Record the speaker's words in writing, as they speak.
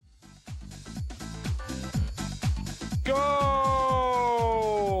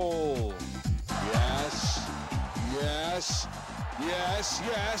That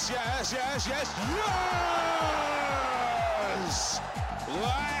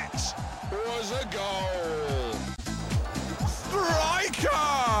was a goal. Striker!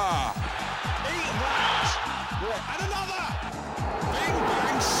 Eat that! And another! Bing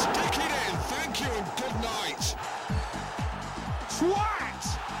bang, stick it in. Thank you and good night. Twat!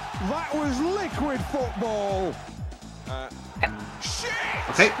 That was liquid football. Shit!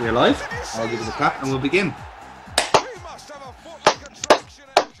 Okay, we're live. I'll give it a clap and we'll begin. We must have a foot like a traction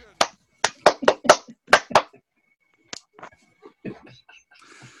engine.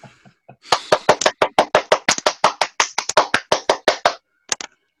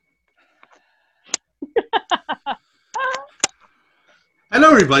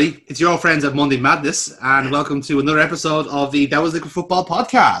 Hello, everybody. It's your old friends at Monday Madness, and welcome to another episode of the That Was Liquid Football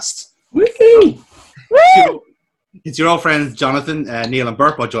podcast. Woohoo! It's your old friends Jonathan, Neil, and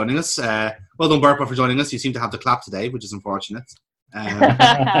Burpo joining us. Well done, Burpo, for joining us. You seem to have the clap today, which is unfortunate. But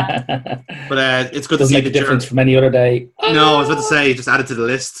it's good to see Doesn't make a difference from any other day. No, I was about to say, just add it to the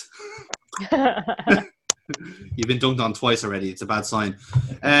list. You've been dunked on twice already. It's a bad sign.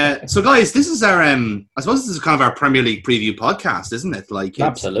 So, guys, this is our. I suppose this is kind of our Premier League preview podcast, isn't it?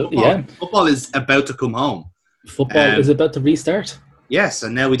 Absolutely, Football is about to come home. Football is about to restart. Yes,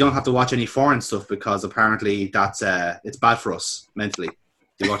 and now we don't have to watch any foreign stuff because apparently that's it's bad for us mentally.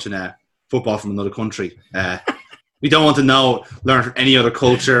 You're watching football from another country. We don't want to learn any other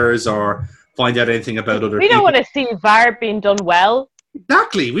cultures or find out anything about other. We people. don't want to see VAR being done well.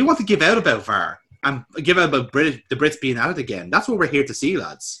 Exactly. We want to give out about VAR. And give out about the Brits being at it again. That's what we're here to see,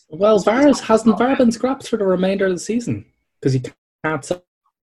 lads. Well, hasn't VAR been scrapped for the remainder of the season? Because you can't say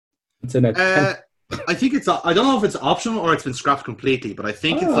it's in it. I think it's. I don't know if it's optional or it's been scrapped completely, but I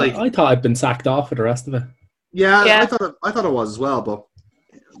think it's like. I thought I'd been sacked off for the rest of it. Yeah. I thought it was as well, but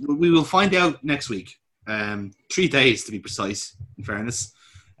we will find out next week. 3 days to be precise. In fairness,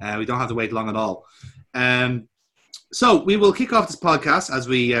 we don't have to wait long at all. So we will kick off this podcast as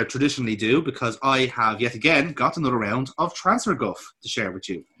we traditionally do, because I have yet again got another round of Transfer Guff to share with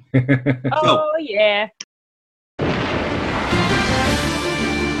you. Yeah.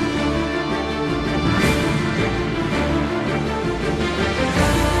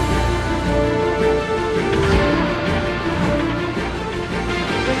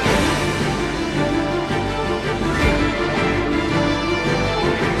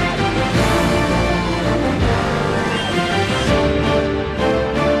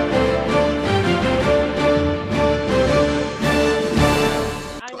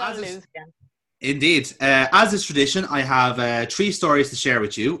 Indeed. As is tradition, I have 3 stories to share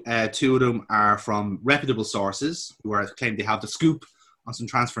with you. 2 of them are from reputable sources who claim they have the scoop on some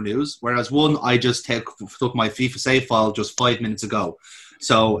transfer news, whereas one I just took my FIFA save file just 5 minutes ago.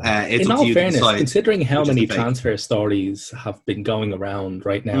 So it's in up all to you fairness, to decide. Considering how many transfer stories have been going around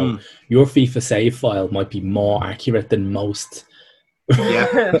right now, your FIFA save file might be more accurate than most.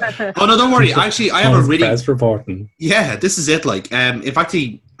 Yeah. Oh no, don't worry. Actually, I have a really press reporting. Yeah, this is it. If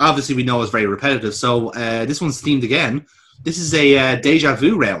actually, obviously, we know it's very repetitive. So this one's themed again. This is a deja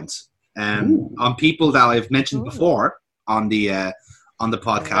vu round on people that I've mentioned before on the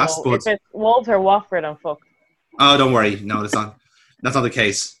podcast. No, but if it's Wolves or Watford, I'm fucked. Oh, don't worry. No, that's not the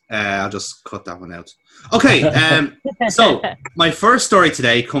case. I'll just cut that one out. Okay. So my first story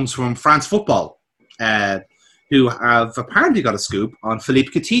today comes from France Football. Who have apparently got a scoop on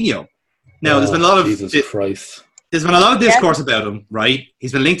Philippe Coutinho. Now, there's been a lot of discourse about him, right?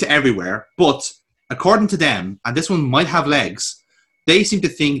 He's been linked to everywhere, but according to them, and this one might have legs, they seem to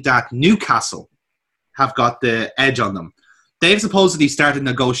think that Newcastle have got the edge on them. They've supposedly started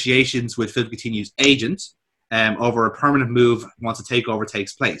negotiations with Philippe Coutinho's agent over a permanent move once a takeover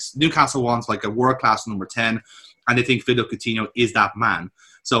takes place. Newcastle wants a world-class number 10, and they think Philippe Coutinho is that man.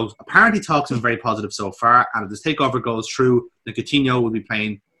 So apparently talks have been very positive so far, and if this takeover goes through, then Coutinho will be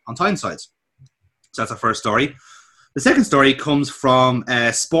playing on Tyneside. So that's our first story. The second story comes from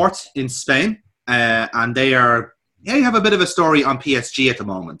Sport in Spain, and they have a bit of a story on PSG at the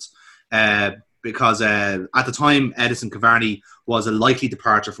moment, because at the time Edison Cavani was a likely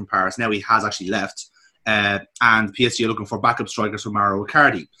departure from Paris. Now he has actually left, and PSG are looking for backup strikers for Mauro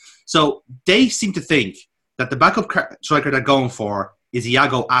Icardi. So they seem to think that the backup striker they're going for is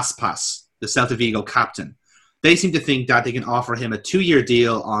Iago Aspas, the Celta Vigo captain. They seem to think that they can offer him a 2-year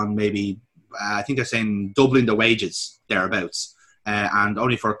deal on maybe, I think they're saying doubling the wages, thereabouts, and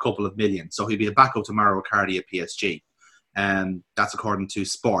only for a couple of million. So he'll be a backup to Mauro Icardi at PSG. That's according to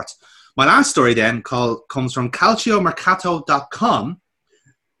Sport. My last story then comes from calciomercato.com,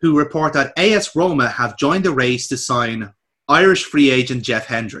 who report that AS Roma have joined the race to sign Irish free agent Jeff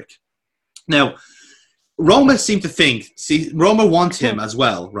Hendrick. Now, Roma seem to think, Roma want him as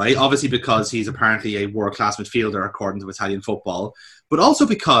well, right? Obviously because he's apparently a world-class midfielder according to Italian football, but also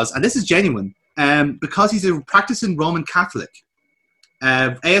because, and this is genuine, because he's a practicing Roman Catholic.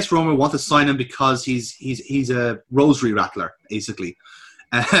 AS Roma want to sign him because he's a rosary rattler, basically.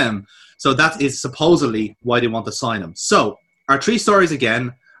 So that is supposedly why they want to sign him. So our three stories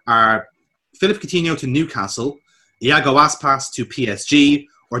again are Philip Coutinho to Newcastle, Iago Aspas to PSG,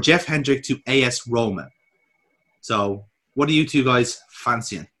 or Jeff Hendrick to AS Roma. So, what are you two guys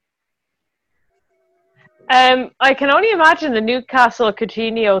fancying? I can only imagine the Newcastle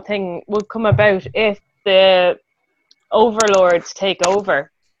Coutinho thing will come about if the overlords take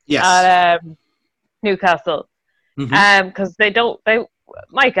over at Newcastle. Because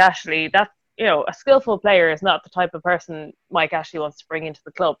Mike Ashley, a skillful player is not the type of person Mike Ashley wants to bring into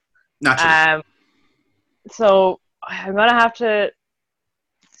the club. Naturally. So I'm going to have to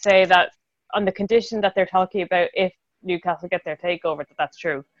say that on the condition that they're talking about if Newcastle get their takeover, that's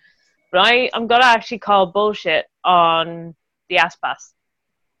true. But I'm going to actually call bullshit on the Aspas.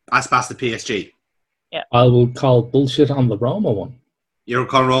 Aspas to PSG. Yeah. I will call bullshit on the Roma one.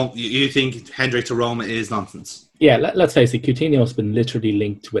 You think Hendrick to Roma is nonsense? Yeah, let's face it, Coutinho's been literally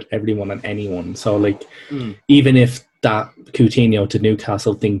linked with everyone and anyone. So, even if that Coutinho to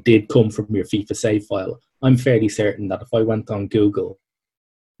Newcastle thing did come from your FIFA save file, I'm fairly certain that if I went on Google,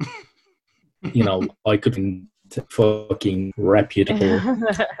 I could find a fucking reputable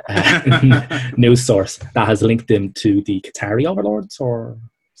news source that has linked him to the Qatari overlords or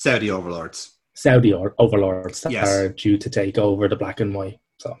Saudi overlords. Saudi overlords that Yes. are due to take over the black and white.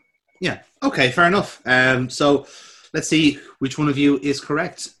 So yeah, okay, fair enough. So let's see which one of you is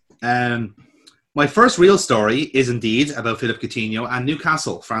correct. My first real story is indeed about Philip Coutinho and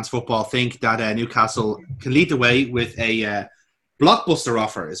Newcastle. France Football think that Newcastle can lead the way with a blockbuster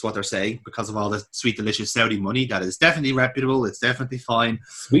offer, is what they're saying, because of all the sweet, delicious Saudi money. That is definitely reputable. It's definitely fine.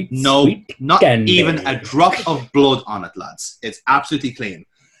 sweet, Not Gandhi. even a drop of blood on it, lads. It's absolutely clean.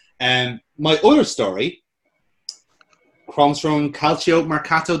 My other story comes from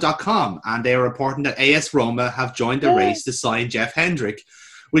calciomercato.com, and they are reporting that AS Roma have joined the race to sign Jeff Hendrick,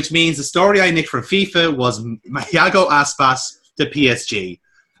 which means the story I nicked from FIFA was Iago Aspas to PSG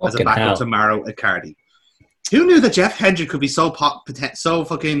as a backup to Mauro Icardi. Who knew that Jeff Hendrick could be so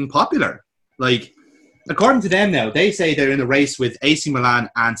fucking popular? Like, according to them now, they say they're in a race with AC Milan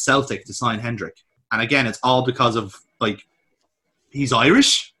and Celtic to sign Hendrick. And again, it's all because of, he's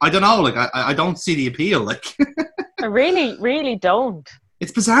Irish? I don't know. I don't see the appeal. I really, really don't.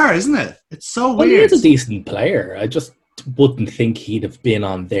 It's bizarre, isn't it? It's so Well, weird. he is a decent player. I just wouldn't think he'd have been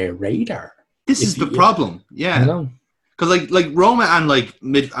on their radar. This is the problem. Yeah. I know. Because Roma and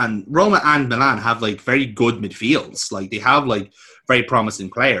Roma and Milan have very good midfields. They have very promising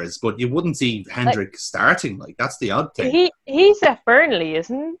players, but you wouldn't see Hendrick starting. That's the odd thing. He's at Burnley,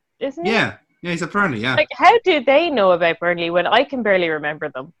 isn't he? Yeah, he's at Burnley. Yeah. How do they know about Burnley when I can barely remember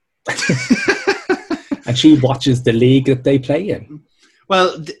them? And she watches the league that they play in.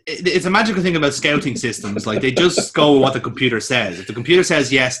 Well, it's a magical thing about scouting systems. They just go with what the computer says. If the computer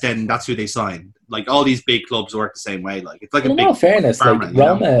says yes, then that's who they sign. All these big clubs work the same way. It's like in a big all fairness,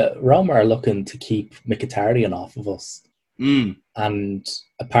 pharma, Roma are looking to keep Mkhitaryan off of us. And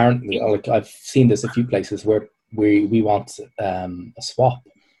apparently, I've seen this a few places where we want a swap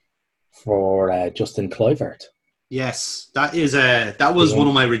for Justin Kluivert. Yes, that was one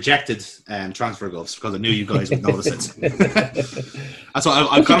of my rejected transfer gloves because I knew you guys would notice it. That's why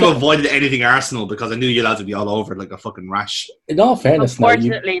I've kind of avoided anything Arsenal because I knew you lads would be all over it like a fucking rash. In all fairness,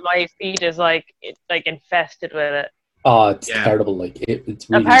 unfortunately, my feed is infested with it. Oh, it's terrible! It's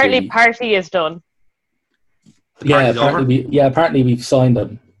really, apparently, really... party is done. Apparently we've signed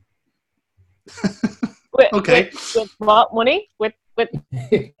them. Okay. With what money? With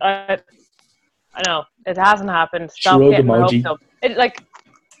I know it hasn't happened. Stop Shrug getting my emoji. hopes up.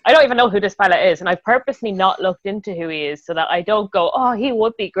 I don't even know who this fella is, and I purposely not looked into who he is so that I don't go, oh, he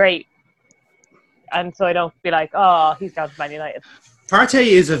would be great, and so I don't be like, oh, he's down to Man United. Partey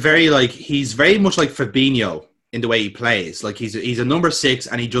is he's very much like Fabinho in the way he plays. He's a number 6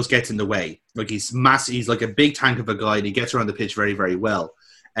 and he just gets in the way. He's massive. He's like a big tank of a guy and he gets around the pitch very, very well.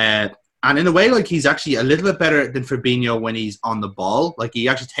 And in a way, he's actually a little bit better than Fabinho when he's on the ball. He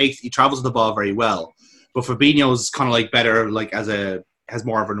travels the ball very well. But Fabinho's kind of better, has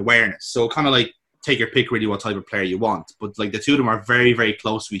more of an awareness. So kind of take your pick really what type of player you want. But the two of them are very, very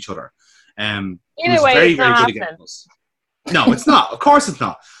close to each other. Either way, very, it's very not good happening. against us. No, it's not. Of course it's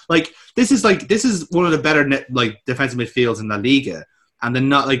not. This is one of the better defensive midfields in La Liga. And they're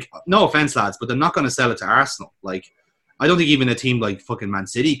not no offense, lads, but they're not going to sell it to Arsenal. I don't think even a team like fucking Man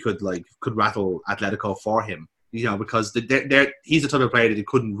City could rattle Atletico for him. Because he's the type of player that they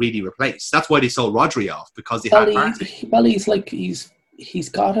couldn't really replace. That's why they sold Rodri off, because they had Partey. He's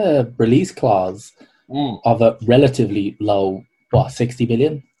got a release clause of a relatively low, 60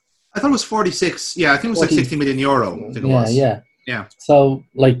 million? I thought it was 46. Yeah, I think it was like 60 million euro. I think it was. Yeah. So,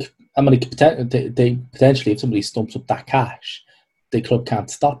 they potentially, if somebody stumps up that cash, the club can't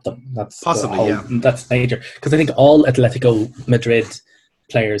stop them. That's possibly, that's major. Because I think all Atletico Madrid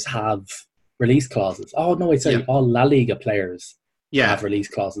players have release clauses. Oh no, sorry, all La Liga players have release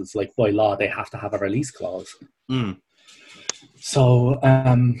clauses. Like by law, they have to have a release clause. So,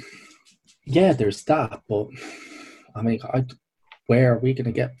 there's that. But I mean, where are we going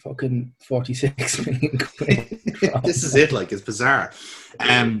to get fucking 46 million quid from? This is it. It's bizarre.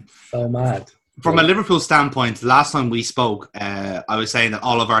 So mad. From a Liverpool standpoint, last time we spoke, I was saying that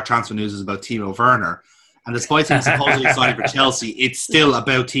all of our transfer news is about Timo Werner, and despite him supposedly signing for Chelsea, it's still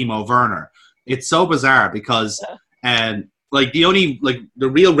about Timo Werner. It's so bizarre because, the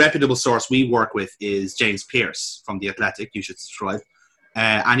real reputable source we work with is James Pearce from The Athletic. You should subscribe.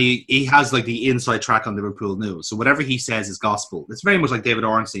 And he has the inside track on Liverpool news. So whatever he says is gospel. It's very much like David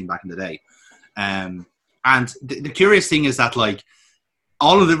Ornstein back in the day. And the curious thing is that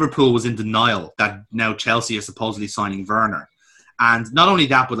all of Liverpool was in denial that now Chelsea are supposedly signing Werner. And not only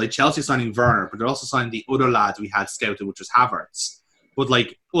that, but Chelsea signing Werner, but they're also signing the other lads we had scouted, which was Havertz. But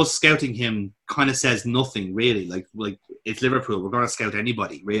us scouting him kind of says nothing really. It's Liverpool. We're going to scout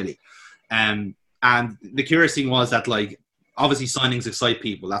anybody really. And the curious thing was that obviously signings excite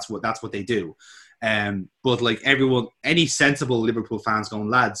people. That's what they do. But everyone, any sensible Liverpool fans going,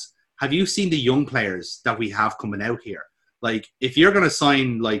 lads, have you seen the young players that we have coming out here? If you're going to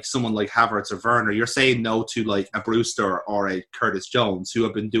sign someone like Havertz or Werner, you're saying no to a Brewster or a Curtis Jones who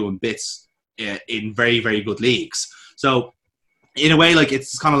have been doing bits in very, very good leagues. So in a way,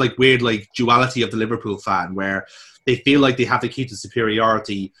 it's kind of weird duality of the Liverpool fan where they feel like they have to keep the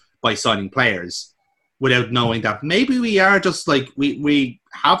superiority by signing players without knowing that maybe we are just we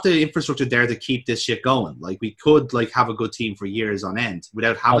have the infrastructure there to keep this shit going. We could have a good team for years on end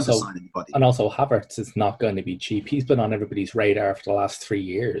without having to sign anybody. And also Havertz is not going to be cheap. He's been on everybody's radar for the last 3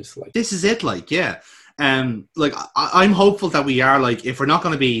 years. This is it, I'm hopeful that we are if we're not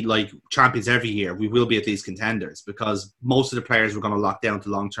going to be champions every year, we will be at least contenders, because most of the players we're going to lock down to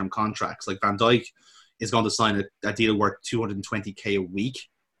long-term contracts. Van Dijk is going to sign a deal worth 220k a week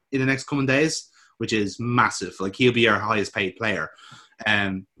in the next coming days, which is massive. He'll be our highest paid player,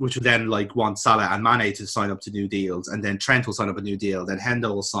 which would then want Salah and Mane to sign up to new deals, and then Trent will sign up a new deal, then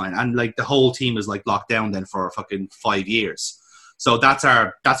Hendo will sign, and the whole team is locked down then for fucking 5 years. So that's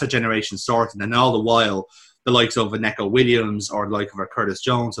our generation sorted, and all the while the likes of a Neco Williams or the like of a Curtis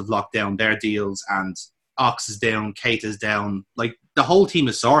Jones have locked down their deals, and Ox is down, Kate is down. The whole team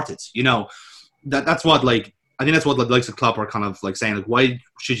is sorted. That's what I think that's what the likes of Klopp are kind of saying, why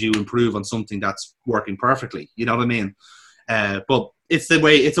should you improve on something that's working perfectly? You know what I mean? But it's the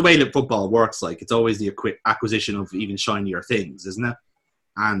way that football works. It's always the acquisition of even shinier things, isn't it?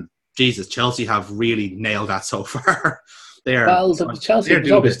 And Jesus, Chelsea have really nailed that so far. It was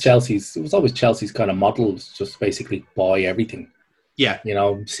always Chelsea's kind of model, just basically buy everything. Yeah.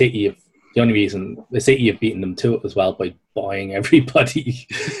 City the only reason the City have beaten them to it as well by buying everybody.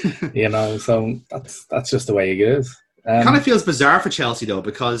 So that's just the way it is. It kind of feels bizarre for Chelsea though,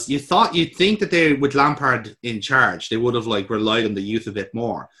 because you'd think that they, with Lampard in charge, they would have relied on the youth a bit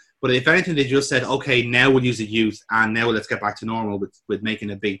more. But if anything, they just said, okay, now we'll use the youth, and now let's get back to normal with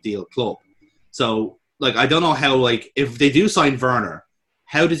making a big deal club. So I don't know how if they do sign Werner,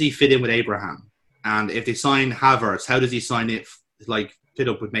 how does he fit in with Abraham? And if they sign Havertz, how does he sign it fit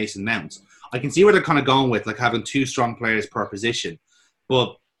up with Mason Mount? I can see where they're kind of going with having two strong players per position,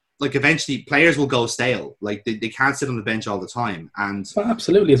 but eventually players will go stale. They can't sit on the bench all the time. And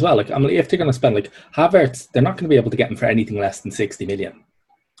absolutely as well. If they're going to spend Havertz, they're not going to be able to get him for anything less than 60 million.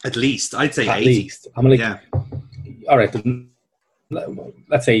 At least, I'd say at 80. Least. All right,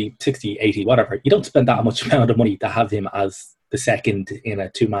 let's say 60, 80, whatever. You don't spend that much amount of money to have him as the second in a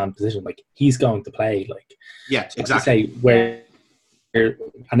two-man position. He's going to play. Yeah, so exactly. Say where,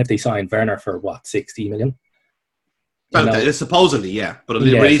 and if they sign Werner for 60 million? Well, supposedly, yeah, but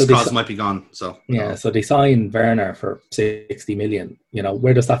the release clause might be gone. So so they sign Werner for 60 million.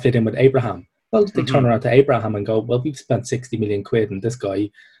 Where does that fit in with Abraham? Well, they turn around to Abraham and go, well, we've spent 60 million quid on this guy,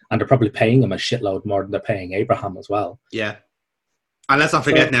 and they're probably paying him a shitload more than they're paying Abraham as well. Yeah. And let's not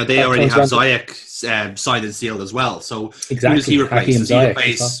forget now, they already have Ziyech signed and sealed as well. So exactly. Who does he replace? Does he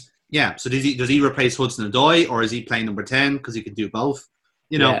replace Yeah, so does he replace Hudson-Odoi, or is he playing number 10 because he can do both?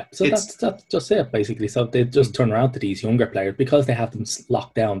 You know, yeah. So that's just it, basically. So they just turn around to these younger players because they have them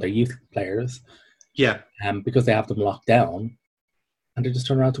locked down. They're youth players. Yeah. Because they have them locked down, and they just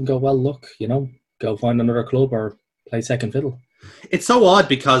turn around to them and go, well, look, go find another club or play second fiddle. It's so odd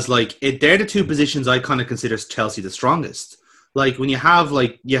because, like, they're the two positions I kind of consider Chelsea the strongest. Like, when you have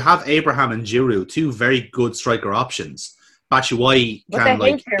Abraham and Giroud, two very good striker options. Batshuayi can,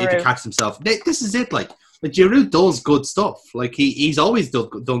 like, if he catches himself. This is it, like Giroud does good stuff. Like, he's always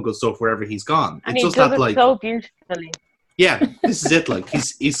done good stuff wherever he's gone. And he does it so beautifully. Yeah, this is it. Like,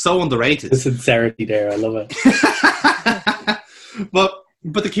 he's so underrated. The sincerity there, I love it.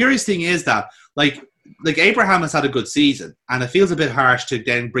 But the curious thing is that, like Abraham has had a good season, and it feels a bit harsh to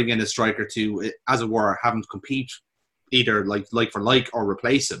then bring in a striker to, as it were, have him compete either like for like or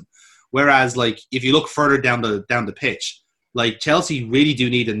replace him. Whereas, like, if you look further down the pitch, like, Chelsea really do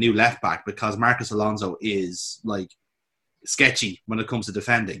need a new left back because Marcos Alonso is, like, sketchy when it comes to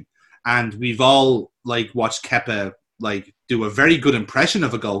defending, and we've all, like, watched Kepa, like, do a very good impression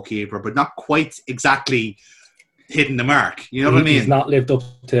of a goalkeeper, but not quite exactly hitting the mark. You know what I mean? He's not lived up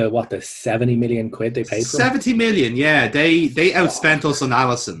to the 70 million quid they paid for him. 70 million, yeah. They outspent us on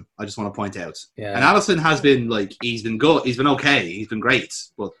Alisson, I just want to point out. Yeah. And Alisson has been, like, he's been good, he's been okay, he's been great,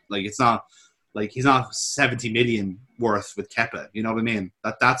 but, like, it's not, like, he's not 70 million worth with Kepa. You know what I mean?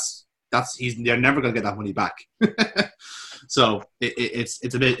 They're never going to get that money back. So it's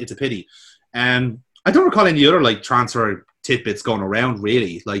a pity. I don't recall any other, like, transfer tidbits going around,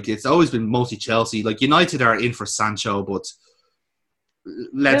 really. Like, it's always been mostly Chelsea. Like, United are in for Sancho, but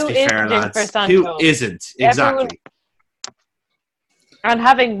let's be fair, lads. Who isn't? Exactly. And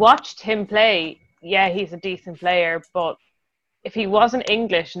having watched him play, yeah, he's a decent player, but if he wasn't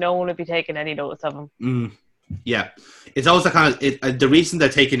English, no one would be taking any notice of him. Yeah. It's always the kind of... the reason they're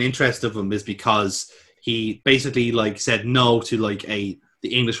taking interest of him is because he basically, like, said no to, like, the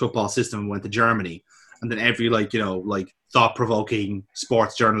English football system and went to Germany. And then every, like, like, thought-provoking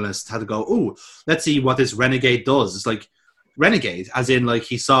sports journalist had to go, ooh, let's see what this renegade does. It's like, renegade, as in, like,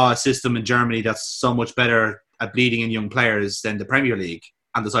 he saw a system in Germany that's so much better at bleeding in young players than the Premier League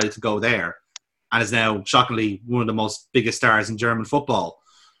and decided to go there. And is now, shockingly, one of the most biggest stars in German football.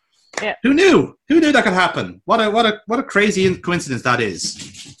 Yeah. Who knew? Who knew that could happen? What a crazy coincidence that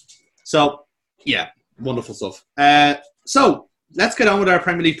is. So, yeah, wonderful stuff. So, let's get on with our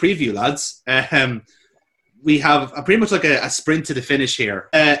Premier League preview, lads. We have pretty much like a sprint to the finish here.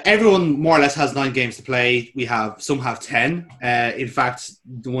 Everyone more or less has 9 games to play. Some have 10. In fact,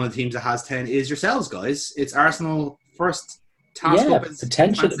 one of the teams that has 10 is yourselves, guys. It's Arsenal first task up.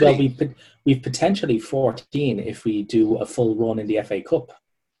 Potentially. Well, we've potentially 14 if we do a full run in the FA Cup.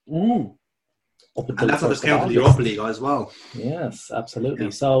 And that's not discounting the Europa League as well. Yes, absolutely.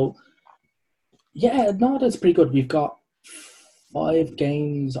 Yeah. So, that's pretty good. We've got 5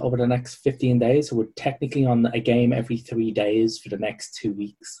 games over the next 15 days. So we're technically on a game every 3 days for the next 2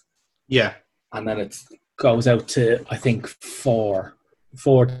 weeks. Yeah. And then it goes out to, I think, 4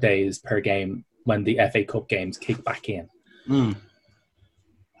 days per game when the FA Cup games kick back in.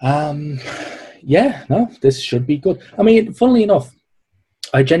 This should be good. I mean, funnily enough,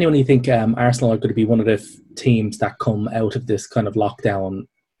 I genuinely think Arsenal are going to be one of the teams that come out of this kind of lockdown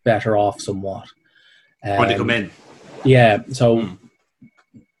better off somewhat. When they come in. Yeah, so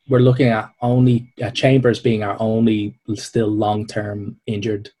we're looking at only Chambers being our only still long-term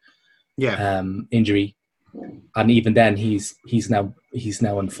injured injury, and even then he's now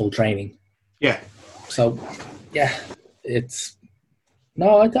in full training. Yeah. So I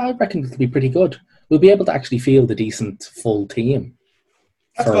reckon it'll be pretty good. We'll be able to actually field a decent full team.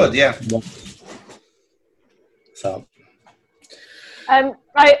 That's good, yeah. So, I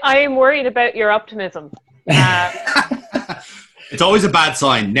am worried about your optimism. It's always a bad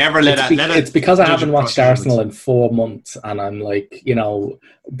sign. Never let it. It's because I haven't watched Arsenal in 4 months, and I'm like,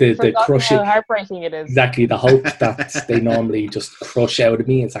 the crushing, how heartbreaking it is. Exactly, the hope that they normally just crush out of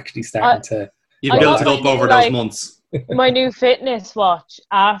me is actually starting to. You built it up over those months. My new fitness watch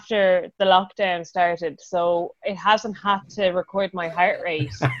after the lockdown started, so it hasn't had to record my heart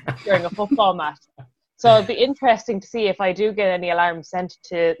rate during a football match. So it'd be interesting to see if I do get any alarms sent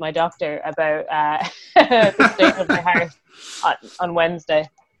to my doctor about the state of my heart on Wednesday.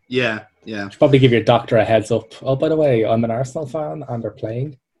 Yeah, yeah. Should probably give your doctor a heads up. Oh, by the way, I'm an Arsenal fan and they're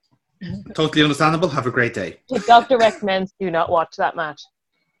playing. Totally understandable. Have a great day. The doctor recommends do not watch that match.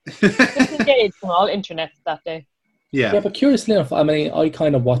 Disengage from all internet that day. Yeah. Yeah, but curiously enough, I mean, I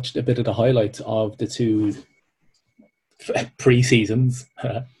kind of watched a bit of the highlights of the 2 pre-seasons,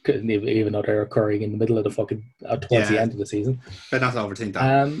 even though they're occurring in the middle of the fucking towards the end of the season. But not to overthink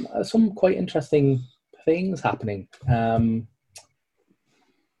that. Some quite interesting things happening.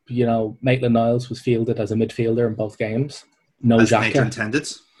 Maitland-Niles was fielded as a midfielder in both games. No as Xhaka. nature intended.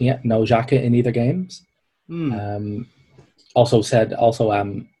 Yeah, no Xhaka in either games. Also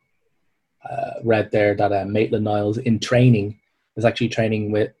read there that Maitland-Niles in training is actually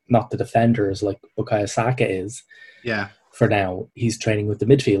training with not the defenders like Bukayo Saka is. Yeah. For now, he's training with the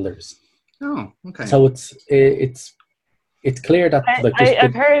midfielders. Oh, okay. So it's clear that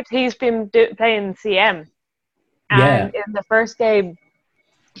I've heard he's been playing CM, and in the first game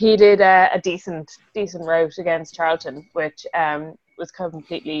he did a decent route against Charlton, which was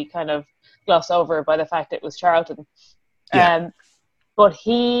completely kind of glossed over by the fact it was Charlton. Yeah. But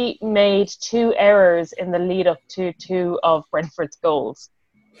he made 2 errors in the lead up to 2 of Brentford's goals,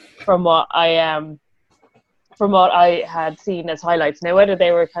 from what I had seen as highlights. Now, whether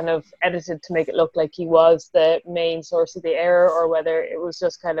they were kind of edited to make it look like he was the main source of the error, or whether it was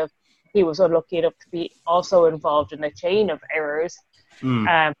just kind of he was unlucky enough to be also involved in a chain of errors.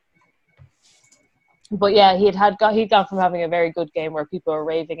 But yeah, he'd gone from having a very good game where people were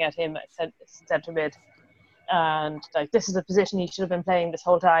raving at him at centre mid, and like, this is a position he should have been playing this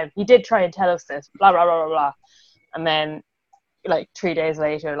whole time. He did try and tell us this, blah blah blah blah blah, and then like 3 days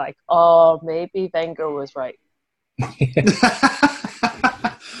later, like, oh, maybe Wenger was right.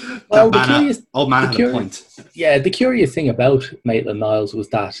 Well, old man had a point. Yeah, the curious thing about Maitland-Niles was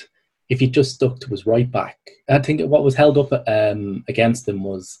that if he just stuck to his right back, I think what was held up against him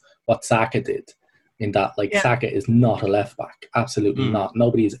was what Saka did. In that, Saka is not a left back, absolutely not.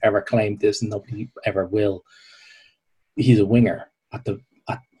 Nobody has ever claimed this, and nobody ever will. He's a winger at the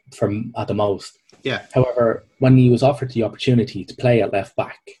most. Yeah. However, when he was offered the opportunity to play at left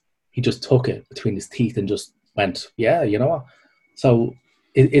back, he just took it between his teeth and just went, yeah, you know what? So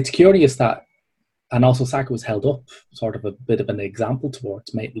it's curious that, and also Saka was held up, sort of a bit of an example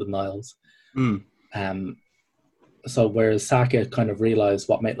towards Maitland-Niles. So whereas Saka kind of realised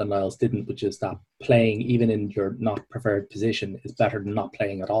what Maitland-Niles didn't, which is that playing even in your not preferred position is better than not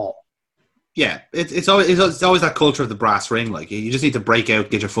playing at all. Yeah, it's always that culture of the brass ring. Like, you just need to break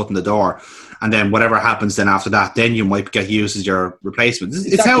out, get your foot in the door, and then whatever happens then after that, then you might get used as your replacement.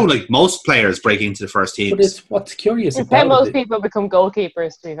 It's how like most players break into the first teams. But what's curious it's about how most people become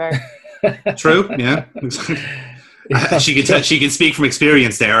goalkeepers, to be fair. True, yeah. She can speak from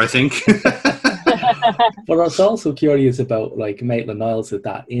experience there, I think. But what's also curious about like Maitland-Niles is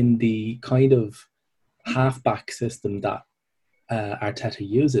that in the kind of half-back system that Arteta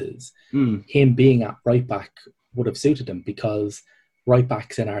uses, him being at right back would have suited him, because right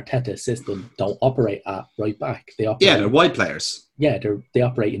backs in Arteta's system don't operate at right back. They're wide players. Yeah, they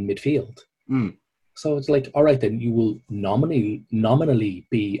operate in midfield. So it's like, all right, then you will nominally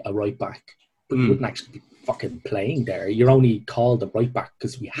be a right back, but you wouldn't actually be fucking playing there. You're only called a right back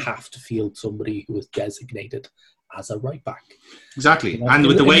because we have to field somebody who is designated as a right back. Exactly. And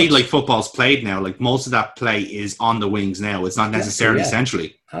with the way like football's played now, like most of that play is on the wings now. It's not necessarily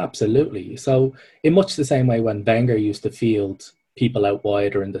centrally. Absolutely. So in much the same way when Wenger used to field people out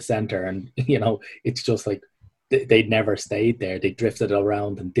wide or in the centre, and it's just like they never stayed there. They drifted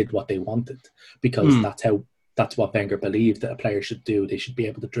around and did what they wanted, because that's what Wenger believed that a player should do. They should be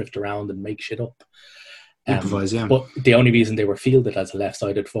able to drift around and make shit up. Improvise, yeah. But the only reason they were fielded as a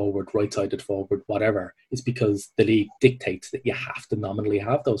left-sided forward, right-sided forward, whatever, is because the league dictates that you have to nominally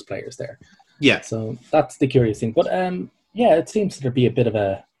have those players there. Yeah. So that's the curious thing. But it seems to be a bit of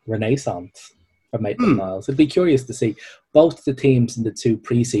a renaissance for Maitland-Niles. It'd be curious to see. Both the teams in the 2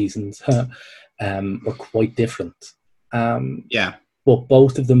 pre-seasons were quite different. Yeah. But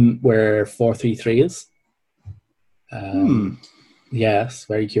both of them were 4-3-3s. Yes,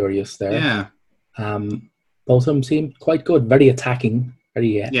 very curious there. Yeah. Both of them seemed quite good, very attacking,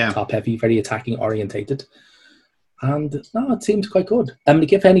 very top heavy, very attacking orientated. And no, it seems quite good. I mean,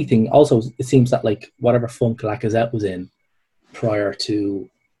 if anything, also it seems that like whatever funk Lacazette was in prior to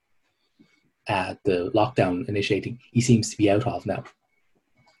the lockdown initiating, he seems to be out of now.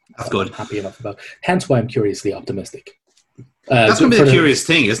 That's good. I'm happy enough about. Hence why I'm curiously optimistic. That's going to be the curious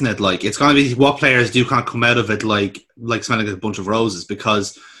thing, isn't it? Like, it's going to be what players do kind of come out of it like smelling like a bunch of roses,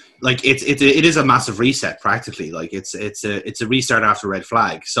 because like it is a massive reset practically. Like it's a restart after red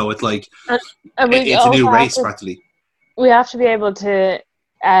flag. So it's like it's a new race practically. We have to be able to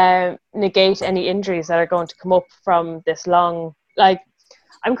negate any injuries that are going to come up from this long. Like,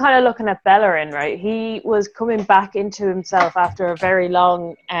 I'm kind of looking at Bellerin, right? He was coming back into himself after a very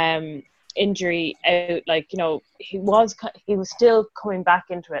long injury out. Like, he was still coming back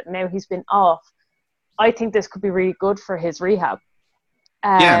into it. Now he's been off. I think this could be really good for his rehab.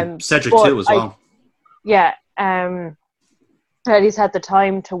 Cedric too as well. that he's had the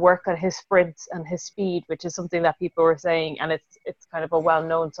time to work on his sprints and his speed, which is something that people were saying, and it's kind of a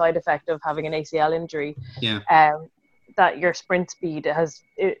well-known side effect of having an ACL injury. Yeah. That your sprint speed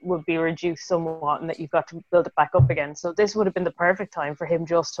would be reduced somewhat, and that you've got to build it back up again. So this would have been the perfect time for him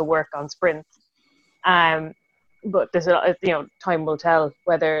just to work on sprints. But there's time will tell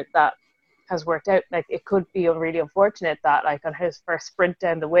whether that has worked out. Like, it could be really unfortunate that, like, on his first sprint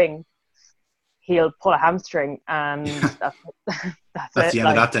down the wing, he'll pull a hamstring, and that's the end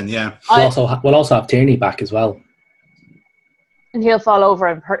of that. Then, yeah. We'll also have Tierney back as well. And he'll fall over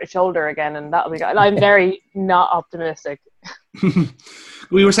and hurt his shoulder again, and that'll be good. I'm very not optimistic.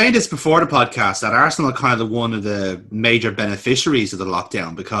 We were saying this before the podcast, that Arsenal are kind of one of the major beneficiaries of the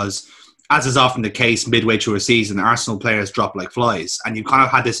lockdown, because, as is often the case midway through a season, Arsenal players drop like flies. And you've kind of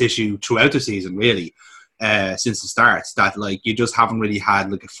had this issue throughout the season, really, since the start, that, like, you just haven't really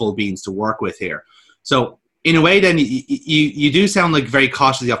had, like, a full beans to work with here. So, in a way, then, you do sound, like, very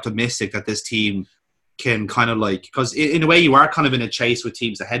cautiously optimistic that this team can kind of, like, because in a way you are kind of in a chase with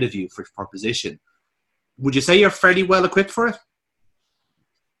teams ahead of you for position. Would you say you're fairly well equipped for it?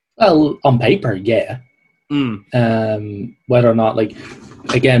 Well, on paper, yeah. Whether or not, like,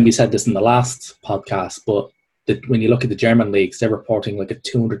 again, we said this in the last podcast, but when you look at the German leagues, they're reporting like a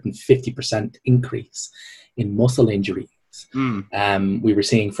 250% increase in muscle injuries. We were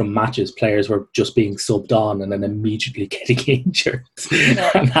seeing from matches, players were just being subbed on and then immediately getting injured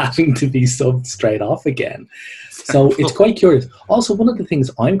and having to be subbed straight off again. So it's quite curious. Also, one of the things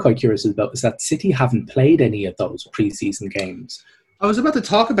I'm quite curious about is that City haven't played any of those pre-season games. I was about to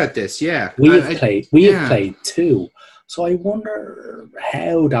talk about this, yeah. We have played two. So I wonder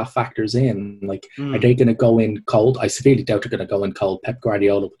how that factors in. Like, are they going to go in cold? I severely doubt they're going to go in cold. Pep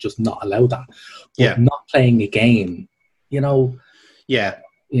Guardiola would just not allow that. But not playing a game, Yeah.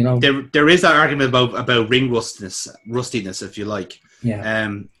 There is that argument about ring rustiness, if you like.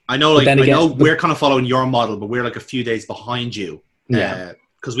 Yeah. I know, like, we're kind of following your model, but we're like a few days behind you. Yeah.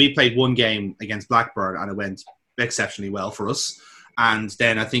 Because we played one game against Blackburn and it went exceptionally well for us. And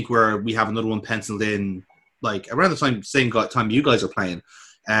then I think we have another one penciled in, like, around the same time you guys are playing.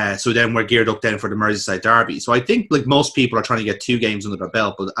 So then we're geared up then for the Merseyside derby. So I think, like, most people are trying to get 2 games under their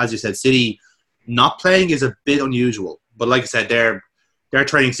belt. But as you said, City not playing is a bit unusual. But like I said, their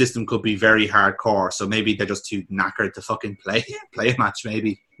training system could be very hardcore. So maybe they're just too knackered to fucking play a match,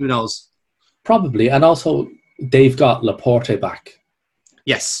 maybe. Who knows? Probably. And also, they've got Laporte back.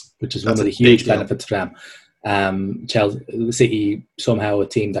 Yes. Which is one of the huge benefits for them. City, somehow a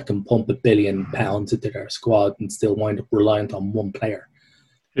team that can pump £1 billion into their squad and still wind up reliant on one player.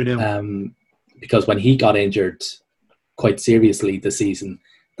 Who knew? Because when he got injured quite seriously this season,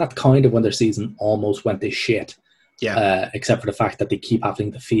 that's kind of when their season almost went to shit. Yeah. Except for the fact that they keep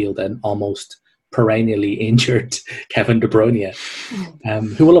having to field an almost perennially injured Kevin De Bruyne,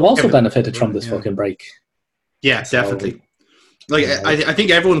 who will have also benefited from this fucking break. Yeah, definitely. Like, I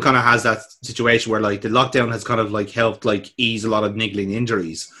think everyone kind of has that situation where, like, the lockdown has kind of, like, helped, like, ease a lot of niggling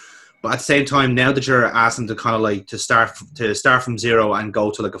injuries. But at the same time, now that you're asking to kind of, like, to start from zero and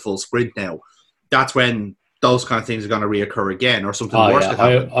go to, like, a full sprint now, that's when those kind of things are going to reoccur again, or something worse could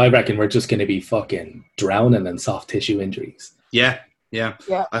happen. I reckon we're just going to be fucking drowning in soft tissue injuries. Yeah.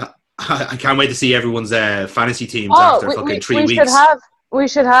 I can't wait to see everyone's fantasy teams after fucking 3 weeks. We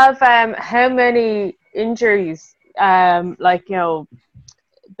should have how many injuries? Betting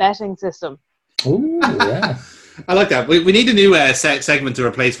system. Oh, yeah. I like that. We need a new segment to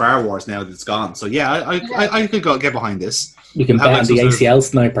replace Fire Wars now that it's gone. So yeah, I could get behind this. You can bet on the ACL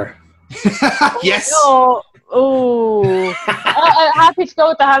sniper. Yes. Oh. I'm happy to go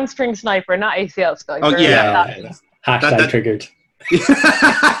with the hamstring sniper, not ACL sniper. Oh yeah. Hashtag triggered.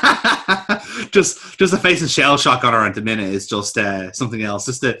 just the face and shell shock on her at the minute is just something else.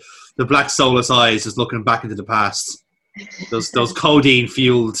 Just the black soulless eyes just looking back into the past. Those codeine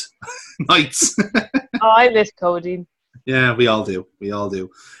fueled nights. I miss codeine. Yeah, we all do.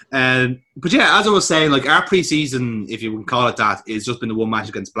 But yeah, as I was saying, like, our pre-season, if you can call it that, is just been the one match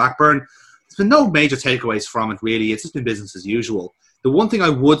against Blackburn. There's been no major takeaways from it, really. It's just been business as usual. The one thing I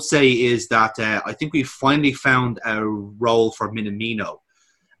would say is that I think we finally found a role for Minamino.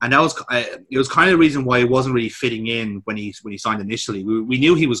 And that was it was kind of the reason why he wasn't really fitting in when he signed initially. We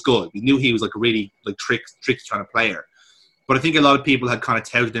knew he was good. We knew he was, like, a really, like, tricky kind of player. But I think a lot of people had kind of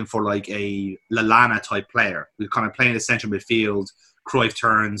touted him for, like, a Lallana type player. We kind of playing the central midfield, Cruyff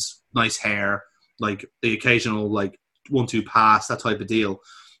turns, nice hair, like the occasional, like, 1-2 pass, that type of deal.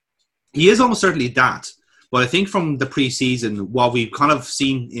 He is almost certainly that. But I think from the pre-season, what we've kind of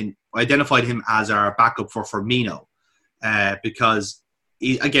identified him as our backup for Firmino, because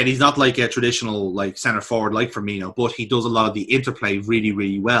he's not like a traditional like centre forward like Firmino, but he does a lot of the interplay really,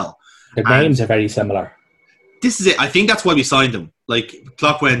 really well. The names are very similar. This is it. I think that's why we signed him. Like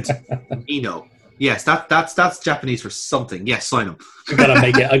clock went Firmino. Yes, that's Japanese for something. Yes, sign him.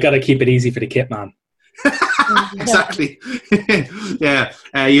 I gotta keep it easy for the kit man. Exactly. Yeah.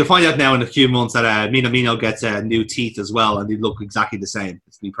 You'll find out now in a few months that Minamino gets new teeth as well, and they look exactly the same.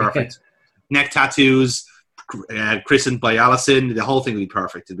 It's be perfect. Neck tattoos, christened by Allison. The whole thing would be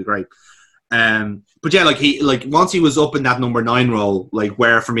perfect. It'd be great. But yeah, like once he was up in that number 9 role, like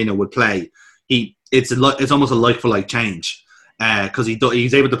where Firmino would play, it's almost a like for like change. Because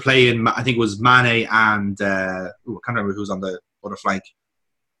he's able to play in, I think it was Mane and I can't remember who's on the other flank.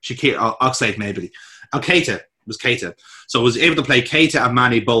 Shaqiri, Oxlade maybe. Keita. It was Keita. So I was able to play Keita and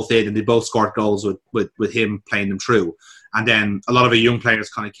Mane both in, and they both scored goals with him playing them through. And then a lot of the young players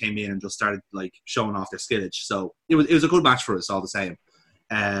kind of came in and just started like showing off their skillage. So it was a good match for us all the same.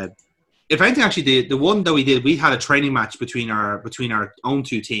 If anything, actually, the one that we did, we had a training match between our own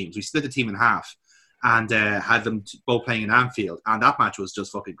two teams. We split the team in half and had them both playing in Anfield, and that match was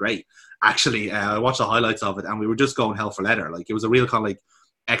just fucking great. Actually, I watched the highlights of it, and we were just going hell for leather. Like it was a real kind of like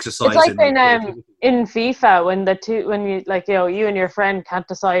exercise. It's like in FIFA when you and your friend can't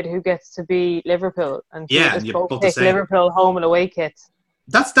decide who gets to be Liverpool, and you both pick Liverpool home and away kits.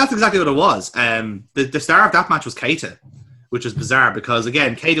 That's exactly what it was. The star of that match was Keita, which was bizarre because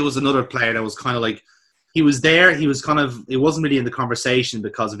again, Keita was another player that was kind of like he was there. He was it wasn't really in the conversation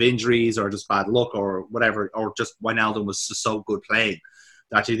because of injuries or just bad luck or whatever, or just Wijnaldum was just so good playing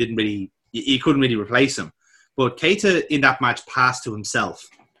that you couldn't really replace him. But Keita in that match passed to himself,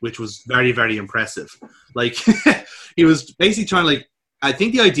 which was very, very impressive. Like he was basically trying I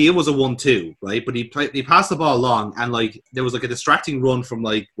think the idea was a 1-2, right? But he passed the ball along, and like there was like a distracting run from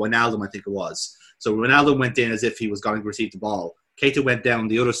like Wijnaldum, I think it was. So Wijnaldum went in as if he was going to receive the ball. Keita went down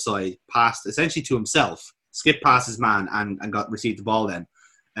the other side, passed essentially to himself, skipped past his man, and received the ball then.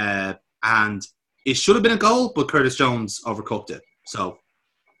 And it should have been a goal, but Curtis Jones overcooked it. So,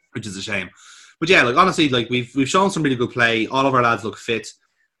 which is a shame. But yeah, like honestly, like we've shown some really good play. All of our lads look fit.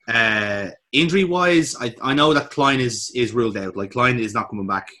 Injury wise, I know that Klein is ruled out. Like Klein is not coming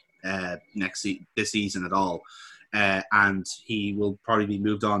back this season at all, and he will probably be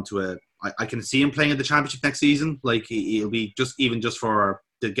moved on to I can see him playing in the Championship next season. Like he'll be just to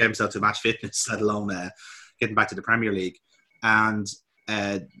get himself to match fitness, let alone getting back to the Premier League. And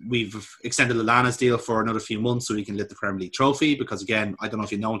we've extended Lallana's deal for another few months so he can lift the Premier League trophy. Because again, I don't know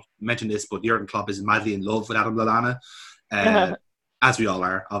if you mentioned this, but Jurgen Klopp is madly in love with Adam Lallana, as we all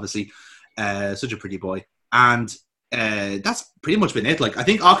are, obviously. Such a pretty boy, and that's pretty much been it. Like I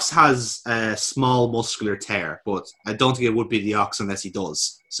think Ox has a small muscular tear, but I don't think it would be the Ox unless he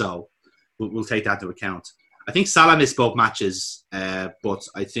does. So we'll take that into account. I think Salah missed both matches, but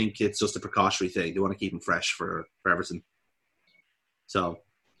I think it's just a precautionary thing. They want to keep him fresh for Everton. So,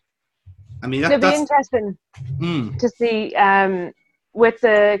 I mean, it'll be interesting to see with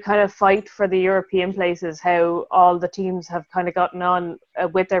the kind of fight for the European places, how all the teams have kind of gotten on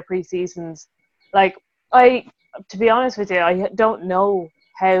with their pre-seasons. Like, to be honest with you, I don't know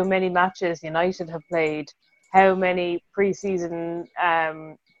how many matches United have played, how many pre-season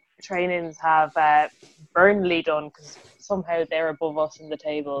trainings have Burnley done, because somehow they're above us in the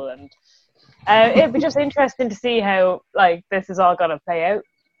table, and it'd be just interesting to see how like this is all going to play out.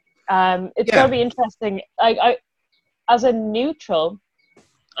 It's going to be interesting. I as a neutral,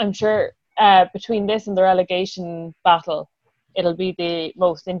 I'm sure between this and the relegation battle, it'll be the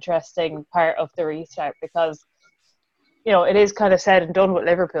most interesting part of the restart, because it is kind of said and done with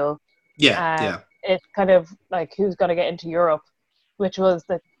Liverpool. It's kind of like who's going to get into Europe, which was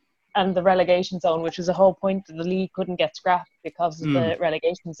the relegation zone, which was the whole point that the league couldn't get scrapped because of the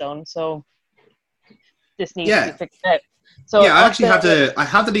relegation zone. So this needs to be fixed out. So I actually have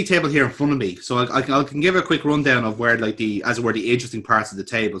the league table here in front of me, so I can give a quick rundown of where the interesting parts of the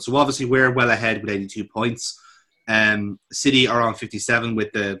table. So obviously we're well ahead with 82 points. City are on 57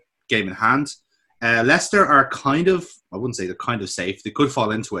 with the game in hand. Leicester are I wouldn't say they're kind of safe. They could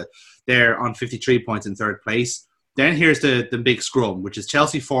fall into it. They're on 53 points in third place. Then here's the big scrum, which is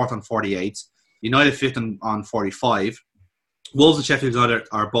Chelsea 4th on 48, United 5th on 45. Wolves and Sheffield United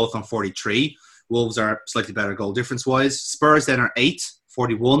are both on 43. Wolves are slightly better goal difference-wise. Spurs then are 8th,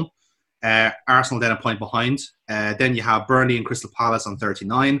 41. Arsenal then a point behind. Then you have Burnley and Crystal Palace on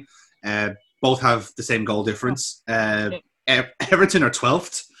 39. Both have the same goal difference. Everton are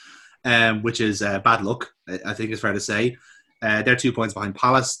 12th, which is bad luck, I think it's fair to say. They're 2 points behind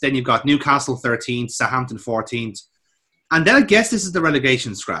Palace. Then you've got Newcastle 13th, Southampton 14th. And then I guess this is the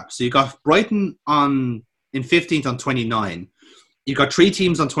relegation scrap. So you've got Brighton in 15th on 29. you've got 3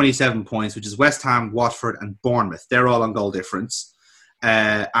 teams on 27 points, which is West Ham, Watford, and Bournemouth. They're all on goal difference.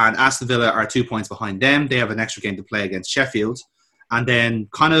 And Aston Villa are 2 points behind them. They have an extra game to play against Sheffield. And then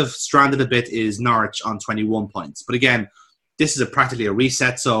kind of stranded a bit is Norwich on 21 points. But again, this is practically a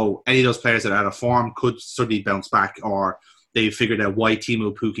reset, so any of those players that are out of form could suddenly bounce back, or they figured out why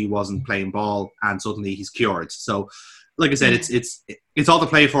Timo Pukki wasn't playing ball and suddenly he's cured. So, like I said, it's all to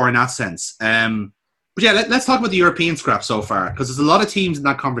play for in that sense. But yeah, let's talk about the European scrap so far, because there's a lot of teams in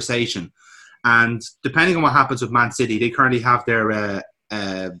that conversation. And depending on what happens with Man City, they currently have their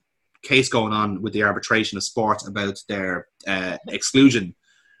case going on with the arbitration of sport about their exclusion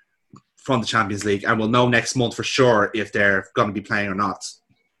from the Champions League, and we'll know next month for sure if they're going to be playing or not.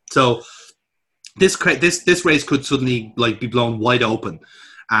 So this race could suddenly be blown wide open,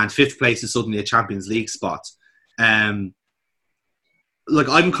 and 5th place is suddenly a Champions League spot. I'm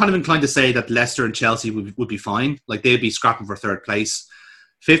kind of inclined to say that Leicester and Chelsea would be fine. They'd be scrapping for 3rd place.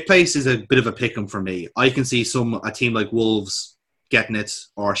 5th place is a bit of a pick 'em for me. I can see a team like Wolves getting it,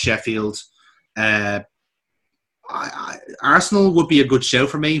 or Sheffield. Arsenal would be a good show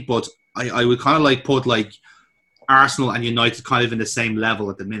for me, but I would kind of put Arsenal and United kind of in the same level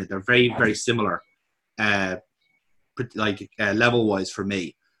at the minute. They're very, very similar, level-wise for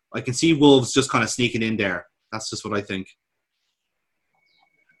me. I can see Wolves just kind of sneaking in there. That's just what I think.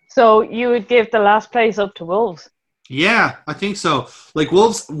 So you would give the last place up to Wolves? Yeah, I think so.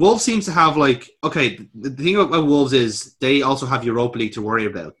 Wolves seems to have the thing about Wolves is they also have Europa League to worry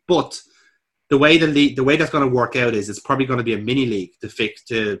about. But the way that's going to work out is it's probably going to be a mini league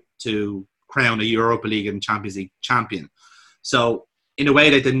to crown a Europa League and Champions League champion. So in a way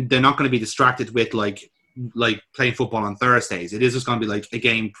that they're not going to be distracted with playing football on Thursdays. It is just going to be a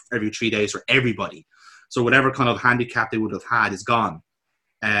game every 3 days for everybody. So whatever kind of handicap they would have had is gone.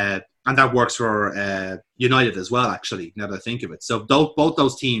 And that works for United as well, actually, now that I think of it. So both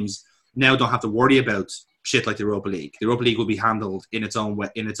those teams now don't have to worry about shit like the Europa League. The Europa League will be handled in its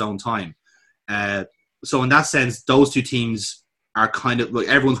own time. So in that sense, those 2 teams are kind of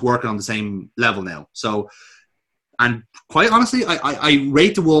everyone's working on the same level now. So, and quite honestly, I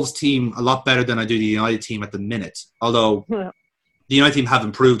rate the Wolves team a lot better than I do the United team at the minute. Although the United team have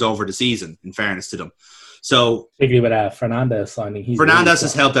improved over the season, in fairness to them. So, particularly with Fernandes signing, Fernandes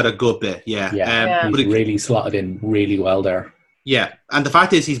has helped out a good bit. Yeah, he's really slotted in really well there. Yeah, and the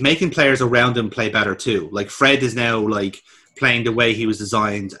fact is, he's making players around him play better too. Fred is now playing the way he was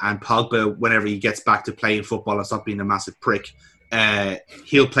designed, and Pogba, whenever he gets back to playing football and stop being a massive prick,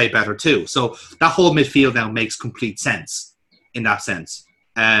 he'll play better too. So that whole midfield now makes complete sense in that sense.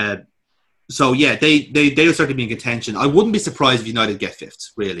 So yeah, they will certainly be in contention. I wouldn't be surprised if United get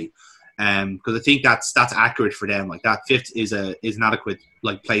 5th, really, because I think that's accurate for them. That 5th is an adequate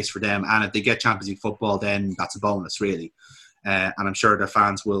place for them, and if they get Champions League football, then that's a bonus, really. And I'm sure their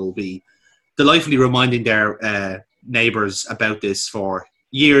fans will be delightfully reminding their neighbours about this for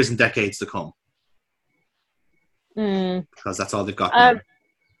years and decades to come. Because that's all they've got now.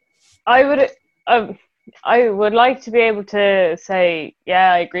 I would like to be able to say,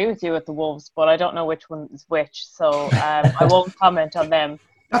 yeah, I agree with you with the Wolves, but I don't know which one is which, so I won't comment on them.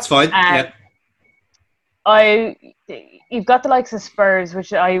 That's fine. You've got the likes of Spurs,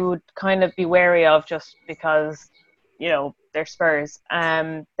 which I would kind of be wary of just because, they're Spurs.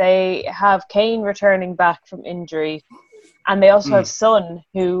 They have Kane returning back from injury, and they also have Son,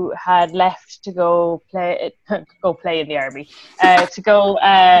 who had left to go play in the army. To go.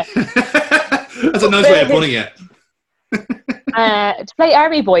 That's a nice way of putting it. To play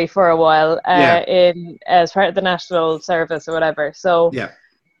army boy for a while as part of the national service or whatever. So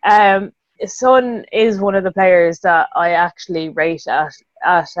Son is one of the players that I actually rate at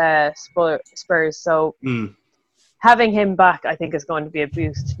Spurs. So having him back, I think, is going to be a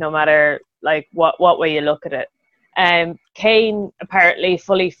boost, no matter what way you look at it. Kane apparently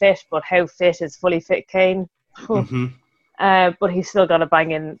fully fit, but how fit is fully fit Kane? But he's still got to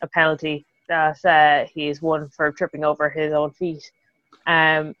bang in a penalty that he's won for tripping over his own feet.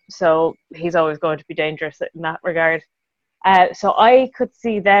 So he's always going to be dangerous in that regard. So I could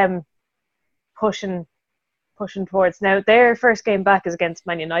see them pushing towards. Now, their first game back is against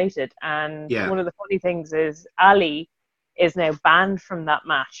Man United, and one of the funny things is Ali is now banned from that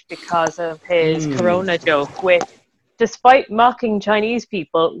match because of his corona joke, which, despite mocking Chinese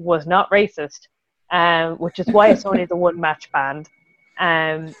people, was not racist, which is why it's only the one match banned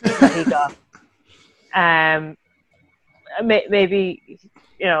that he got. Maybe,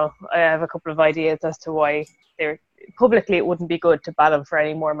 I have a couple of ideas as to why publicly it wouldn't be good to ban him for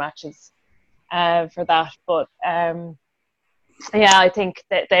any more matches for that. But Yeah, I think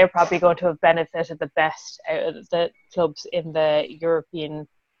that they're probably going to have benefited the best out of the clubs in the European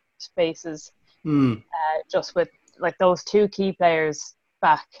spaces. Just with like those two key players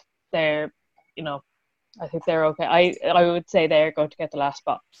back there, I think they're okay. I would say they're going to get the last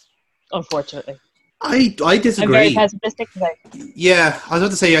spot, unfortunately. I disagree. I'm very pessimistic today. Yeah, I was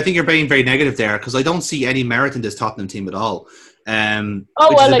about to say, I think you're being very negative there because I don't see any merit in this Tottenham team at all.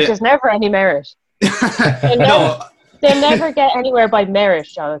 There's never any merit. They'll never get anywhere by merit,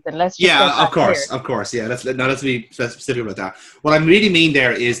 Jonathan. Let's just of course. Yeah, let's be specific about that. What I really mean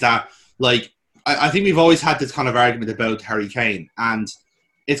there is that, like, I think we've always had this kind of argument about Harry Kane, and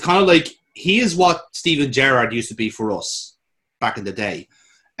it's kind of like he is what Steven Gerrard used to be for us back in the day.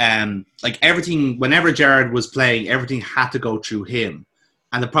 Like everything, whenever Gerrard was playing, everything had to go through him.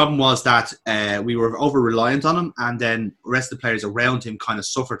 And the problem was that we were over-reliant on him, and then the rest of the players around him kind of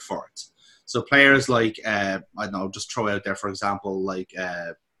suffered for it. So players like, I don't know, just throw out there, for example, like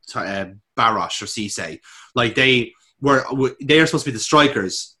Barosh or Cisse. Like they are supposed to be the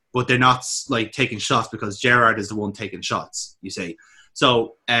strikers, but they're not like taking shots because Gerrard is the one taking shots, you see.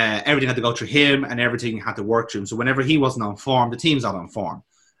 So everything had to go through him and everything had to work through him. So whenever he wasn't on form, the team's not on form.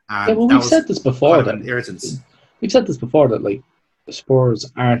 And we've said this before. We've said this before that like the Spurs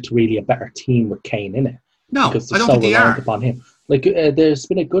aren't really a better team with Kane in it. No, because I don't think they are. Upon him. Like there's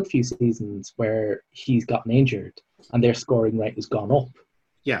been a good few seasons where he's gotten injured and their scoring rate has gone up.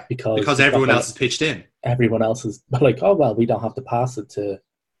 Yeah, because everyone else is pitched in. Everyone else is like, oh well, we don't have to pass it to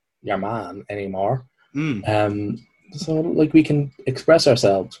your man anymore. So like we can express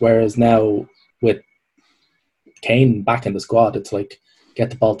ourselves. Whereas now with Kane back in the squad, it's like get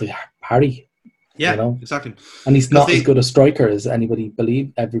the ball to Harry. Yeah, exactly. And he's not as good a striker as everybody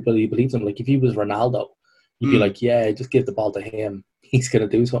believes him. Like if he was Ronaldo, you'd be like, yeah, just give the ball to him. He's gonna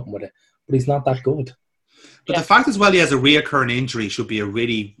do something with it. But he's not that good. But the fact as well he has a reoccurring injury should be a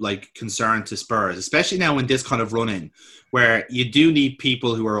really like concern to Spurs, especially now in this kind of run-in where you do need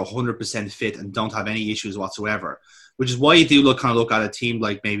people who are 100% fit and don't have any issues whatsoever. Which is why you do look at a team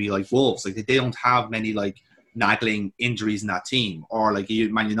like maybe like Wolves. Like they don't have many like nagging injuries in that team. Or like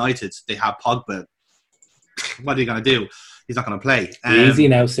Man United, they have Pogba. What are you going to do? He's not going to play. Easy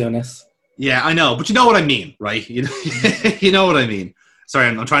now, Souness. Yeah, I know. But you know what I mean, right? You know what I mean. Sorry,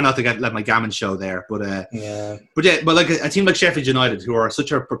 I'm trying not to let my gammon show there. But like a team like Sheffield United, who are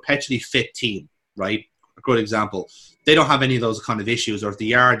such a perpetually fit team, right? A good example. They don't have any of those kind of issues. Or if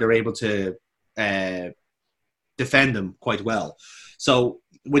they are, they're able to defend them quite well. So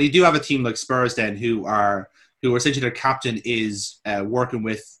when you do have a team like Spurs then who are essentially their captain is working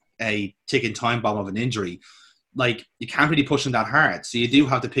with a ticking time bomb of an injury, like you can't really push him that hard. So you do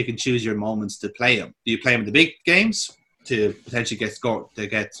have to pick and choose your moments to play him. Do you play him in the big games to potentially get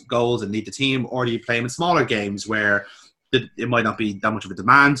goals and lead the team, or do you play him in smaller games where it might not be that much of a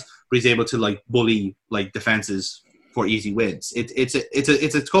demand, but he's able to like bully like defenses for easy wins? It's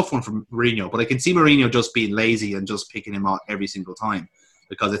a tough one for Mourinho, but I can see Mourinho just being lazy and just picking him out every single time,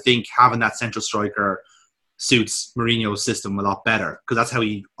 because I think having that central striker suits Mourinho's system a lot better, because that's how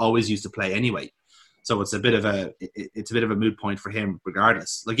he always used to play anyway. So it's a bit of a moot point for him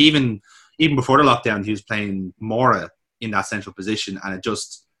regardless. Like even before the lockdown, he was playing Mora in that central position, and it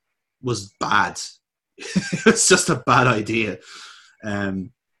just was bad. It's just a bad idea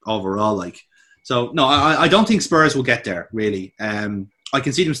overall. Like, so no, I don't think Spurs will get there really. I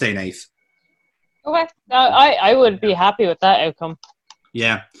can see them staying 8th. Okay, no, I would be happy with that outcome.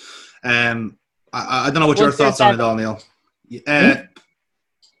 Yeah. I don't know what your thoughts on it all, Neil.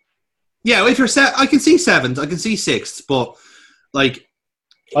 Yeah, if you're set, I can see 7th, I can see 6th, but like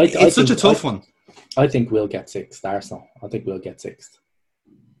it's such a tough one. I think we'll get 6th, Arsenal. I think we'll get 6th.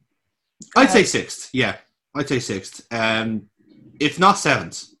 I'd say 6th. Yeah, I'd say 6th. If not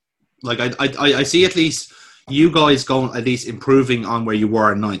 7th, like I see at least you guys going at least improving on where you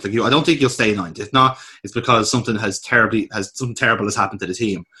were in 9th. Like I don't think you'll stay 9th. If not, it's because something terrible has happened to the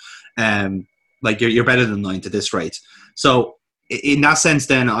team. Like you're better than 9th at this rate. So in that sense,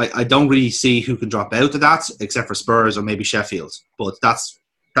 then I don't really see who can drop out of that except for Spurs or maybe Sheffield. But that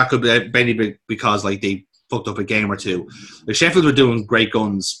could be mainly because like they fucked up a game or two. Like Sheffield were doing great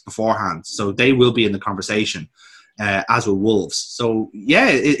guns beforehand, so they will be in the conversation, as will Wolves. So yeah,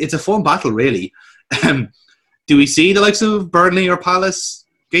 it's a fun battle really. Do we see the likes of Burnley or Palace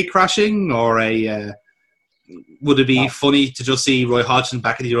gate crashing, or would it be funny to just see Roy Hodgson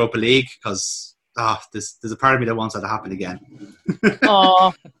back in the Europa League? Because there's a part of me that wants that to happen again.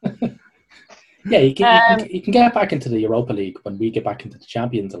 Oh. Yeah, you can get back into the Europa League when we get back into the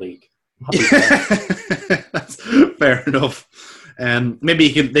Champions League. That's fair enough. Maybe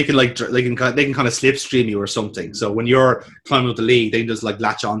they can kind of slipstream you or something. So when you're climbing up the league, they can just like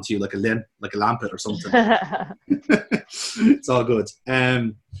latch onto you like a lampet or something. It's all good.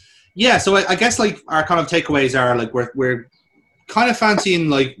 Yeah. So I guess like our kind of takeaways are like we're kind of fancying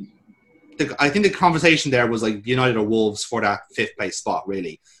like. I think the conversation there was like United or Wolves for that 5th place spot,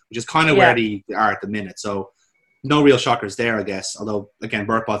 really, which is kind of where they are at the minute. So no real shockers there, I guess. Although, again,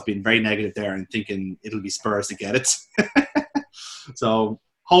 Burkbot's been very negative there and thinking it'll be Spurs to get it. So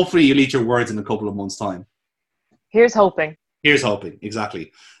hopefully you'll eat your words in a couple of months' time. Here's hoping. Here's hoping,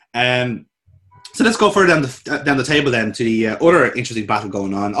 exactly. So let's go further down the table then to the other interesting battle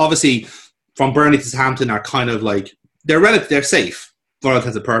going on. Obviously, from Burnley to Southampton are kind of like they're safe for all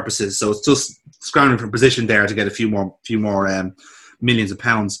intents and purposes. So it's just scrounging for position there to get a few more millions of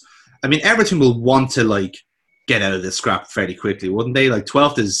pounds. I mean, Everton will want to like get out of this scrap fairly quickly, wouldn't they? Like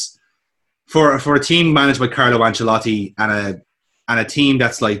 12th is for a team managed by Carlo Ancelotti and a team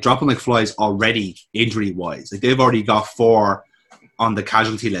that's like dropping like flies already injury wise. Like they've already got 4 on the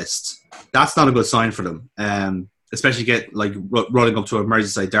casualty list. That's not a good sign for them. Especially get like rolling up to a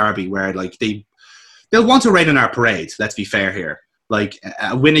Merseyside derby where like they'll want to rain on our parade. Let's be fair here. Like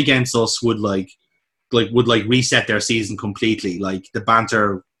a win against us would reset their season completely. Like the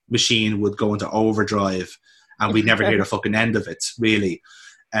banter machine would go into overdrive, and we'd never hear the fucking end of it. Really,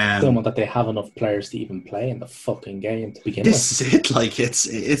 don't want that they have enough players to even play in the fucking game to begin with. This is it. Like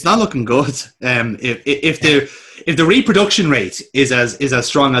it's not looking good. If the reproduction rate is as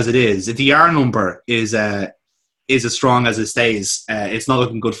strong as it is, if the R number is as strong as it stays, it's not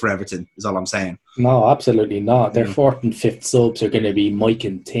looking good for Everton, is all I'm saying. No, absolutely not. Their 4th and 5th subs are going to be Mike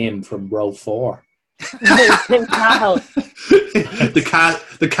and Tim from row 4. Tim Cahill.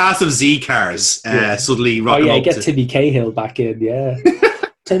 the cast of Z cars suddenly rocking up. Get Timmy Cahill back in, yeah.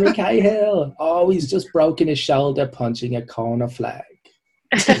 Timmy Cahill. Oh, he's just broken his shoulder punching a corner flag.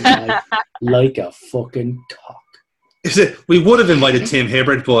 like a fucking cock. We would have invited Tim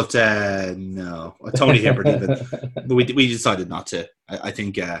Hibbert, but no, Tony Hibbert even. But we decided not to. I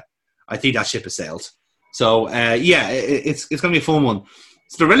think that ship has sailed. So it's going to be a fun one.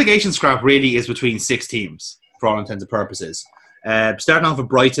 So the relegation scrap really is between 6 teams for all intents and purposes. Starting off with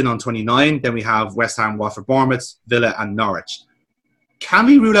Brighton on 29, then we have West Ham, Watford, Bournemouth, Villa, and Norwich. Can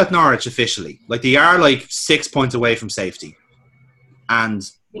we rule out Norwich officially? Like they are like 6 points away from safety, and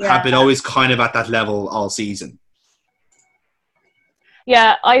have been always kind of at that level all season.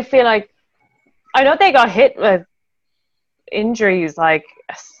 Yeah, I feel like I know they got hit with injuries like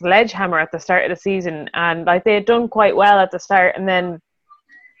a sledgehammer at the start of the season, and like they had done quite well at the start, and then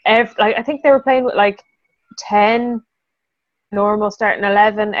I think they were playing with like 10 normal starting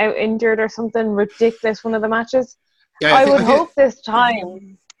 11 out injured or something ridiculous one of the matches. Yeah, I would hope this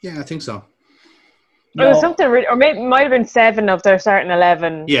time. Yeah, I think so. It was something, or maybe it might have been 7 of their starting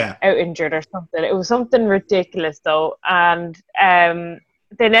 11 out injured or something. It was something ridiculous though, and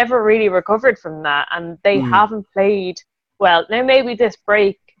they never really recovered from that, and they haven't played well. Now maybe this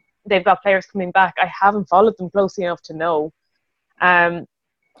break they've got players coming back. I haven't followed them closely enough to know,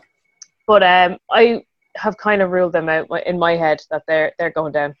 but I have kind of ruled them out in my head that they're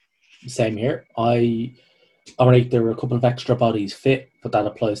going down. Same here. Alright, there were a couple of extra bodies fit, but that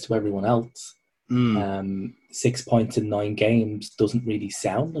applies to everyone else. 6 points in 9 games doesn't really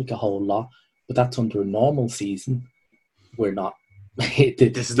sound like a whole lot, but that's under a normal season. We're not.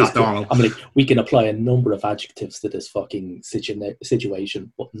 This is not normal. I'm like, we can apply a number of adjectives to this fucking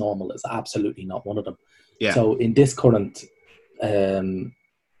situation, but normal is absolutely not one of them. Yeah. So in this current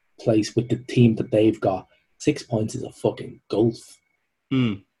place with the team that they've got, 6 points is a fucking gulf.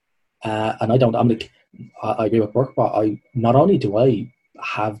 And I agree with Burke, but not only do I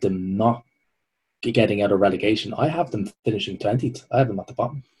have them not getting out of relegation, I have them finishing 20th. I have them at the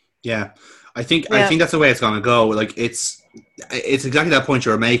bottom. Yeah, I think that's the way it's going to go. Like it's exactly that point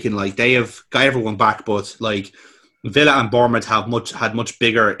you were making. Like they have got everyone back, but like Villa and Bournemouth had much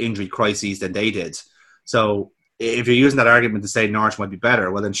bigger injury crises than they did. So if you're using that argument to say Norwich might be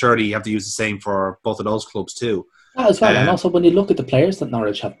better, well then surely you have to use the same for both of those clubs too. As well, and also when you look at the players that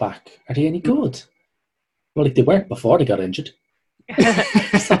Norwich have back, are they any good? Well, like they weren't before they got injured.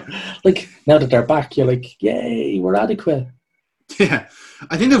 So, like now that they're back, you're like, yay, we're adequate. Yeah,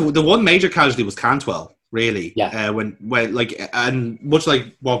 I think the one major casualty was Cantwell. Really, when and much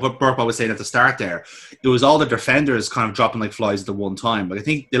like what Burke was saying at the start, there, it was all the defenders kind of dropping like flies at the one time. Like I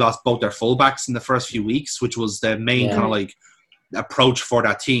think they lost both their fullbacks in the first few weeks, which was the main kind of like approach for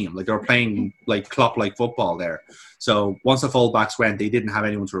that team. Like they were playing like Klopp-like football there. So once the fullbacks went, they didn't have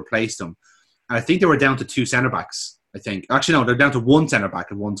anyone to replace them. And I think they were down to 2 centre backs. I think actually no, they're down to 1 centre back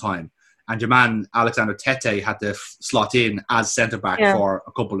at one time. and your man Alexander Tete had to slot in as centre-back for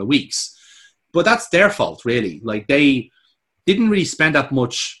a couple of weeks. But that's their fault, really. Like, they didn't really spend that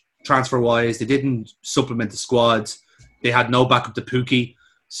much transfer-wise. They didn't supplement the squad. They had no backup to Pookie.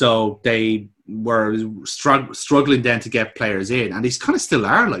 So they were struggling then to get players in. And they kind of still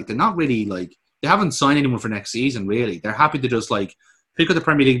are. Like, they're not really, like, they haven't signed anyone for next season, really. They're happy to just, like, pick up the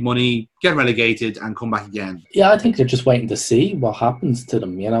Premier League money, get relegated, and come back again. Yeah, I think they're just waiting to see what happens to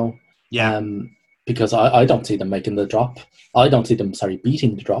them, you know. Yeah. Because I don't see them making the drop. I don't see them,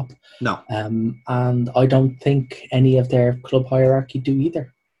 beating the drop. No. And I don't think any of their club hierarchy do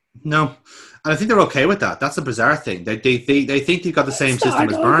either. No. And I think they're okay with that. That's a bizarre thing. They think they've got the same system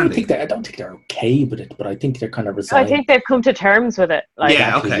as Burnley. I don't think they're okay with it, but I think they're kind of resigned. I think they've come to terms with it. Like,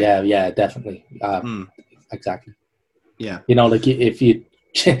 yeah, okay. Yeah, definitely. Exactly. Yeah. You know, like if you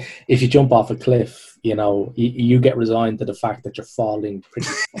jump off a cliff, you know, you get resigned to the fact that you're falling pretty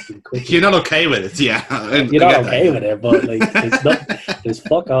fucking quickly. You're not okay with it, yeah. You're not okay with it, but like there's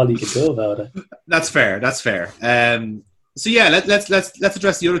fuck all you can do about it. That's fair. So yeah, let's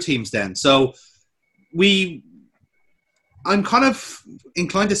address the other teams then. So I'm kind of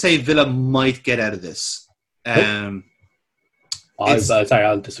inclined to say Villa might get out of this. Sorry,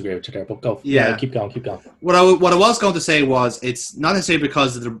 I'll disagree with you there, but go. Yeah, keep going. What I was going to say was, it's not necessarily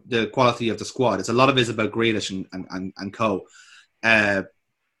because of the quality of the squad. It's a lot of it is about Grealish and co. I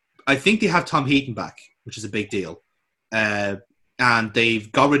think they have Tom Heaton back, which is a big deal. And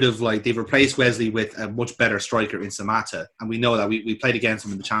they've got rid of, they've replaced Wesley with a much better striker in Samatta. And we know that we played against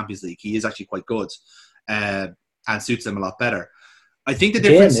him in the Champions League. He is actually quite good and suits them a lot better. I think the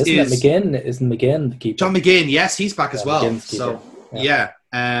difference is... Isn't McGinn the keeper? John McGinn, yes, he's back as well. So, yeah.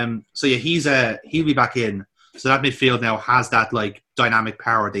 He'll be back in. So that midfield now has that, dynamic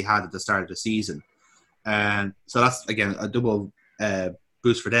power they had at the start of the season. So that's, again, a double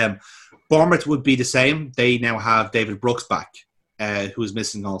boost for them. Bournemouth would be the same. They now have David Brooks back, who was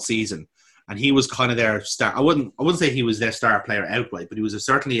missing all season. And he was kind of their star. I wouldn't say he was their star player outright, but he was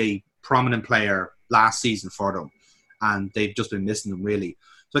certainly a prominent player last season for them. And they've just been missing them, really.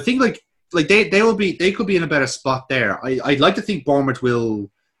 So I think they could be in a better spot there. I'd like to think Bournemouth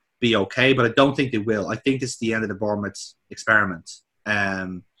will be okay, but I don't think they will. I think this is the end of the Bournemouth experiment.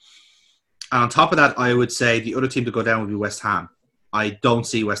 And on top of that, I would say the other team to go down would be West Ham. I don't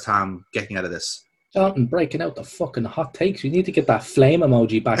see West Ham getting out of this. Jonathan breaking out the fucking hot takes. You need to get that flame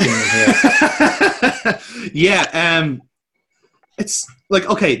emoji back in here. Yeah, it's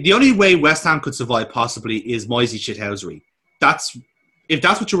the only way West Ham could survive possibly is Moisey shithousery. If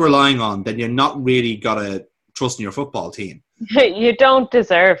that's what you're relying on, then you're not really gotta trust in your football team. You don't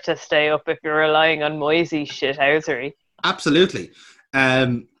deserve to stay up if you're relying on Moisey shithousery. Absolutely.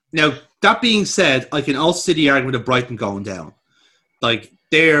 Now, that being said, I can also see the argument of Brighton going down. I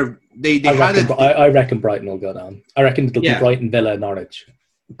reckon Brighton will go down. I reckon it'll be Brighton, Villa, Norwich.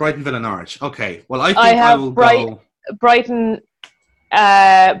 Brighton, Villa, Norwich. Okay. Well, I will go Brighton,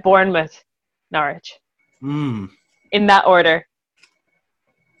 Bournemouth, Norwich. In that order.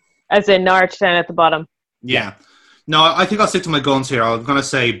 As in Norwich down at the bottom. Yeah. No, I think I'll stick to my guns here. I'm going to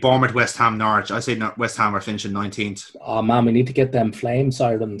say Bournemouth, West Ham, Norwich. I say West Ham are finishing 19th. Oh, man, we need to get them flame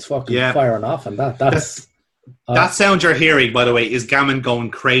sirens fucking firing off. And that's... that sound you're hearing, by the way, is Gammon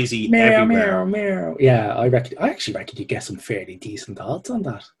going crazy everywhere. Meow. Yeah, I actually reckon you get some fairly decent odds on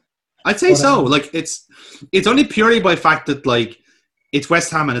that. I'd say so. It's only purely by fact that, it's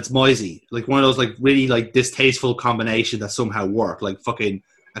West Ham and it's Moisey. One of those, really, distasteful combination that somehow work. Fucking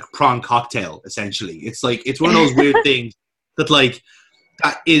a prawn cocktail, essentially. It's one of those weird things that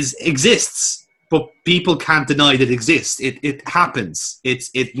exists, but people can't deny that it exists. It happens.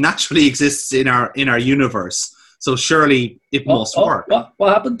 It naturally exists in our universe. So surely it must work.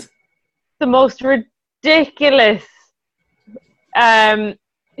 What happened? The most ridiculous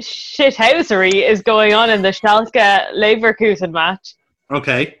shithousery is going on in the Schalke Leverkusen match.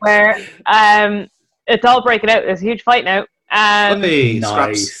 Okay. Where it's all breaking out. There's a huge fight now.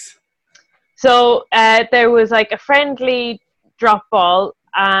 Nice. So there was a friendly drop ball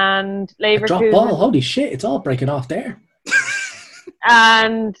and Leverkusen. A drop ball? Holy shit! It's all breaking off there.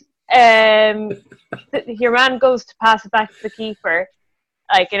 And your man goes to pass it back to the keeper,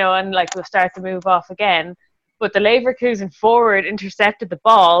 and will start to move off again. But the Leverkusen forward intercepted the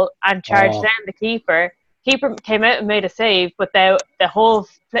ball and charged down the keeper. Keeper came out and made a save, but the whole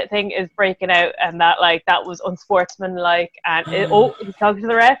thing is breaking out, and that was unsportsmanlike. And he's talking to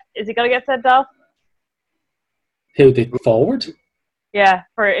the ref. Is he going to get sent off? Who, the forward? Yeah,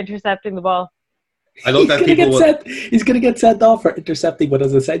 for intercepting the ball. I love that he's going to get sent off for intercepting what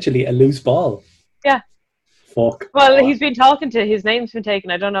is essentially a loose ball. Yeah. Fuck. Well, he's been talking to. His name's been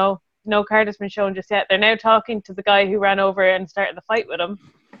taken. I don't know. no card has been shown just yet. They're now talking to the guy who ran over and started the fight with him.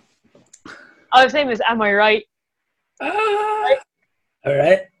 Oh, his name is Am I Right? All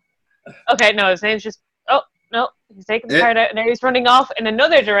right. Okay, no, his name's just... Oh, no, he's taking the card out and now he's running off in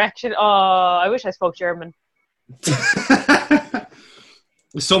another direction. Oh, I wish I spoke German.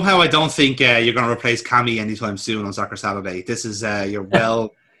 Somehow I don't think you're going to replace Cammy anytime soon on Soccer Saturday. This is you're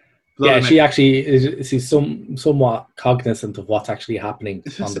well... Yeah, she actually is somewhat cognizant of what's actually happening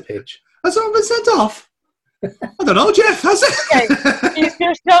on the pitch. Has someone been sent off? I don't know, Jeff. Has it? Okay. He's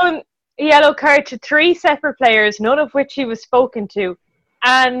shown a yellow card to 3 separate players, none of which he was spoken to,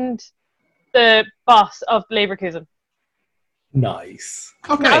 and the boss of Leverkusen. Nice.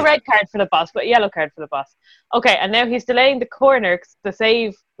 Okay. Not a red card for the boss, but a yellow card for the boss. Okay, and now he's delaying the corner because the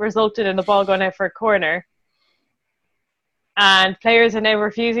save resulted in the ball going out for a corner. And players are now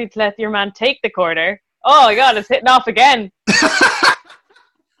refusing to let your man take the corner. Oh my God, it's hitting off again.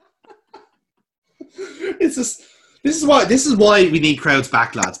 This is why we need crowds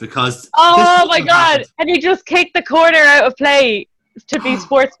back, lads, because oh my God, and he just kicked the corner out of play to be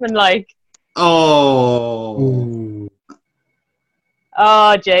sportsmanlike. Oh.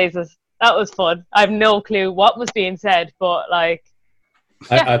 Oh Jesus, that was fun. I have no clue what was being said, but like,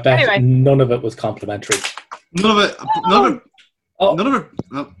 I bet anyway. None of it was complimentary. None of it. No.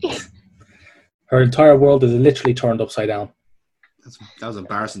 Her entire world is literally turned upside down. That was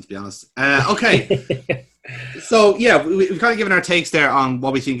embarrassing, to be honest. Okay. So, yeah, we've kind of given our takes there on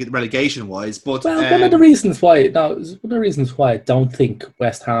what we think relegation-wise. But one of the reasons why I don't think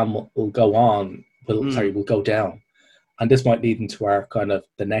West Ham will go on, will go down, and this might lead into our kind of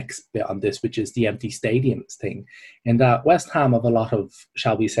the next bit on this, which is the empty stadiums thing, in that West Ham have a lot of,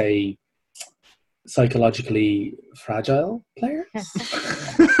 shall we say, psychologically fragile players.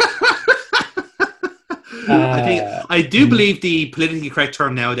 I do believe the politically correct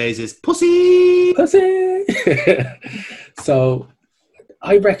term nowadays is pussy. So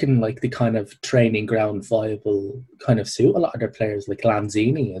I reckon like the kind of training ground viable kind of suit a lot of their players, like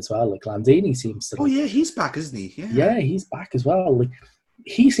Lanzini as well. Like Lanzini seems to. Oh yeah, he's back, isn't he? Yeah, he's back as well. Like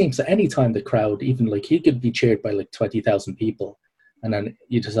he seems to, any time the crowd, even like he could be cheered by like 20,000 people. And then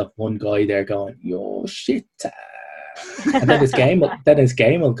you just have one guy there going, "Yo, shit!" And then his game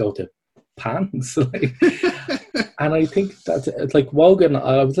will go to pants. And I think that's like Wogan.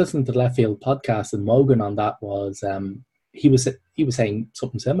 I was listening to the Left Field podcast, and Wogan on that was he was saying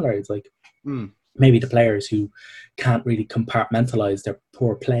something similar. It's like maybe the players who can't really compartmentalize their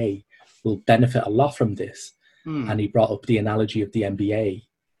poor play will benefit a lot from this. And he brought up the analogy of the NBA,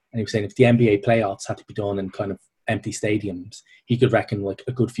 and he was saying if the NBA playoffs had to be done in kind of empty stadiums, he could reckon like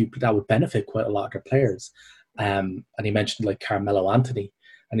a good few that would benefit quite a lot of their players. And he mentioned like Carmelo Anthony,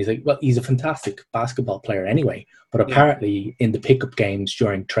 and he's like, well, he's a fantastic basketball player anyway, but apparently in the pickup games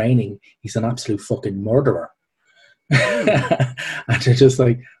during training, he's an absolute fucking murderer. And they're just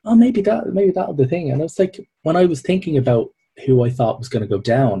like, oh, maybe that'll be the thing. And it's like, when I was thinking about who I thought was going to go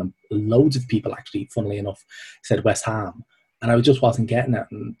down, and loads of people actually, funnily enough, said West Ham. And I just wasn't getting it.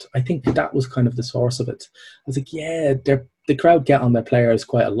 And I think that was kind of the source of it. I was like, yeah, the crowd get on their players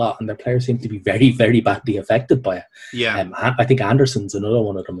quite a lot, and their players seem to be very, very badly affected by it. Yeah. I think Anderson's another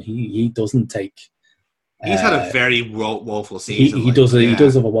one of them. He doesn't take... He's had a very woeful season. He does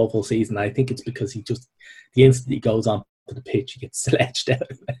have a woeful season. I think it's because the instant he goes on to the pitch, he gets sledged out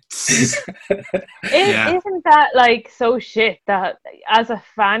of it. Isn't that like so shit that as a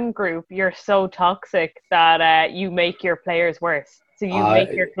fan group you're so toxic that you make your players worse, so you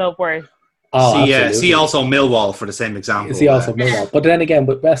make your club worse? See also Millwall for the same example. See also Millwall, but then again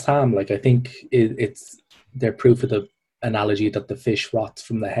with West Ham, like I think it's they're proof of the analogy that the fish rots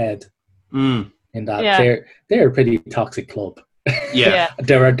from the head. In that they're a pretty toxic club. Yeah.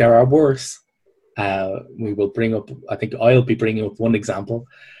 There are worse. We will bring up. I think I'll be bringing up one example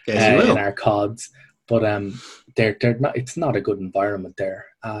in our cods, but they're not. It's not a good environment there.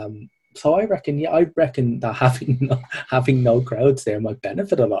 So I reckon that having no crowds there might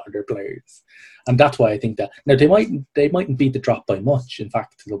benefit a lot of their players, and that's why I think that now they mightn't beat the drop by much. In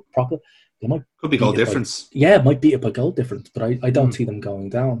fact, could be goal difference. It might beat it by goal difference, but I don't see them going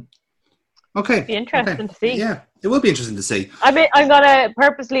down. Okay, it'll be interesting to see. Yeah, it will be interesting to see. I mean, I'm gonna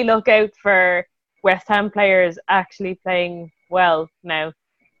purposely look out for West Ham players actually playing well now.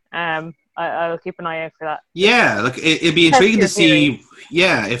 I'll keep an eye out for that. Yeah, like it'd be intriguing to see.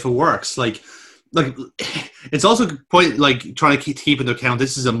 Yeah, if it works, like it's also trying to keep into account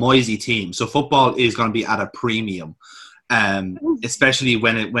this is a Moisey team, so football is going to be at a premium, especially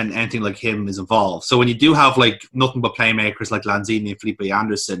when anything like him is involved. So when you do have like nothing but playmakers like Lanzini and Felipe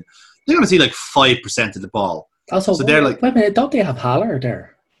Anderson, they're going to see like 5% of the ball. Also, so they're like, wait a minute, don't they have Haller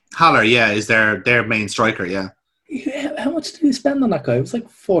there? Haller, is their main striker, yeah. How much did he spend on that guy? It was like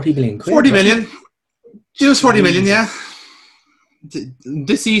 40 million quid. 40 million. It was 40 million, yeah.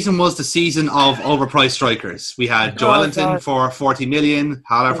 This season was the season of overpriced strikers. We had Joelinton for 40 million,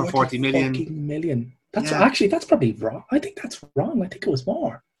 Haller for 40 million. That's probably wrong. I think that's wrong. I think it was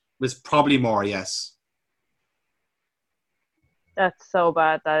more. It was probably more, yes. That's so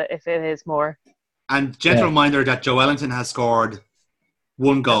bad that if it is more. And gentle reminder that Joelinton has scored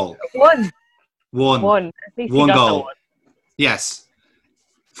one goal. One. At least one goal. Yes.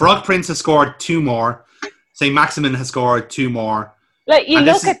 Frog Prince has scored 2 more. St. Maximin has scored 2 more. Like you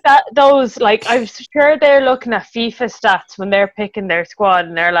look at those, like I'm sure they're looking at FIFA stats when they're picking their squad,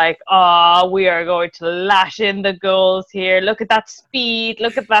 and they're like, "Oh, we are going to lash in the goals here. Look at that speed.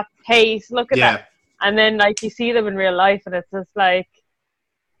 Look at that pace. Look at that." And then, like, you see them in real life, and it's just like,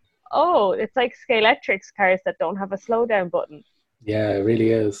 "Oh, it's like Scalextric's cars that don't have a slowdown button." Yeah, it really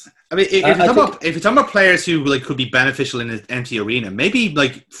is. I mean, if you're talking about players who like could be beneficial in an empty arena, maybe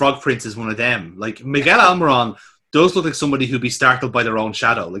like Frog Prince is one of them. Like Miguel Almiron does look like somebody who'd be startled by their own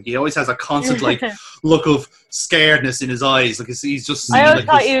shadow. Like he always has a constant like look of scaredness in his eyes. Like he's just. I always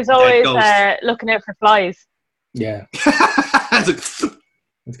thought he was always looking out for flies. Yeah, that's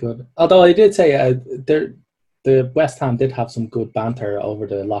good. Although I did say the West Ham did have some good banter over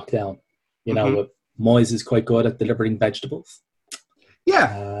the lockdown. You know, Moyes is quite good at delivering vegetables.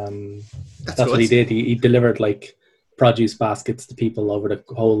 Yeah, that's what he did. He delivered like produce baskets to people over the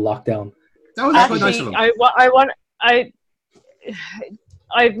whole lockdown. That was quite nice of him.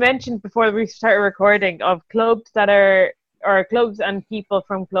 I've mentioned before we started recording of clubs that are, or clubs and people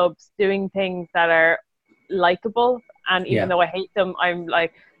from clubs doing things that are likable, and even though I hate them, I'm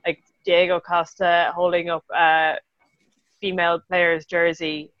like Diego Costa holding up a female player's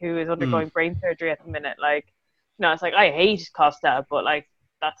jersey who is undergoing brain surgery at the minute. Like, no, it's like I hate Costa, but like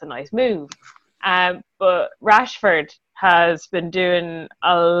that's a nice move. But Rashford has been doing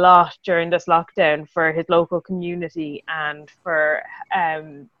a lot during this lockdown for his local community and for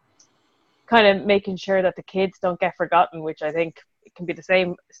kind of making sure that the kids don't get forgotten, which I think it can be the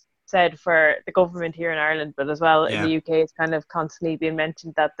same said for the government here in Ireland, but as well in the UK it's kind of constantly being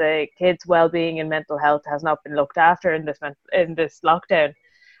mentioned that the kids' well-being and mental health has not been looked after in this lockdown.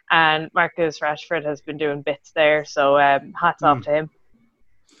 And Marcus Rashford has been doing bits there, so hats off to him.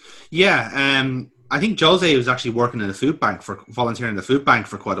 Yeah, I think Jose was actually working in the food bank volunteering in the food bank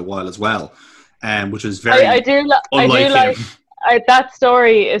for quite a while as well, which was very unlike him. That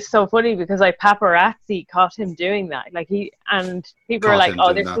story is so funny because like paparazzi caught him doing that. Like people were like,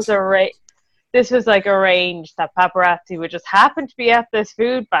 "Oh, this was like arranged that paparazzi would just happen to be at this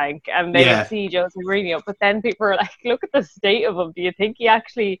food bank and they would see Jose Mourinho." But then people were like, "Look at the state of him. Do you think he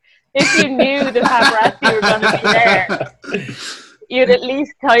actually, if you knew the paparazzi were going to be there, you'd at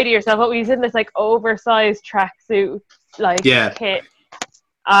least tidy yourself up?" He's in this like oversized tracksuit kit.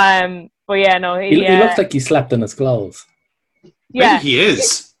 But yeah, no, he looks like he slept in his clothes. Yeah, maybe he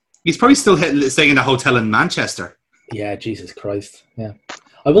is. He's probably still staying in a hotel in Manchester. Yeah, Jesus Christ. Yeah.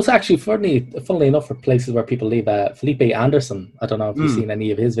 I was actually, funnily enough, for places where people leave, Felipe Anderson, I don't know if you've seen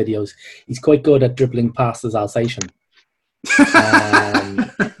any of his videos, he's quite good at dribbling past his Alsatian.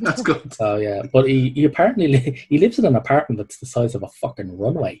 That's good. So, yeah. But he apparently, he lives in an apartment that's the size of a fucking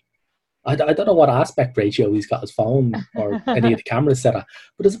runway. I don't know what aspect ratio he's got his phone or any of the cameras set at,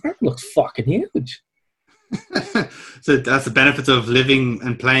 but his apartment looks fucking huge. So that's the benefit of living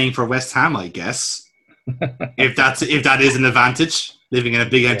and playing for West Ham, I guess. if that is an advantage, living in a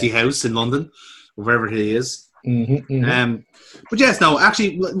big empty house in London, or wherever he is. But yes, no,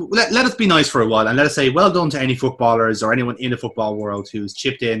 actually, let us be nice for a while and let us say well done to any footballers or anyone in the football world who's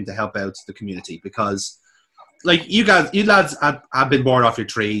chipped in to help out the community, because like you lads have been born off your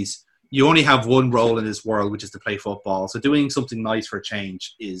trees. You only have one role in this world, which is to play football. So doing something nice for a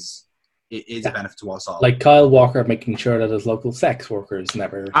change is a benefit to us all. Like Kyle Walker making sure that his local sex workers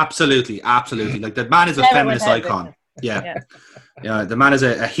never... Absolutely. Like the man is a feminist icon. Yeah. The man is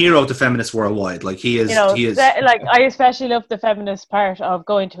a hero to feminists worldwide. Like he is. Like I especially love the feminist part of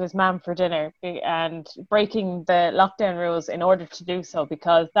going to his mum for dinner and breaking the lockdown rules in order to do so,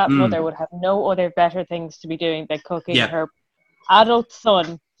 because that mother would have no other better things to be doing than cooking her adult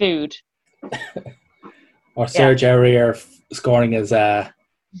son food. Or Serge Aurier scoring his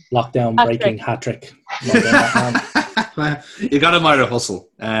lockdown breaking hat trick. You got to admire the hustle.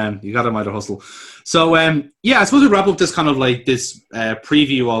 So I suppose we wrap up this kind of like this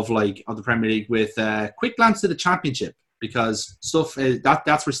preview of the Premier League with a quick glance to the Championship, because stuff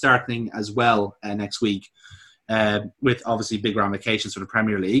that's restarting as well next week, with obviously big ramifications for the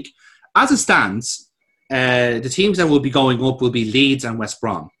Premier League. As it stands, the teams that will be going up will be Leeds and West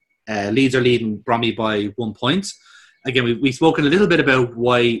Brom. Leeds are leading Bromley by 1 point. Again, we've spoken a little bit about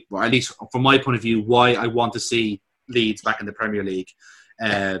why, or at least from my point of view, why I want to see Leeds back in the Premier League.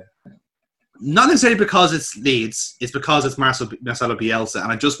 Not necessarily because it's Leeds, it's because it's Marcelo Bielsa,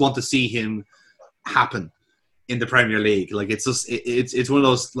 and I just want to see him happen in the Premier League. Like, it's just it's one of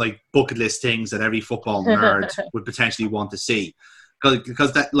those like bucket list things that every football nerd would potentially want to see,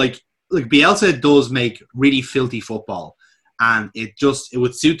 because that like Bielsa does make really filthy football, and it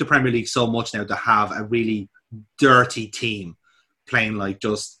would suit the Premier League so much now to have a really dirty team playing like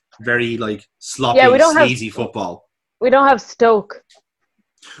just very like sloppy, sleazy football. We don't have Stoke.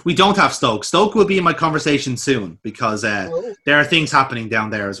 We don't have Stoke. Stoke will be in my conversation soon because there are things happening down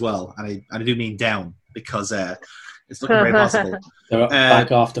there as well, and I do mean down because it's looking very possible. They're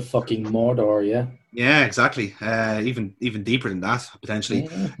back off the fucking Mordor, yeah. Yeah, exactly. Even deeper than that potentially.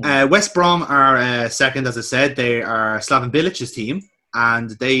 West Brom are second, as I said. They are Slaven Bilic's team,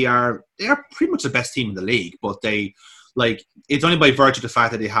 and they are pretty much the best team in the league. But it's only by virtue of the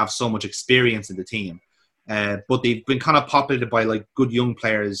fact that they have so much experience in the team. But they've been kind of populated by like good young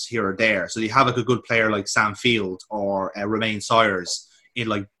players here or there. So you have like a good player like Sam Field or Romain Sawyers in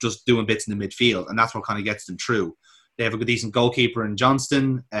like just doing bits in the midfield, and that's what kind of gets them through. They have a good decent goalkeeper in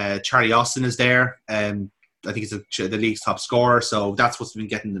Johnston. Charlie Austin is there. I think he's the league's top scorer, so that's what's been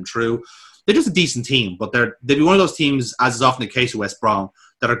getting them through. They're just a decent team, but they'll be one of those teams, as is often the case with West Brom,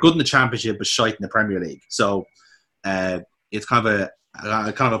 that are good in the Championship but shite in the Premier League. So it's kind of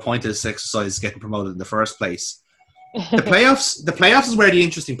a pointless exercise getting promoted in the first place. The playoffs is where the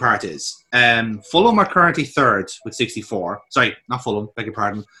interesting part is. Fulham are currently third with 64. Sorry, not Fulham, beg your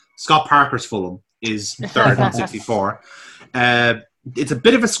pardon. Scott Parker's Fulham is third on 64. It's a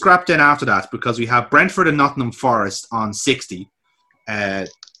bit of a scrap then after that because we have Brentford and Nottingham Forest on 60.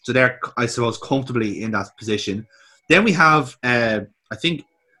 So they're, I suppose, comfortably in that position. Then we have, I think,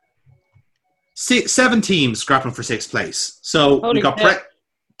 7 teams scrapping for 6th place. So we got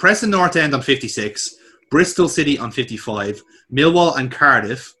Preston North End on 56, Bristol City on 55, Millwall and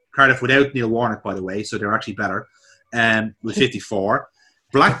Cardiff without Neil Warnock, by the way, so they're actually better, with 54.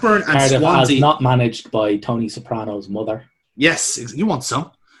 Blackburn and Cardiff Swansea. As not managed by Tony Soprano's mother. Yes, you want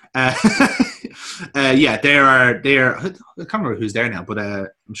some. Yeah, they are. I can't remember who's there now, but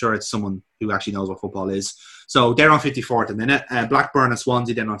I'm sure it's someone who actually knows what football is. So they're on 54 at the minute. Blackburn and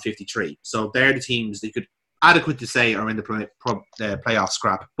Swansea then on 53. So they're the teams that you could adequately say are in the playoff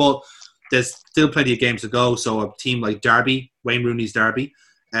scrap. But there's still plenty of games to go. So a team like Derby, Wayne Rooney's Derby,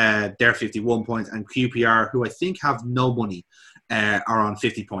 they're 51 points, and QPR, who I think have no money, are on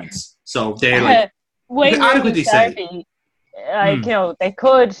 50 points. So they're like Wayne adequately say. They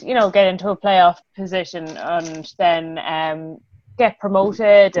could, get into a playoff position and then get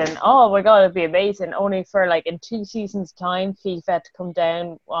promoted, and oh my god, it'd be amazing. Only for like in 2 seasons' time, FIFA to come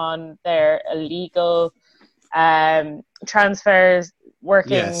down on their illegal transfers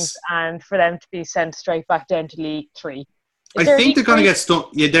workings, and for them to be sent straight back down to League 3. I think they're going to get stuck.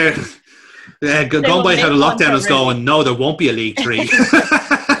 Yeah, they're going by how the lockdown is going. No, there won't be a League 3.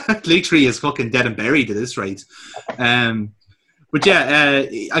 League 3 is fucking dead and buried at this rate. But yeah,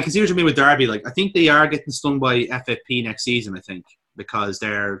 I can see what you mean with Derby. Like, I think they are getting stung by FFP next season. I think because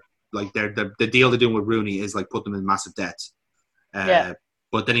the deal they're doing with Rooney is like put them in massive debt.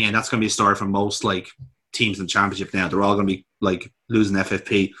 But then again, that's going to be a story for most like teams in the Championship now. They're all going to be like losing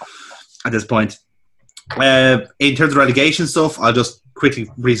FFP at this point. In terms of relegation stuff, I'll just quickly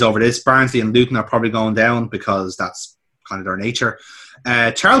breeze over this. Barnsley and Luton are probably going down because that's kind of their nature.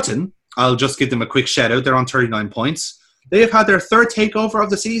 Charlton, I'll just give them a quick shout out. They're on 39 points. They have had their 3rd takeover of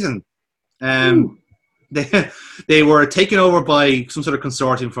the season. They were taken over by some sort of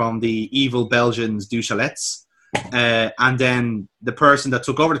consortium from the evil Belgians Du Chalets. And then the person that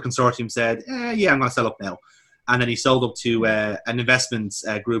took over the consortium said, I'm going to sell up now. And then he sold up to an investment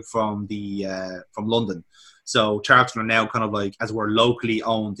group from London. So Charlton are now kind of like, as it were, locally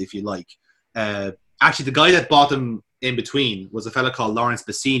owned, if you like. Actually, the guy that bought them in between was a fella called Lawrence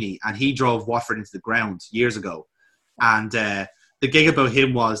Bassini, and he drove Watford into the ground years ago. And the gig about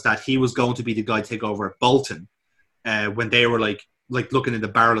him was that he was going to be the guy to take over at Bolton when they were like looking in the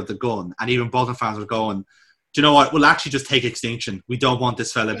barrel of the gun. And even Bolton fans were going, do you know what? We'll actually just take extinction. We don't want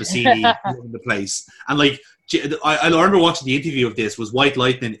this fella Bassini in the place. And like, I remember watching the interview of this, was White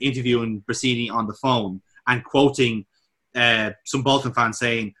Lightning interviewing Bassini on the phone and quoting some Bolton fans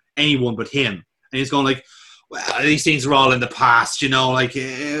saying, anyone but him. And he's going like, well, these things are all in the past, like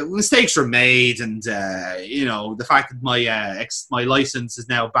mistakes were made, and the fact that my license is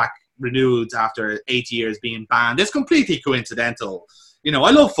now back renewed after 8 years being banned is completely coincidental.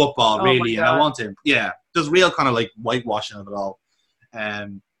 I love football really, and I want him. Yeah, there's real kind of like whitewashing of it all.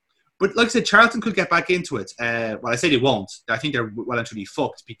 But like I said, Charlton could get back into it. Well, I say they won't. I think they're well and truly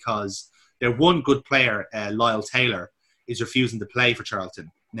fucked because their one good player, Lyle Taylor, is refusing to play for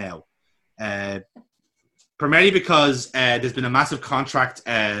Charlton now. Primarily because there's been a massive contract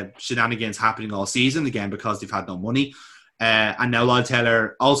shenanigans happening all season, again, because they've had no money. And now Lyle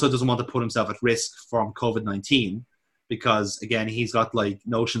Taylor also doesn't want to put himself at risk from COVID-19 because, again, he's got like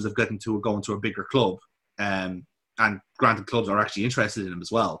notions of going to a bigger club. And granted, clubs are actually interested in him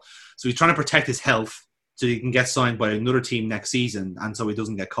as well. So he's trying to protect his health so he can get signed by another team next season and so he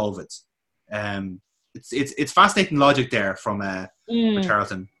doesn't get COVID. It's fascinating logic there from for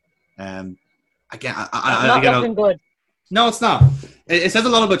Charlton. Again, not looking good. No, it's not. It says a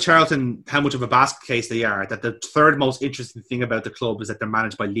lot about Charlton, how much of a basket case they are, that the third most interesting thing about the club is that they're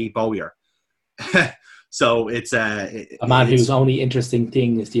managed by Lee Bowyer. So it's a man whose only interesting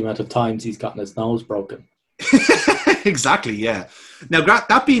thing is the amount of times he's gotten his nose broken. Exactly, yeah. Now,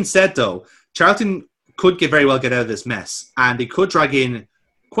 that being said, though, Charlton could very well get out of this mess, and they could drag in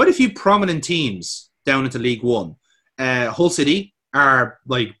quite a few prominent teams down into League One. Hull City are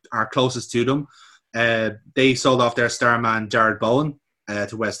closest to them. They sold off their star man Jared Bowen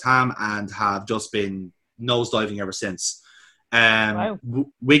to West Ham and have just been nosediving ever since. Wow.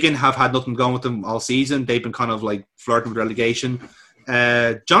 Wigan have had nothing going with them all season. They've been kind of like flirting with relegation.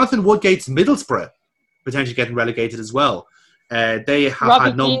 Jonathan Woodgate's Middlesbrough potentially getting relegated as well. They have Robbie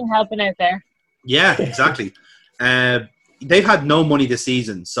had no Keane helping out there. Yeah, exactly. They've had no money this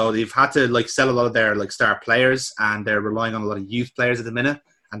season, so they've had to like sell a lot of their like star players, and they're relying on a lot of youth players at the minute,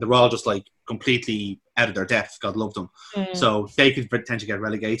 and they're all just like completely out of their depth. God love them. So they could potentially get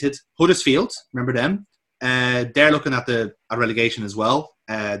relegated. Huddersfield, remember them? They're looking at a relegation as well.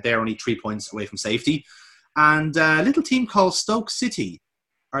 They're only 3 points away from safety, and a little team called Stoke City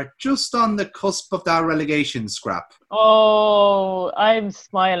are just on the cusp of that relegation scrap. Oh, I'm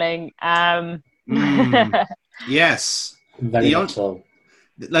smiling. Yes. Very much so.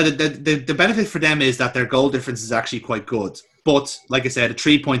 The benefit for them is that their goal difference is actually quite good. But, like I said, a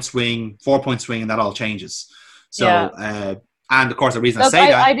 3-point swing, 4-point swing, and that all changes. So, and of course, the reason I say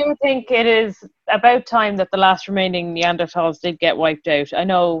that... I do think it is about time that the last remaining Neanderthals did get wiped out. I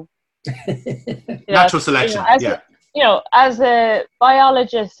know... Natural selection, as a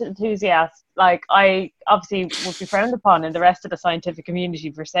biologist enthusiast, like, I obviously would be frowned upon in the rest of the scientific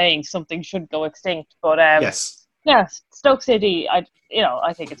community for saying something should go extinct. But, Stoke City, I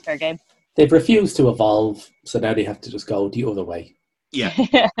think it's fair game. They've refused to evolve, so now they have to just go the other way. Yeah.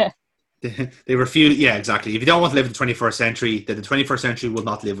 They refuse. Yeah, exactly. If you don't want to live in the 21st century, then the 21st century will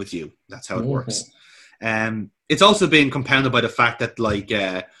not live with you. That's how it works. It's also been compounded by the fact that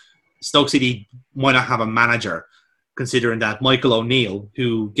Stoke City might not have a manager, considering that Michael O'Neill,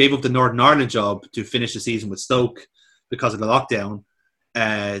 who gave up the Northern Ireland job to finish the season with Stoke because of the lockdown,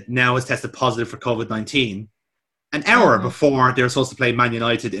 now has tested positive for COVID-19 an hour before they were supposed to play Man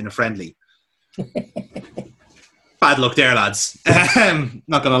United in a friendly. Bad luck there, lads.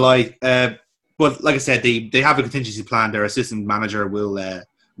 Not going to lie. But like I said, they have a contingency plan. Their assistant manager will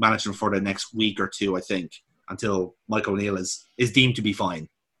manage them for the next week or two, I think, until Michael O'Neill is deemed to be fine,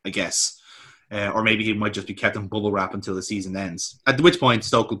 I guess. Or maybe he might just be kept in bubble wrap until the season ends. At which point,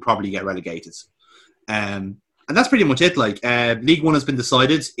 Stoke will probably get relegated. And that's pretty much it. League One has been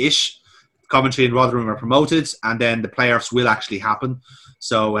decided-ish. Coventry and Rotherham are promoted, and then the playoffs will actually happen.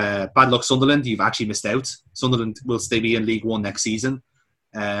 So, bad luck, Sunderland. You've actually missed out. Sunderland will stay be in League One next season.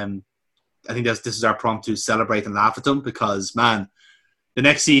 I think this is our prompt to celebrate and laugh at them because, man, the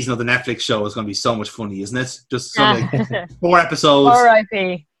next season of the Netflix show is going to be so much funny, isn't it? Just 4 episodes.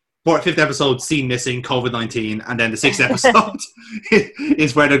 R.I.P. Fifth episode, scene missing, COVID-19, and then the 6th episode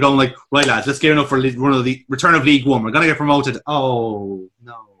is where they're going like, right, lads, let's gear up for the return of League One. We're going to get promoted. Oh,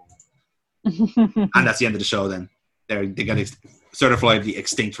 no. And that's the end of the show then. They're going to certifiably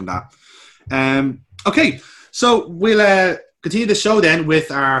extinct from that. Okay, so we'll continue the show then with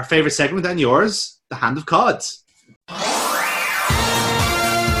our favourite segment and yours, the Hand of Cod.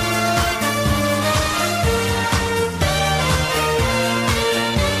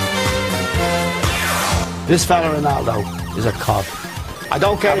 This fella Ronaldo is a cod. I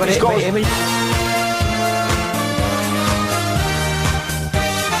don't care if he scores.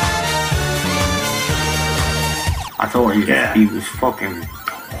 I thought he was fucking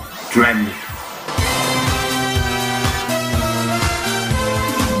dreadful.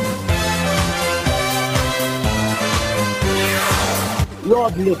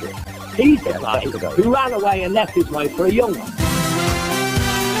 Rod Liggett, he's the guy who ran away and left his wife for a young one.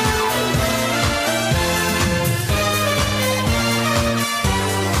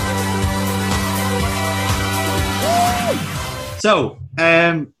 So,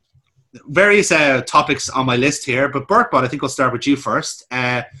 various topics on my list here, but Burkbot, I think I'll start with you first.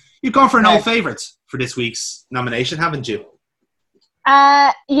 You've gone for an old favourite for this week's nomination, haven't you?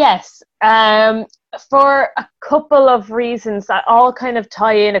 Yes. For a couple of reasons that all kind of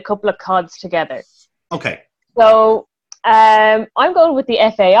tie in a couple of cods together. Okay. So I'm going with the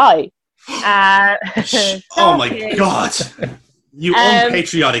FAI. Oh my God. You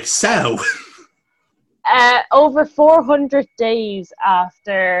unpatriotic sow. Over 400 days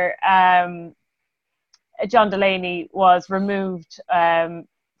after John Delaney was removed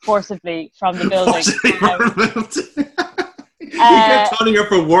forcibly from the building. He kept turning up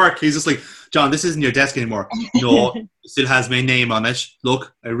for work. He's just like, John, this isn't your desk anymore. No, it still has my name on it.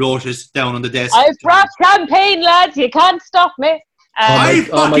 Look, I wrote it down on the desk. I've brought champagne, lads. You can't stop me. I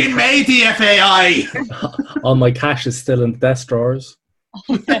fucking made the FAI. All my cash is still in the desk drawers.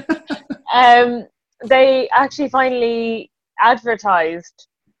 They actually finally advertised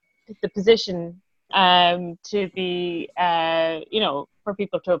the position to be, for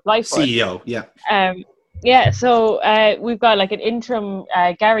people to apply for. CEO, yeah. So we've got like an interim.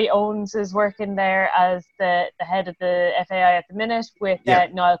 Gary Owens is working there as the head of the FAI at the minute, with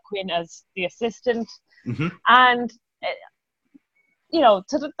Niall Quinn as the assistant. Mm-hmm. And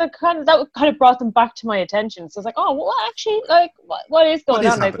so that kind of brought them back to my attention. So it's like, oh, well, actually, like, what is going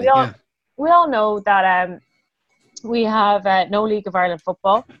on? Like, we all know that we have no League of Ireland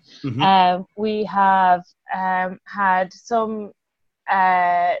football. Mm-hmm. We have had some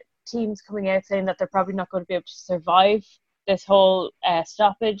teams coming out saying that they're probably not going to be able to survive this whole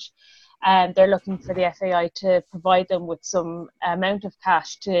stoppage, and they're looking for the FAI to provide them with some amount of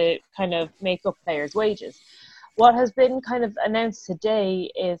cash to kind of make up players' wages. What has been kind of announced today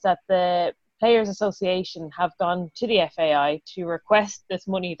is that the Players Association have gone to the FAI to request this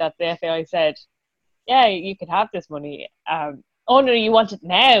money that the FAI said, yeah, you could have this money. Oh no, you want it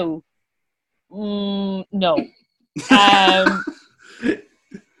now? No.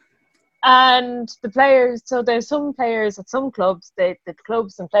 And the players, so there's some players at some clubs, the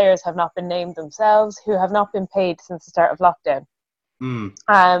clubs and players have not been named themselves, who have not been paid since the start of lockdown,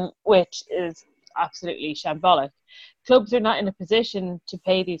 which is absolutely shambolic. Clubs are not in a position to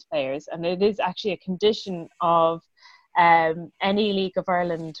pay these players, and it is actually a condition of any League of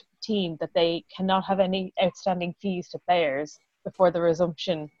Ireland team that they cannot have any outstanding fees to players before the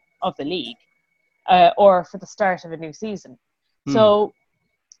resumption of the league or for the start of a new season. So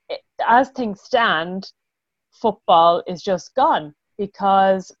as things stand, football is just gone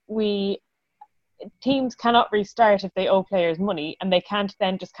because teams cannot restart if they owe players money, and they can't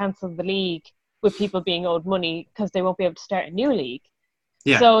then just cancel the league with people being owed money because they won't be able to start a new league.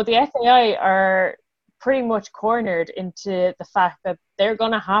 Yeah. So the FAI are pretty much cornered into the fact that they're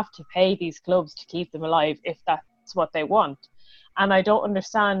going to have to pay these clubs to keep them alive if that's what they want. And I don't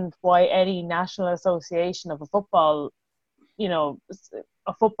understand why any national association of a football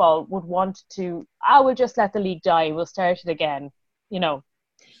would want to, we'll just let the league die, we'll start it again,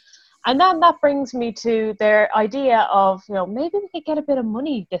 And then that brings me to their idea of, maybe we could get a bit of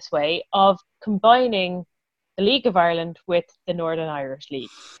money this way of combining the League of Ireland with the Northern Irish League.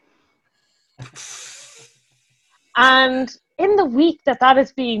 And in the week that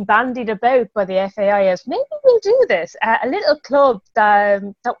is being bandied about by the FAI as, maybe we'll do this, a little club that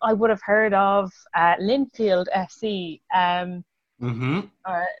I would have heard of, Linfield FC, or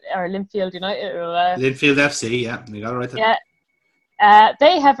Linfield United. Linfield FC, yeah, you got it right there. Yeah.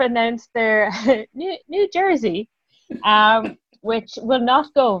 They have announced their New Jersey, which will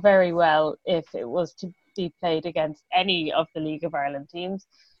not go very well if it was to be played against any of the League of Ireland teams,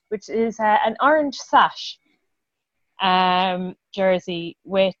 which is an orange sash jersey,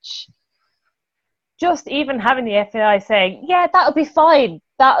 which just even having the FAI saying, yeah, that'll be fine,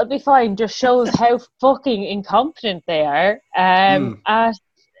 just shows how fucking incompetent they are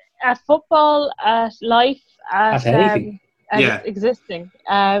at football, at life, at anything. Existing.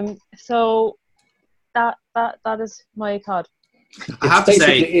 So that is my cod. I have to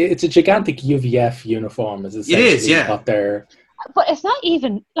say, it's a gigantic UVF uniform. It is, yeah. But it's not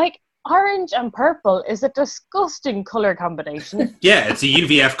even like orange and purple is a disgusting color combination. Yeah, it's a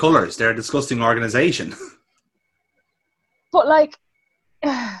UVF colors. They're a disgusting organization. But like,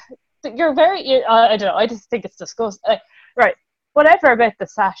 you're very. I don't know. I just think it's disgusting. Right. Whatever about the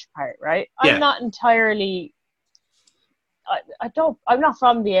sash part, right? I'm not entirely. I'm not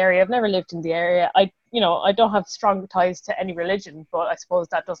from the area. I've never lived in the area. I don't have strong ties to any religion, but I suppose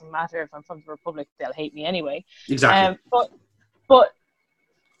that doesn't matter. If I'm from the Republic, they'll hate me anyway. Exactly. But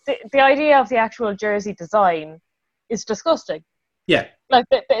the idea of the actual jersey design is disgusting. Yeah. Like,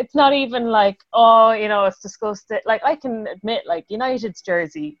 it's not even like, it's disgusting. Like, I can admit, like, United's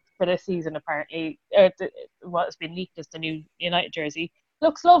jersey, for this season, apparently. What's been leaked as the new United jersey.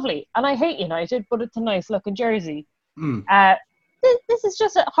 Looks lovely. And I hate United, but it's a nice looking jersey. This is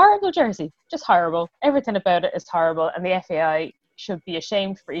just a horrible jersey. Just horrible. Everything about it is horrible. And the FAI should be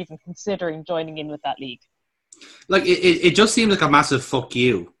ashamed for even considering joining in with that league. Like, it just seems like a massive fuck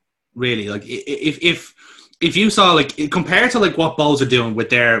you, really. Like, if you saw, like, compared to, like, what Bulls are doing with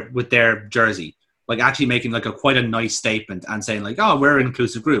their jersey, like, actually making, like, quite a nice statement and saying, like, oh, we're an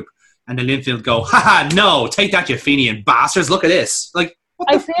inclusive group. And then Linfield go, haha, no, take that, you Fenian bastards, look at this. Like,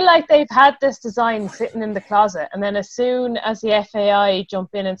 I feel like they've had this design sitting in the closet, and then as soon as the FAI jump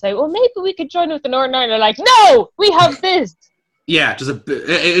in and say, well, maybe we could join with the Northern Ireland, they're like, no, we have this. Yeah,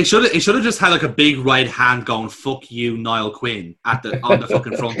 it should have just had like a big right hand going, fuck you, Niall Quinn, on the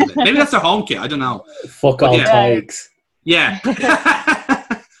fucking front of it. Maybe that's their home kit, I don't know. Fuck all Tigers. Yeah.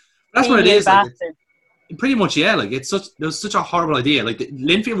 That's what it is. Like, pretty much, yeah. Like, it was such a horrible idea. Like,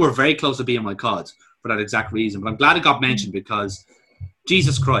 Linfield were very close to being my COD for that exact reason. But I'm glad it got mentioned because,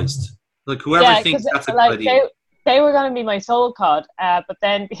 Jesus Christ. Like, whoever thinks that's a good idea. They were going to be my soul COD, but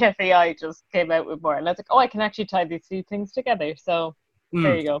then the FAI just came out with more. And I was like, oh, I can actually tie these two things together. So,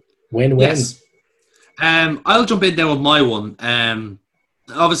 there you go. Win-win. Yes. I'll jump in there with my one.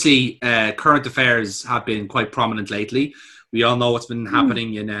 Obviously, current affairs have been quite prominent lately. We all know what's been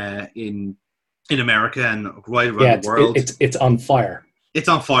happening in America and right around the world. It's on fire. It's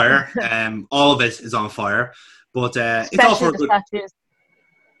on fire. All of it is on fire. But it's all for good.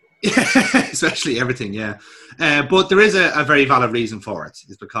 Especially everything, yeah. But there is a very valid reason for it.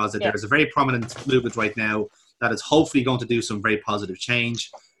 It's because there is a very prominent movement right now that is hopefully going to do some very positive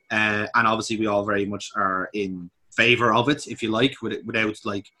change. And obviously we all very much are in favour of it, if you like, without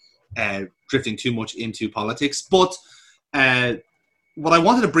like drifting too much into politics. But what I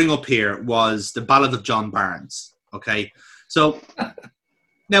wanted to bring up here was the Ballad of John Barnes. Okay, so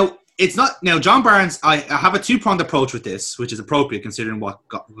now it's not now John Barnes. I have a two-pronged approach with this, which is appropriate considering what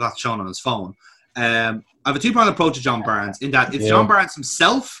got shown on his phone. I have a two-pronged approach to John Barnes in that it's John Barnes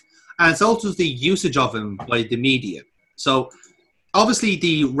himself, and it's also the usage of him by the media. So obviously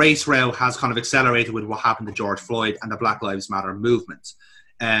the race row has kind of accelerated with what happened to George Floyd and the Black Lives Matter movement.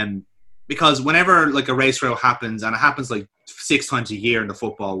 Because whenever like a race row happens, and it happens like 6 times a year in the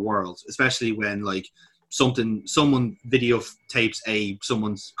football world, especially when like someone videotapes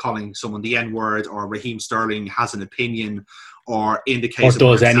someone's calling someone the N-word, or Raheem Sterling has an opinion, or in the case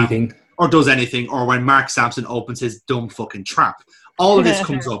does anything, or when Mark Sampson opens his dumb fucking trap. All of this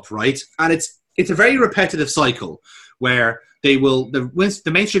comes up, right? And it's a very repetitive cycle where the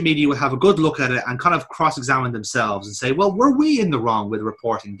mainstream media will have a good look at it and kind of cross-examine themselves and say, well, were we in the wrong with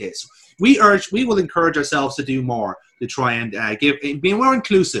reporting this? We will encourage ourselves to do more to try and be more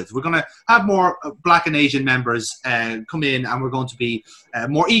inclusive. We're going to have more Black and Asian members come in, and we're going to be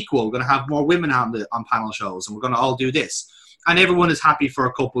more equal. We're going to have more women on panel shows, and we're going to all do this. And everyone is happy for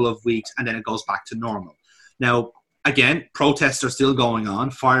a couple of weeks, and then it goes back to normal. Now, again, protests are still going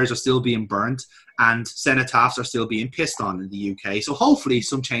on, fires are still being burnt, and cenotaphs are still being pissed on in the UK. So hopefully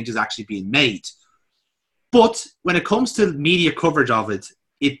some change is actually being made. But when it comes to media coverage of it,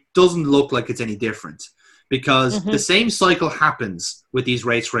 it doesn't look like it's any different, because the same cycle happens with these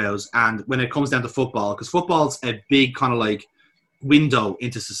race rows. And when it comes down to football, because football's a big kind of like window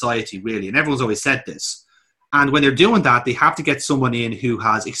into society, really. And everyone's always said this. And when they're doing that, they have to get someone in who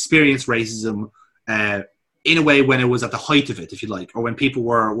has experienced racism in a way when it was at the height of it, if you like, or when people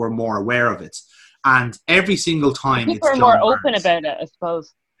were more aware of it. And every single time people are more open about it, I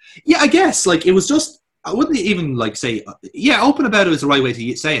suppose. Yeah, I guess. Like, it was just, I wouldn't even like say, open about it is the right way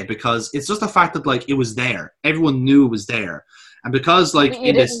to say it, because it's just the fact that like it was there. Everyone knew it was there. And because like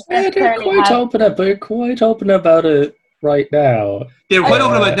they're quite open about it right now. They're quite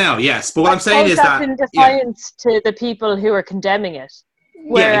open about it now, yes. But what I'm saying is that in defiance to the people who are condemning it.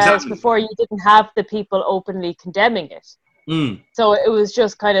 Whereas before you didn't have the people openly condemning it. So it was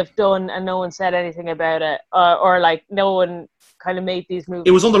just kind of done and no one said anything about it, or like no one kind of made these moves.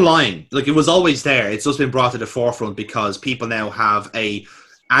 It was underlying, like it was always there. It's just been brought to the forefront because people now have a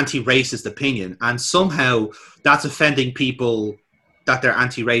anti-racist opinion, and somehow that's offending people that they're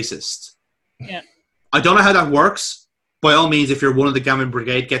anti-racist. Yeah, I don't know how that works. By all means, if you're one of the Gammon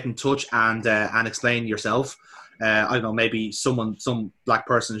Brigade, get in touch and explain yourself. I don't know, maybe some black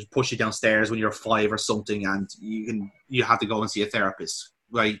person push you downstairs when you're 5 or something, and you have to go and see a therapist.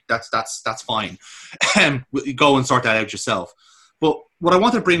 Right? That's fine. Go and sort that out yourself. But what I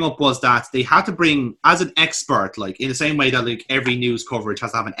want to bring up was that they had to bring, as an expert, like in the same way that like every news coverage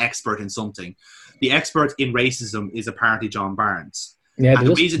has to have an expert in something. The expert in racism is apparently John Barnes. Yeah,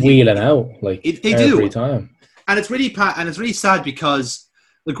 they just wheeling out like they every do. time. And it's really sad because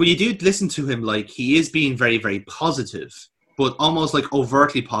like when you do listen to him, like he is being very, very positive, but almost like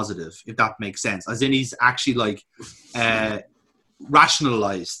overtly positive, if that makes sense. As in, he's actually like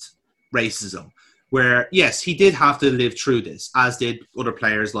rationalized racism, where yes, he did have to live through this, as did other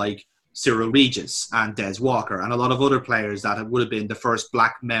players like Cyril Regis and Des Walker, and a lot of other players that would have been the first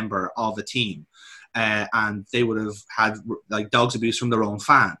black member of a team, and they would have had like dogs abuse from their own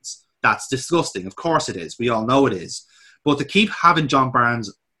fans. That's disgusting. Of course it is. We all know it is. But to keep having John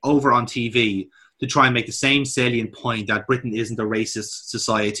Barnes over on TV to try and make the same salient point that Britain isn't a racist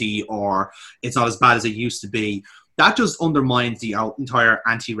society or it's not as bad as it used to be, that just undermines the entire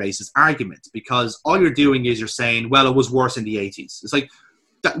anti-racist argument, because all you're doing is you're saying, well, it was worse in the 80s. It's like,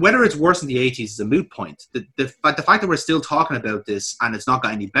 whether it's worse in the 80s is a moot point. The fact that we're still talking about this and it's not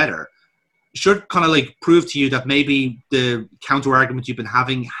got any better should kind of like prove to you that maybe the counter-argument you've been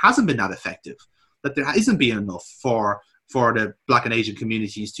having hasn't been that effective, that there isn't being enough for the black and Asian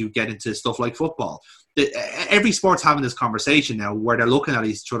communities to get into stuff like football. Every sport's having this conversation now where they're looking at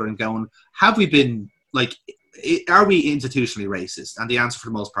each other and going, have we been, like, are we institutionally racist? And the answer for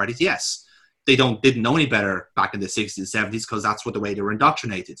the most part is yes. They didn't know any better back in the 60s and 70s because that's what the way they were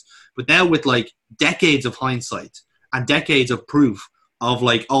indoctrinated. But now with like decades of hindsight and decades of proof of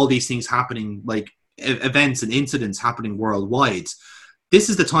like all these things happening, like events and incidents happening worldwide, this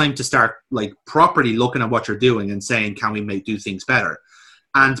is the time to start like properly looking at what you're doing and saying, can we do things better?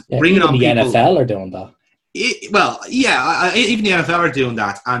 And bringing on the people, NFL are doing that. Even the NFL are doing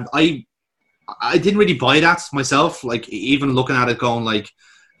that, and I didn't really buy that myself. Like even looking at it, going like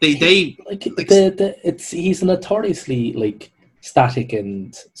he's notoriously like static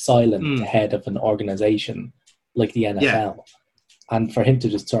and silent head of an organization like the NFL. Yeah. And for him to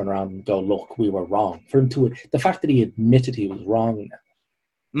just turn around and go, look, we were wrong. For him the fact that he admitted he was wrong.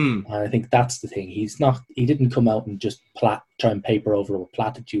 And I think that's the thing. He didn't come out and just try and paper over with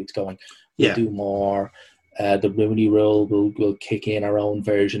platitudes going, we'll do more. The Rooney Rule will kick in our own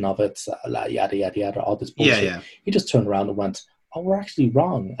version of it. Yada, yada, yada, all this bullshit. Yeah. He just turned around and went, oh, we're actually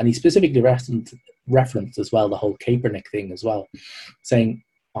wrong. And he specifically referenced as well the whole Kaepernick thing as well, saying,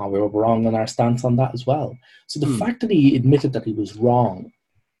 oh, we were wrong in our stance on that as well. So the fact that he admitted that he was wrong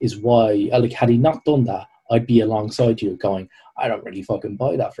is why, like, had he not done that, I'd be alongside you going, I don't really fucking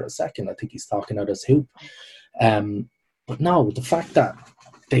buy that for a second. I think he's talking out his hoop. But no, the fact that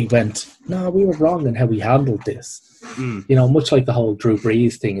they went, no, we were wrong in how we handled this. You know, much like the whole Drew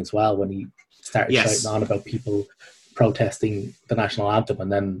Brees thing as well, when he started shouting on about people protesting the national anthem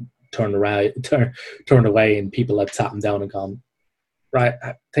and then turned away and people had sat him down and gone, right,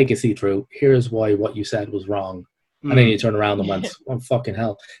 take a seat, Drew. Here's why what you said was wrong. And then you turn around and went, oh, fucking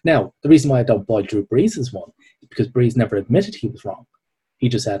hell. Now, the reason why I don't buy Drew Brees' one is because Brees never admitted he was wrong. He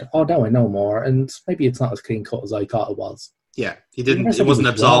just said, oh, now I know more, and maybe it's not as clean cut as I thought it was. Yeah, he didn't. It wasn't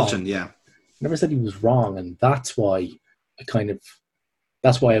absolution, Never said he was wrong, and that's why I buy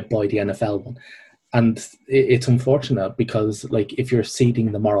the NFL one. And it's unfortunate because, like, if you're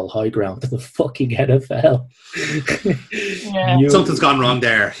ceding the moral high ground to the fucking NFL, something's gone wrong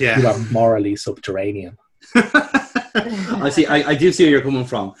there. Yeah, you are morally subterranean. I see. I do see where you're coming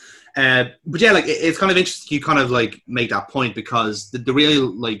from. But yeah, like it's kind of interesting. You kind of like make that point because the real,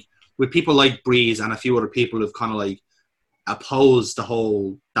 like, with people like Breeze and a few other people who've kind of like opposed that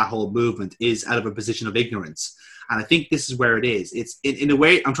whole movement is out of a position of ignorance. And I think this is where it is. It's in a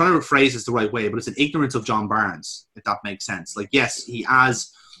way, I'm trying to rephrase this the right way, but it's an ignorance of John Barnes, if that makes sense. Like, yes, he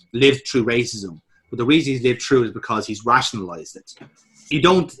has lived through racism, but the reason he's lived through it is because he's rationalized it.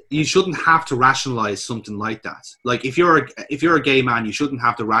 You shouldn't have to rationalize something like that. Like if you're a gay man, you shouldn't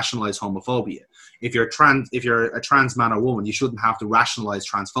have to rationalize homophobia. If you're a trans man or woman, you shouldn't have to rationalize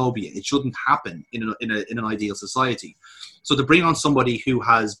transphobia. It shouldn't happen in an ideal society. So to bring on somebody who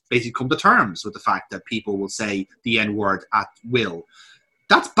has basically come to terms with the fact that people will say the N-word at will,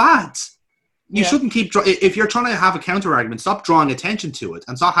 that's bad. You shouldn't keep... If you're trying to have a counter-argument, stop drawing attention to it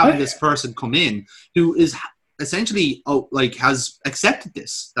and stop having this person come in who is essentially has accepted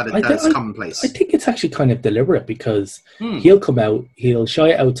this, that it's commonplace. I think it's actually kind of deliberate because he'll come out, he'll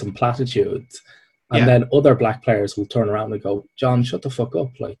shout out some platitudes, and then other black players will turn around and go, John, shut the fuck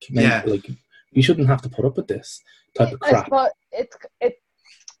up. Like, you shouldn't have to put up with this type of crap. But do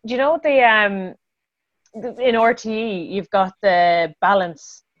you know in RTE you've got the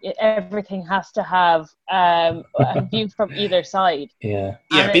balance. Everything has to have a view from either side. Yeah,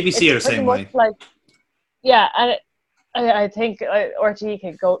 BBC are the same way. And I think RTE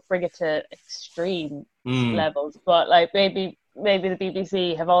can bring it to extreme levels, but like maybe the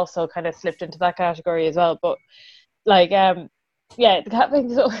BBC have also kind of slipped into that category as well. But like,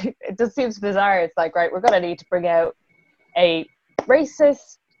 it just seems bizarre. It's like, right, we're going to need to bring out a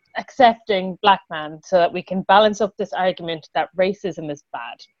racist accepting black man so that we can balance up this argument that racism is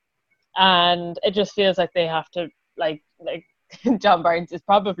bad. And it just feels like they have to, like John Barnes is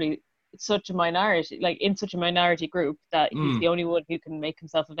probably such a minority, like in such a minority group, that he's the only one who can make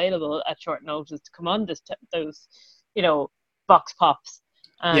himself available at short notice to come on those, you know, vox pops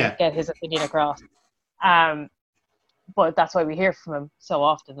and get his opinion across. But that's why we hear from him so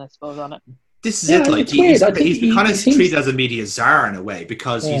often, I suppose, on it. This is it. Like he's been kind of treated as a media czar in a way,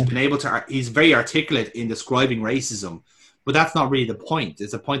 because he's been able to. He's very articulate in describing racism, but that's not really the point.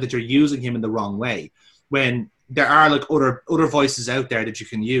 It's a point that you're using him in the wrong way. When there are like other voices out there that you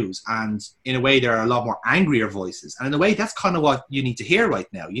can use, and in a way there are a lot more angrier voices, and in a way that's kind of what you need to hear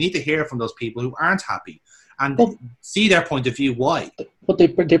right now. You need to hear from those people who aren't happy and see their point of view. Why? But they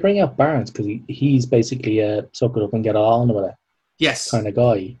bring out Barnes because he's basically a suck it up and get on with it kind of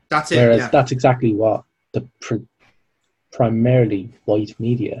guy. That's it. Whereas that's exactly what the primarily white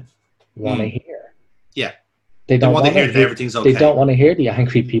media want to hear. Yeah. They don't want to hear that everything's okay. They don't want to hear the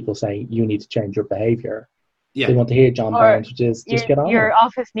angry people saying you need to change your behaviour. Yeah. They want to hear John Barnes, which is just get on. Your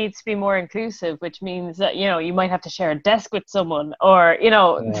office needs to be more inclusive, which means that, you know, you might have to share a desk with someone, or, you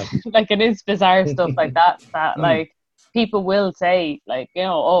know, like it is bizarre stuff like that. Like people will say, like, you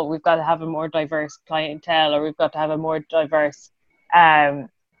know, oh, we've got to have a more diverse clientele, or we've got to have a more diverse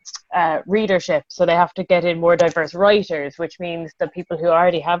readership, so they have to get in more diverse writers, which means the people who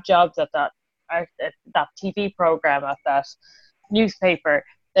already have jobs at that TV program, at that newspaper,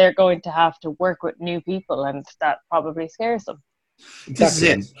 they're going to have to work with new people, and that probably scares them. This is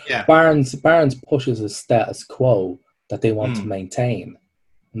it. Yeah. Barnes pushes a status quo that they want to maintain,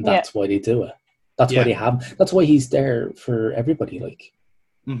 and that's why they do it. That's why they have. That's why he's there for everybody. Like,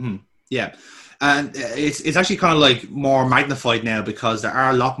 yeah, and it's actually kind of like more magnified now, because there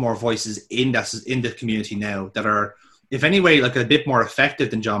are a lot more voices in the community now that are, if any way, like a bit more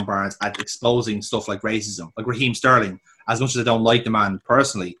effective than John Barnes at exposing stuff like racism. Like Raheem Sterling, as much as I don't like the man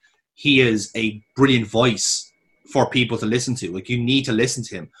personally, he is a brilliant voice for people to listen to. Like, you need to listen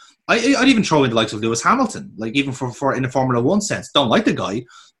to him. I'd even throw in the likes of Lewis Hamilton, like even for in a Formula One sense. Don't like the guy,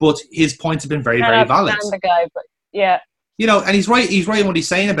 but his points have been very, very valid. The guy, but yeah. You know, and he's right in what he's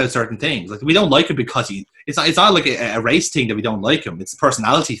saying about certain things. Like, we don't like him because it's not like a race thing that we don't like him. It's a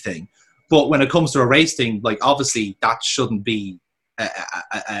personality thing. But when it comes to a race thing, like, obviously that shouldn't be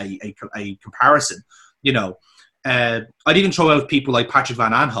a comparison, you know. I'd even throw out people like Patrick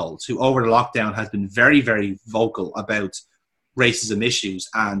Van Aanholt, who over the lockdown has been very, very vocal about racism issues,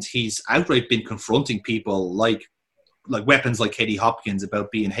 and he's outright been confronting people like weapons like Katie Hopkins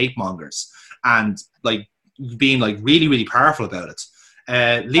about being hate mongers, and like being like really, really powerful about it.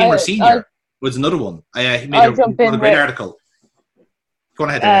 Liam Senior was another one. He made a great article. Go on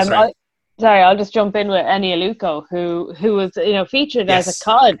ahead. Sorry, I'll just jump in with Eni Aluko, who was, you know, featured as a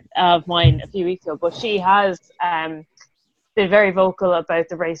cod of mine a few weeks ago, but she has been very vocal about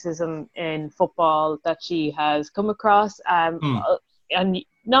the racism in football that she has come across, and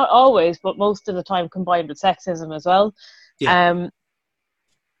not always, but most of the time combined with sexism as well. Yeah.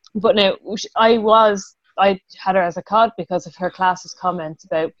 But now I had her as a cod because of her class's comments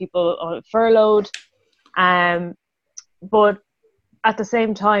about people furloughed, but at the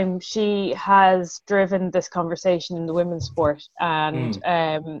same time, she has driven this conversation in the women's sport,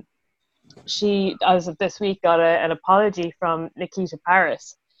 and she, as of this week, got an apology from Nikita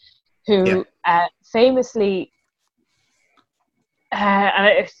Paris, who famously, and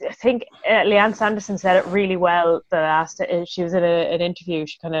I think Leanne Sanderson said it really well. She was in an interview.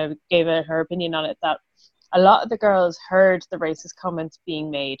 She kind of gave her opinion on it, that a lot of the girls heard the racist comments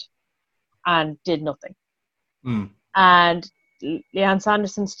being made and did nothing, and Leanne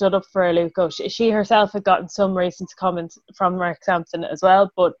Sanderson stood up for Aluko. She herself had gotten some racist comments from Mark Sampson as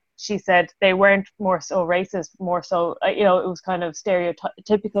well, but she said they weren't more so racist, more so, you know, it was kind of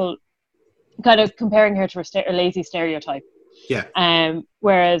stereotypical, kind of comparing her to a lazy stereotype. Yeah.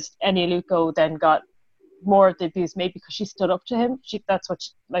 Whereas Eni Aluko then got more of the abuse maybe because she stood up to him. That's what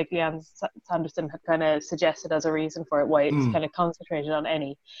Leanne Sanderson had kind of suggested as a reason for it, why it was kind of concentrated on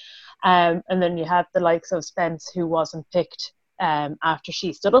Eni. And then you had the likes of Spence, who wasn't picked after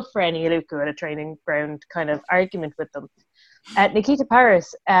she stood up for Eni Aluko at a training ground kind of argument with them. Nikita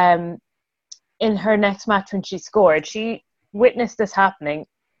Paris, in her next match when she scored, she witnessed this happening.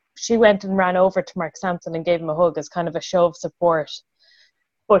 She went and ran over to Mark Sampson and gave him a hug as kind of a show of support.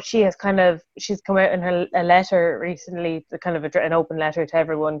 But she's come out in a letter recently, kind of an open letter to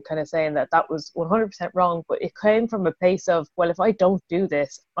everyone, kind of saying that was 100% wrong, but it came from a place of, well, if I don't do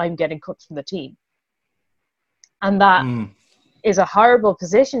this, I'm getting cut from the team. And that is a horrible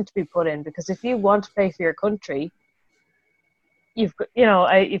position to be put in, because if you want to play for your country, you've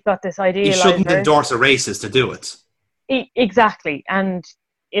got this idealized. You shouldn't endorse a racist to do it. Exactly, and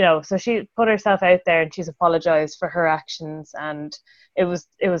so she put herself out there and she's apologized for her actions, and it was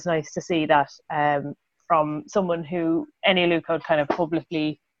nice to see that from someone who Eni Luco kind of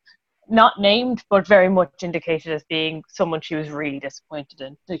publicly not named, but very much indicated as being someone she was really disappointed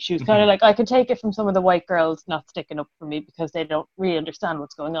in. Like she was kind of like, I can take it from some of the white girls not sticking up for me because they don't really understand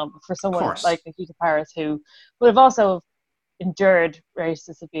what's going on. But for someone like Nikita Paris, who would have also endured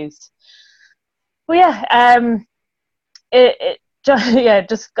racist abuse, well,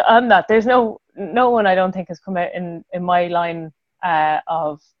 just on that, there's no one I don't think has come out in my line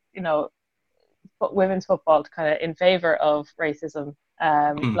of women's football kind of in favor of racism.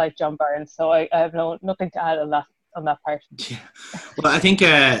 Like John Barnes, so I have nothing to add on that part. Yeah. Well, I think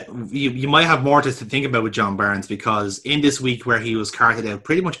you might have more to think about with John Barnes, because in this week where he was carted out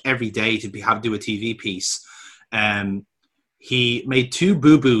pretty much every day to have to do a TV piece, he made 2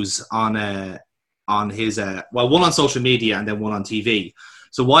 boo-boos on his one on social media and then one on TV.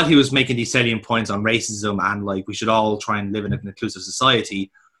 So while he was making these salient points on racism and like we should all try and live in an inclusive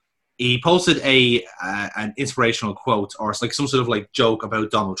society, he posted an inspirational quote or like some sort of like joke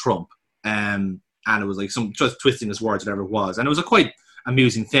about Donald Trump, and it was like some just twisting his words, whatever it was, and it was a quite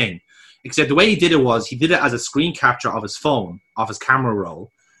amusing thing. Except the way he did it was he did it as a screen capture of his phone, of his camera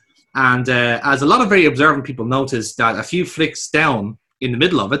roll, and as a lot of very observant people noticed, that a few flicks down in the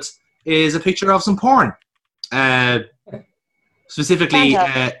middle of it is a picture of some porn, specifically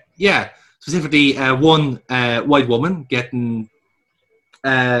one white woman getting.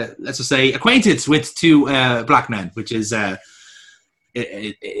 Let's just say acquainted with 2 black men, which is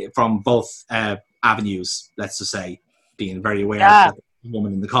from both avenues. Let's just say, being very aware of the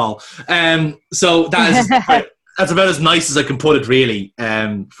woman in the call. So that is that's about as nice as I can put it, really,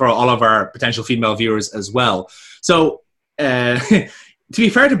 for all of our potential female viewers as well. So to be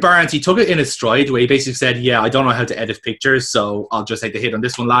fair to Barnes, he took it in his stride, where he basically said, "Yeah, I don't know how to edit pictures, so I'll just take the hit on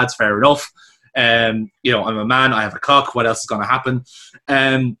this one, lads. Fair enough. I'm a man, I have a cock, what else is going to happen?"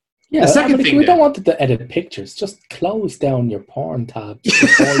 The second thing, we don't want to edit pictures, just close down your porn tab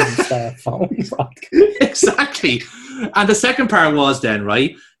before you start phones. Exactly. And the second part was then,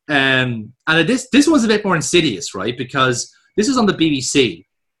 right, and this was a bit more insidious, right, because this is on the BBC,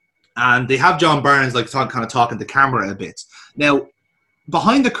 and they have John Barnes like kind of talking to camera a bit. Now,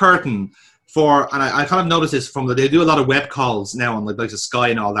 behind the curtain, and I kind of noticed this they do a lot of web calls now on like the Sky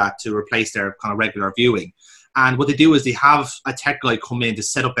and all that to replace their kind of regular viewing. And what they do is they have a tech guy come in to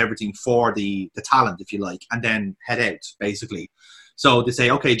set up everything for the talent, if you like, and then head out, basically. So they say,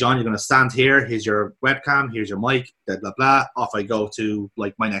 "Okay, John, you're going to stand here. Here's your webcam. Here's your mic, blah, blah, blah. Off I go to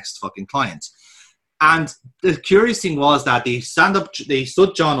like my next fucking client." And the curious thing was that they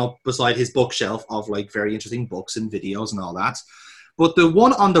stood John up beside his bookshelf of like very interesting books and videos and all that. But the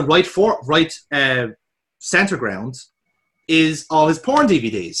one on the right center ground is all his porn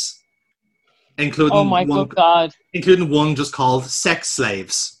DVDs, including including one just called "Sex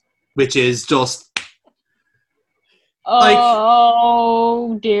Slaves," which is just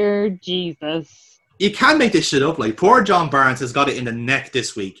dear Jesus! You can't make this shit up. Like, poor John Barnes has got it in the neck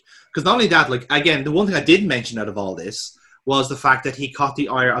this week, because not only that, like, again, the one thing I did mention out of all this was the fact that he caught the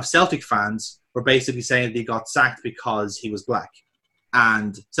ire of Celtic fans, were basically saying that he got sacked because he was black.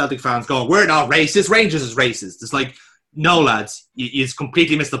 And Celtic fans going, "We're not racist, Rangers is racist." It's like, no, lads, you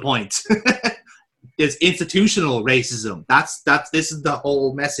completely missed the point. It's institutional racism. This is the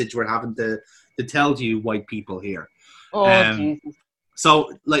whole message we're having to tell to you white people here. Jesus.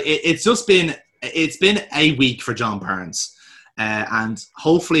 So, like, it's been a week for John Barnes. And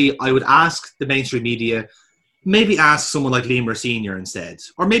hopefully I would ask the mainstream media, maybe ask someone like Liam Senior instead,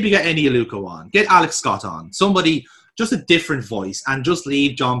 or maybe get Eni Luco on, get Alex Scott on, somebody, just a different voice, and just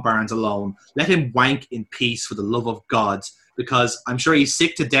leave John Barnes alone. Let him wank in peace, for the love of God, because I'm sure he's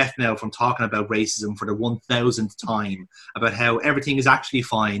sick to death now from talking about racism for the 1000th time, about how everything is actually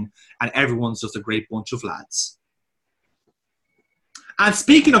fine and everyone's just a great bunch of lads. And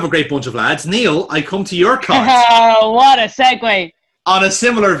speaking of a great bunch of lads, Neil, I come to your card. Oh, what a segue. On a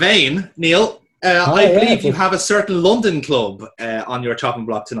similar vein, Neil, I believe you have a certain London club on your chopping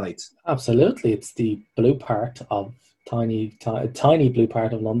block tonight. Absolutely. It's the blue part of tiny blue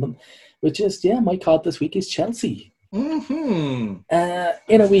part of London, which is, my card this week is Chelsea. Mm-hmm.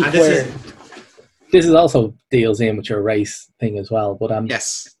 In a week where this is also deals in with your race thing as well. But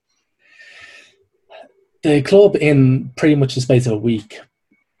yes. The club, in pretty much the space of a week,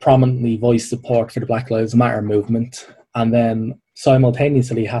 prominently voiced support for the Black Lives Matter movement, and then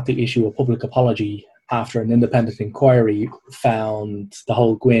simultaneously had to issue a public apology after an independent inquiry found the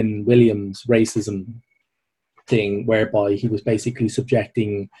whole Gwyn Williams racism thing whereby he was basically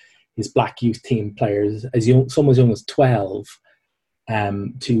subjecting his black youth team players, some as young as 12,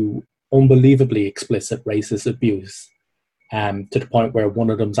 to unbelievably explicit racist abuse, to the point where one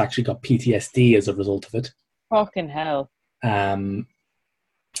of them's actually got PTSD as a result of it. Fucking hell.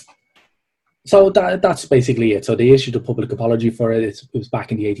 So that's basically it. So they issued a public apology for it. It was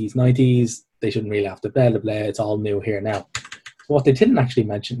back in the 80s, 90s. They shouldn't really have to blah, blah, blah. It's all new here now. What they didn't actually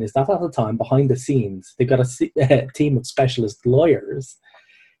mention is that at the time, behind the scenes, they got a team of specialist lawyers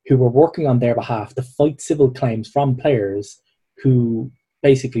who were working on their behalf to fight civil claims from players who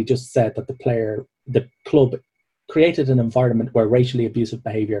basically just said that the club created an environment where racially abusive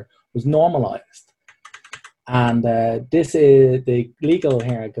behaviour was normalised. And this is the legal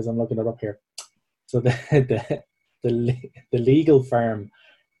here, because I'm looking it up here. So the legal firm,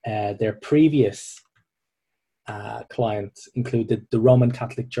 their previous clients included the Roman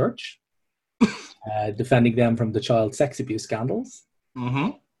Catholic Church, defending them from the child sex abuse scandals. Mm-hmm.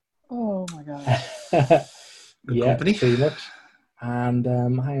 Oh my god. Yeah, company. pretty much. And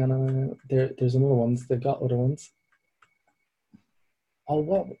hang on, there's another ones. They've got other ones. Oh,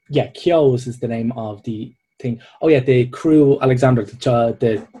 what? Yeah, Kios is the name of the thing. Oh yeah, the Crew Alexander,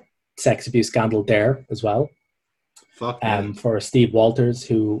 the sex abuse scandal there as well. Fuck for Steve Walters,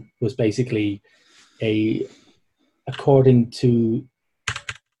 who was basically according to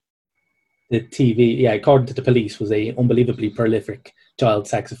the TV, according to the police, was a unbelievably prolific child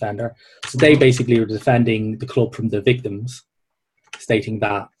sex offender. So they basically were defending the club from the victims, stating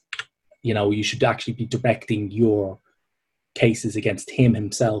that, you should actually be directing your cases against him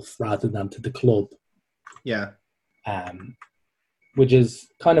himself rather than to the club. Yeah. Which is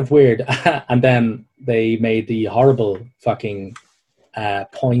kind of weird. And then they made the horrible fucking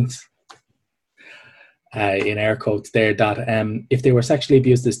point, in air quotes there, that if they were sexually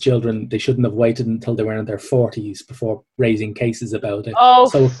abused as children, they shouldn't have waited until they were in their 40s before raising cases about it. Oh,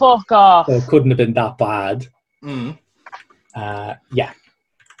 so, fuck off. So it couldn't have been that bad. Mm. Yeah.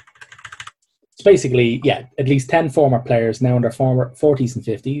 It's basically, at least 10 former players now in their former 40s and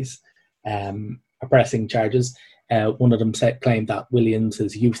 50s are pressing charges. One of them claimed that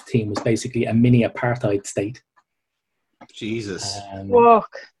Williams' youth team was basically a mini apartheid state. Jesus.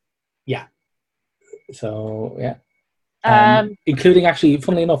 Fuck. Yeah. So, yeah. Including, actually,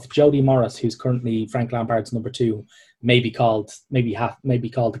 funnily enough, Jody Morris, who's currently Frank Lampard's number 2, may be called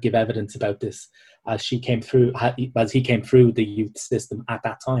to give evidence about this, as he came through the youth system at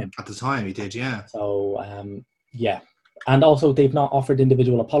that time. At the time, he did, yeah. So, yeah. And also, they've not offered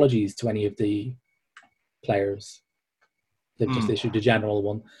individual apologies to any of the players. They've just issued a general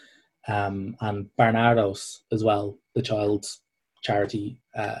one. And Barnardos as well, the child's charity,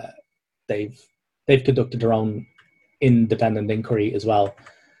 they've conducted their own independent inquiry as well.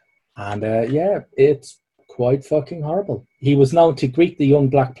 And it's quite fucking horrible. He was known to greet the young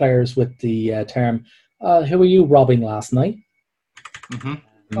black players with the term, who were you robbing last night? Mm-hmm.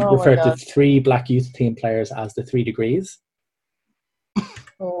 Referred to 3 black youth team players as the 3 degrees.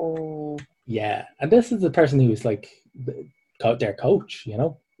 Oh. Yeah. And this is the person who was like their coach,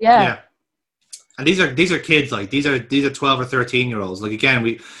 Yeah. And these are kids, like these are 12 or 13-year-olds. Like, again,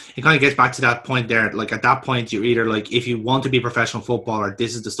 it kind of gets back to that point there. Like, at that point, you're either like, if you want to be a professional footballer,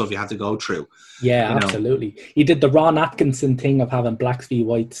 this is the stuff you have to go through. Yeah, absolutely. He did the Ron Atkinson thing of having blacks v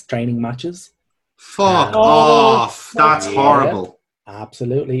whites training matches. Fuck off! That's horrible.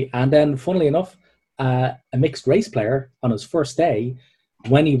 Absolutely. And then, funnily enough, a mixed race player on his first day,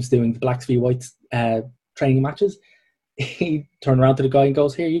 when he was doing the blacks v whites training matches, he turned around to the guy and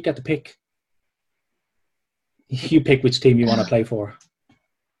goes, "Here, you get to pick. You pick which team you want to play for."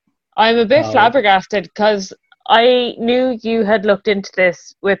 I'm a bit flabbergasted, because I knew you had looked into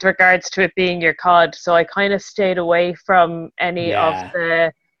this with regards to it being your COD, so I kind of stayed away from any of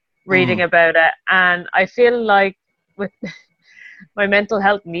the reading about it. And I feel like with my mental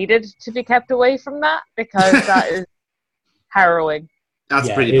health needed to be kept away from that, because that is harrowing.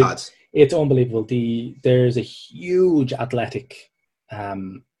 That's pretty bad. It's unbelievable. There's a huge athletic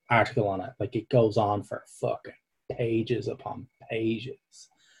article on it. Like, it goes on for fucking pages upon pages.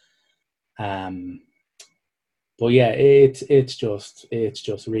 But yeah, it's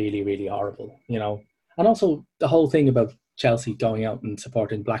just really, really horrible, And also the whole thing about Chelsea going out and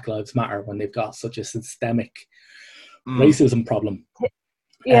supporting Black Lives Matter when they've got such a systemic racism problem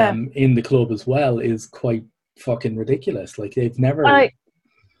in the club as well is quite fucking ridiculous. Like, they've never...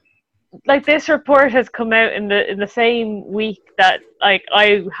 Like, this report has come out in the same week that, like,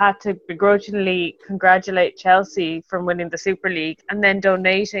 I had to begrudgingly congratulate Chelsea from winning the Super League and then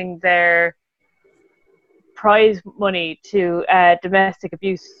donating their prize money to domestic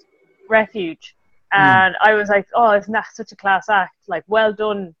abuse refuge. And I was like, oh, isn't that such a class act? Like, well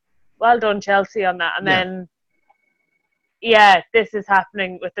done Chelsea on that. And then, this is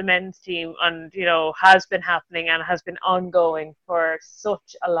happening with the men's team, and has been happening and has been ongoing for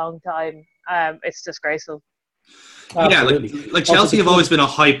such a long time. It's disgraceful. Absolutely. Like Chelsea have always been a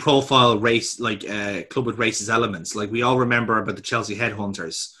high-profile race, club with racist elements. Like we all remember about the Chelsea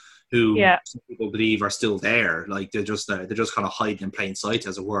headhunters, who some people believe are still there. Like they're just kind of hiding in plain sight,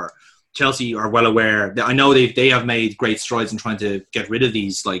 as it were. Chelsea are well aware. I know they have made great strides in trying to get rid of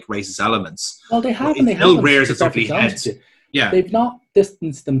these like racist elements. Well, they have, and they haven't. Rare as it's heads. Yeah, they've not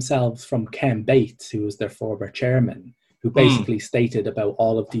distanced themselves from Ken Bates, who was their former chairman, who basically stated about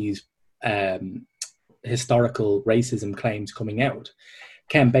all of these historical racism claims coming out.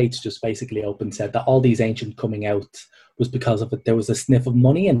 Ken Bates just basically said that all these ancient coming out was because of it. There was a sniff of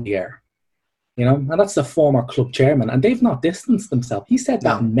money in the air, and that's the former club chairman, and they've not distanced themselves. He said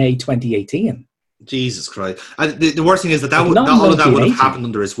that in May 2018. Jesus Christ! The worst thing is that all of that would have happened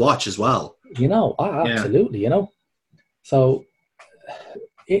under his watch as well. Absolutely. So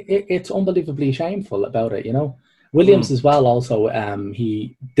it's unbelievably shameful about it. Williams as well. Also,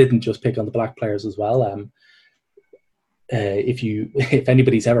 he didn't just pick on the black players as well. If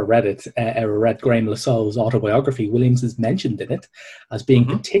anybody's ever read Graham Lassalle's autobiography, Williams is mentioned in it as being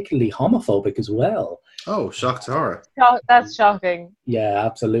particularly homophobic as well. Oh, shock to horror! That's shocking. Yeah,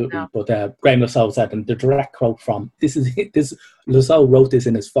 absolutely. No. But Graham Lassalle said, and the direct quote from this Lassalle wrote this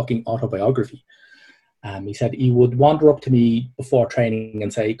in his fucking autobiography. He said he would wander up to me before training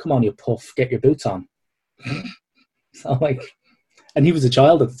and say, "Come on, you puff, get your boots on." So and he was a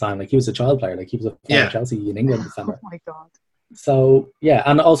child at the time. Like he was a child player. Like he was a former Chelsea in England defender. Oh my god. So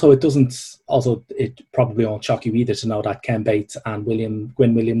and also it probably won't shock you either to know that Ken Bates and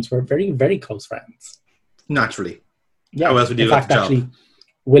Gwyn Williams were very, very close friends. Naturally. Yeah. How else would you do that job? Actually,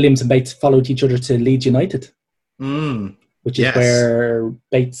 Williams and Bates followed each other to Leeds United. Which is where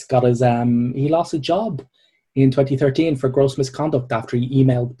Bates got his he lost a job in 2013 for gross misconduct after he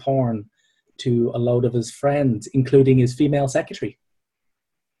emailed porn to a load of his friends, including his female secretary.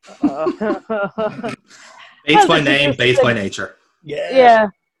 Bates by name, Bates by nature. Yeah.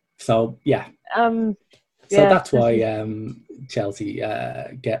 So so that's why Chelsea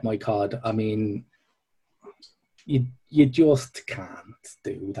get my cod. I mean, you just can't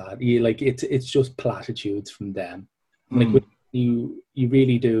do that. It's just platitudes from them. Like you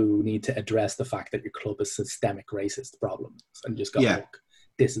really do need to address the fact that your club has systemic racist problems and just go, look,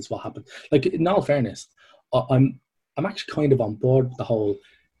 this is what happened. Like, in all fairness, I'm actually kind of on board with the whole,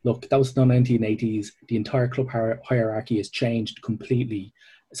 look, that was the 1980s. The entire club hierarchy has changed completely.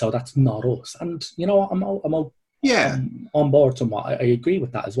 So that's not us. And, I'm on board somewhat. I agree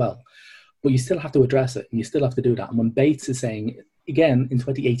with that as well. But you still have to address it, and you still have to do that. And when Bates is saying, again, in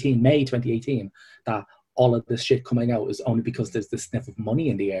May 2018, that all of this shit coming out is only because there's this sniff of money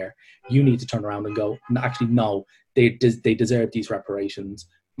in the air, you need to turn around and go, actually, no, they deserve these reparations.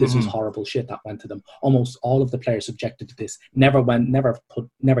 This was horrible shit that went to them. Almost all of the players subjected to this never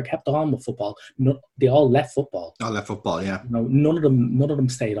kept on with football. No, they all left football. All left football, yeah. None of them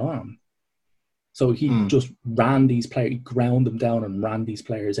stayed on. So he just ran these players, he ground them down and ran these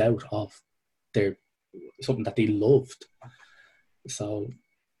players out of their something that they loved. So,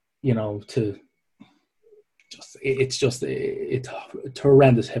 it's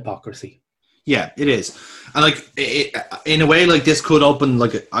horrendous hypocrisy. Yeah, it is. And in a way, this could open,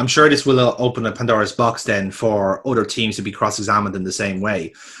 I'm sure this will open a Pandora's box then for other teams to be cross-examined in the same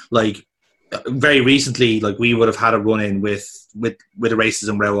way. Very recently, we would have had a run-in with a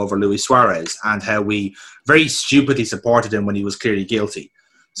racism row over Luis Suarez and how we very stupidly supported him when he was clearly guilty.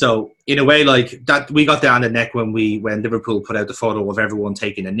 So in a way, that we got down the neck when Liverpool put out the photo of everyone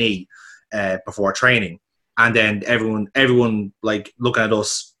taking a knee before training. And then everyone looking at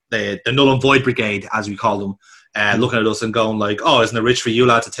us, the null and void brigade, as we call them, looking at us and going oh, isn't it rich for you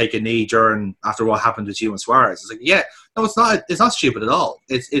lad to take a knee after what happened with you and Suarez? It's no, it's not. It's not stupid at all.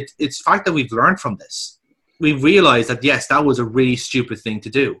 It's the fact that we've learned from this. We've realised that yes, that was a really stupid thing to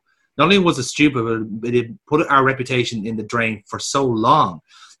do. Not only was it stupid, but it put our reputation in the drain for so long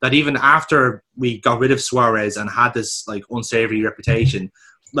that even after we got rid of Suarez and had this unsavoury reputation,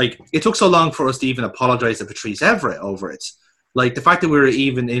 it took so long for us to even apologise to Patrice Evra over it. The fact that we were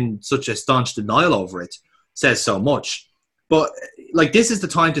even in such a staunch denial over it says so much. But, this is the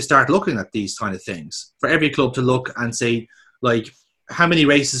time to start looking at these kind of things. For every club to look and say, how many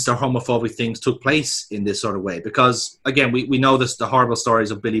racist or homophobic things took place in this sort of way? Because, again, we know the horrible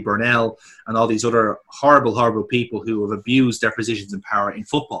stories of Billy Burnell and all these other horrible, horrible people who have abused their positions in power in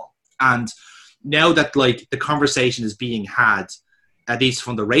football. And now that, the conversation is being had at least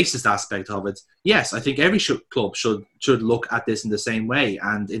from the racist aspect of it, yes, I think every club should look at this in the same way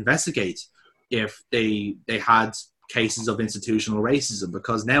and investigate if they had cases of institutional racism,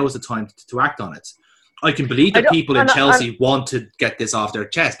 because now is the time to act on it. I can believe that people in Chelsea want to get this off their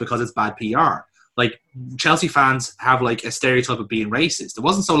chest because it's bad PR. Like, Chelsea fans have like a stereotype of being racist. It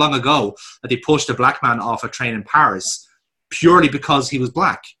wasn't so long ago that they pushed a black man off a train in Paris purely because he was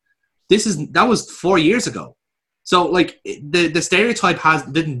black. That was 4 years ago. So, like, the stereotype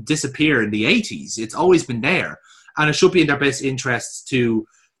didn't disappear in the 80s. It's always been there. And it should be in their best interests to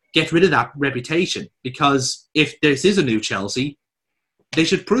get rid of that reputation, because if this is a new Chelsea, they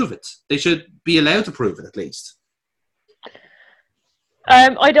should prove it. They should be allowed to prove it, at least.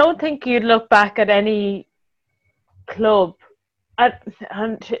 I don't think you'd look back at any club.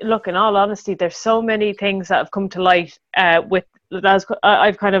 And look, in all honesty, there's so many things that have come to light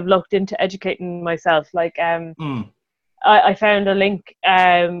I've kind of looked into educating myself. Like, I found a link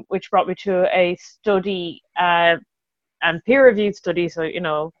which brought me to a study and peer-reviewed study. So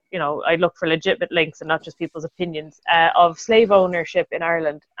I look for legitimate links and not just people's opinions of slave ownership in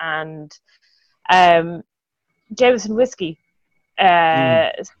Ireland, and Jameson whiskey.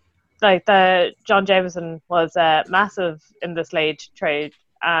 Like John Jameson was massive in the slave trade,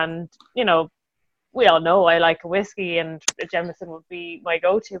 and we all know I like a whiskey, and Jameson would be my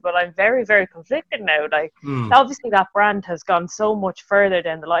go-to, but I'm very, very conflicted now. Like, obviously that brand has gone so much further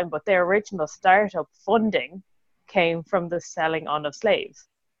down the line, but their original startup funding came from the selling on of slaves.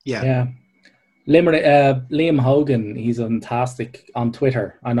 Yeah. Liam Hogan, he's fantastic on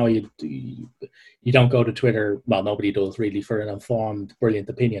Twitter. I know you don't go to Twitter. Well, nobody does really, for an informed, brilliant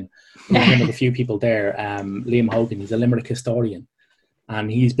opinion. One of the few people there, Liam Hogan, he's a Limerick historian. And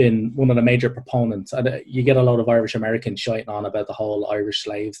he's been one of the major proponents. You get a lot of Irish Americans shouting on about the whole Irish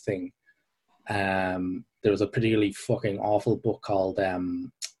slaves thing. There was a particularly fucking awful book called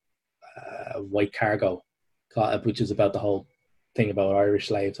White Cargo, which is about the whole thing about Irish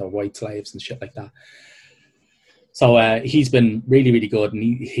slaves or white slaves and shit like that. So he's been really, really good.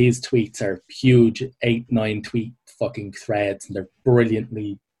 And his tweets are huge, 8-9 tweet fucking threads. And they're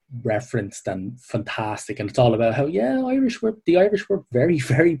brilliantly referenced and fantastic, and it's all about how the Irish were very,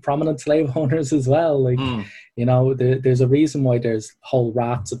 very prominent slave owners as well. Like, there's a reason why there's whole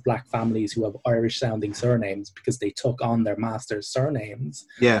rats of black families who have Irish sounding surnames, because they took on their master's surnames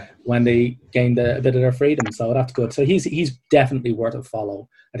when they gained a bit of their freedom. So that's good. So he's definitely worth a follow.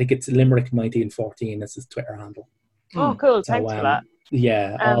 I think it's Limerick 1914 is his Twitter handle. Oh, cool. So, thanks for that.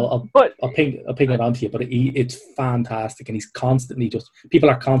 Yeah, I'll ping it onto you, but it's fantastic, and he's constantly people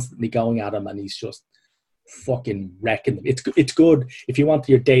are constantly going at him, and he's just fucking wrecking them. It's good if you want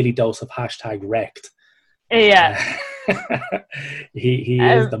your daily dose of #wrecked. Yeah, he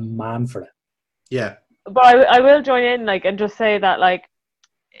is the man for it. Yeah, but I will join in, like, and just say that, like,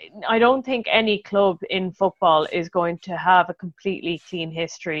 I don't think any club in football is going to have a completely clean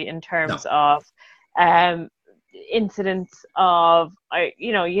history in terms of incidents of,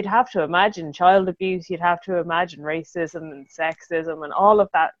 you'd have to imagine child abuse, you'd have to imagine racism and sexism and all of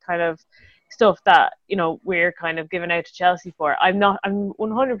that kind of stuff that we're kind of giving out to Chelsea for. I'm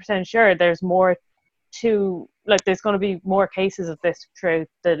 100% sure there's more to, like, there's going to be more cases of this throughout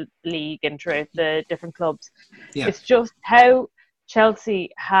the league and throughout the different clubs. It's just how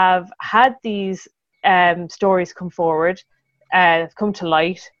Chelsea have had these stories come forward, come to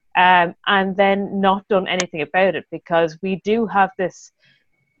light, and then not done anything about it, because we do have this,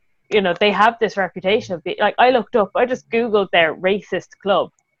 they have this reputation of being, like, I just Googled their racist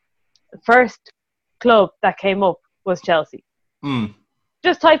club. The first club that came up was Chelsea.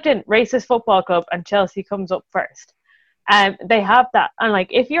 Just typed in racist football club and Chelsea comes up first. They have that. And,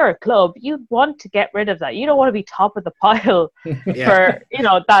 like, if you're a club, you want to get rid of that. You don't want to be top of the pile for,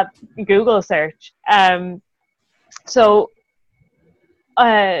 that Google search.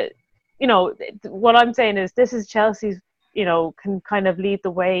 What I'm saying is this is Chelsea's, can kind of lead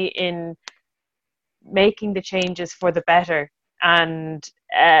the way in making the changes for the better. And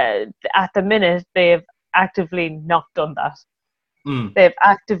at the minute, they have actively not done that. They've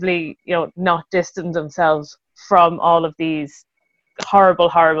actively, not distanced themselves from all of these horrible,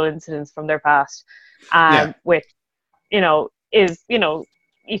 horrible incidents from their past. Which, is,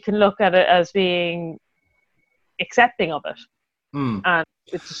 you can look at it as being accepting of it. And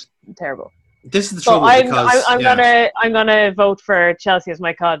it's just terrible. This is the trouble. I'm gonna vote for Chelsea as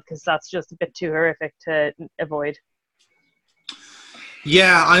my COD, because that's just a bit too horrific to avoid.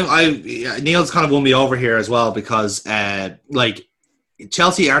 Yeah, Neil's kind of won me over here as well, because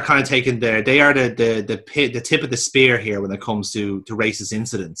Chelsea are kind of taking they are the tip of the spear here when it comes to racist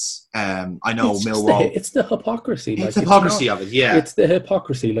incidents. I know Millwall. It's the hypocrisy. It's the hypocrisy of it. Yeah, it's the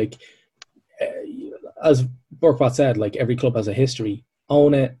hypocrisy. Like as Burkwatt said, like every club has a history.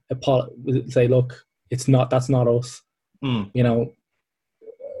 Own it. Say, look, that's not us. You know,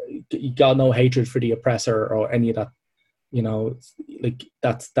 you got no hatred for the oppressor or any of that. You know, like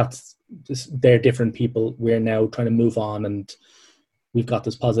that's just, they're different people. We're now trying to move on, and we've got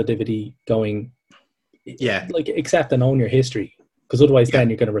this positivity going. Yeah, like accept and own your history, because otherwise, then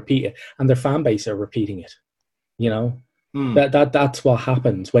you're going to repeat it, and their fan base are repeating it. You know, that's what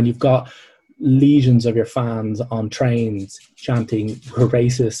happens when you've got legions of your fans on trains chanting "We're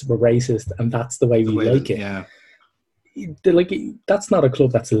racist," and that's the way we like it. Yeah. Like that's not a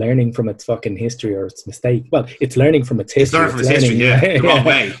club that's learning from its fucking history or its mistake. Well, it's learning from its history. It's learning from its history, the wrong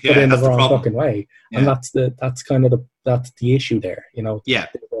way. But in the wrong fucking way. Yeah. And that's kind of the issue there. You know. Yeah.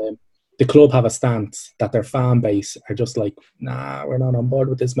 The club have a stance that their fan base are just like, nah, we're not on board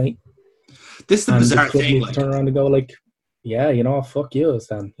with this, mate. This is the bizarre thing. Like, turn around and go like, yeah, you know, fuck you,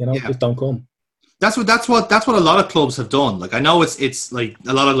 then. You know, just don't come. That's what a lot of clubs have done. Like I know it's like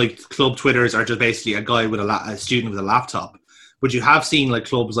a lot of like club Twitters are just basically a guy with a student with a laptop, but you have seen like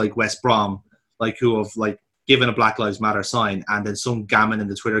clubs like West Brom, like who have like given a Black Lives Matter sign, and then some gammon in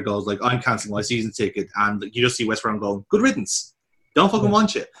the Twitter goes like, I'm cancelling my season ticket, and you just see West Brom going, good riddance, don't fucking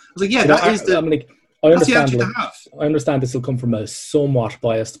want you. I was like, yeah, that's the attitude to have. I understand this will come from a somewhat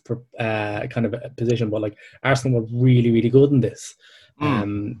biased kind of position, but like Arsenal were really, really good in this.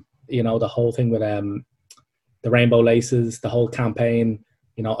 You know, the whole thing with the rainbow laces, the whole campaign,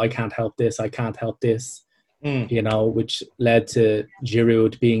 you know, I can't help this, you know, which led to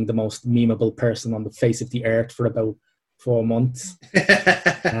Giroud being the most memeable person on the face of the earth for about 4 months. He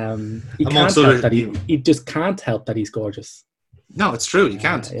just can't help that he's gorgeous. No, it's true, you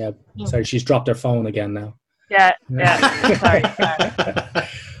can't. Yeah. Sorry, she's dropped her phone again now. Yeah. Sorry.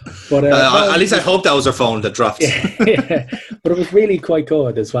 But at least I hope that was her phone that dropped. Yeah. But it was really quite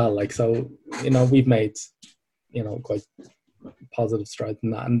good as well. Like, so, you know, we've made, you know, quite positive strides in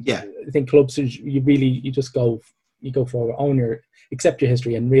that. And I think clubs, you just go forward, accept your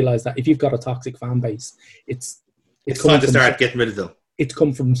history, and realize that if you've got a toxic fan base, it's time to start getting rid of them. It's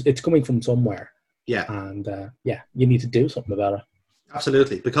coming from somewhere. Yeah. And you need to do something about it.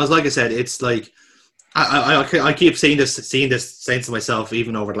 Absolutely, because like I said, it's like I keep saying to myself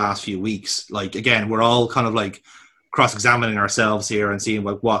even over the last few weeks. Like again, we're all kind of like cross-examining ourselves here and seeing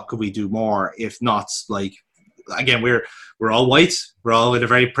like what could we do more. If not, like again, we're all white. We're all in a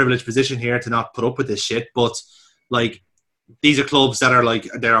very privileged position here to not put up with this shit. But like these are clubs that are like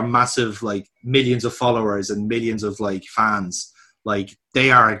there are massive like millions of followers and millions of like fans. Like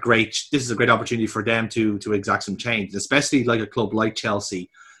this is a great opportunity for them to exact some change, especially like a club like Chelsea,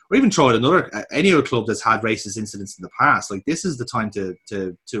 or even throw it any other club that's had racist incidents in the past. Like this is the time to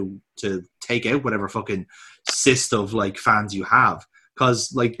take out whatever fucking cyst of like fans you have, because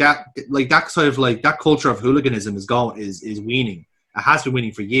that sort of like that culture of hooliganism is weaning. It has been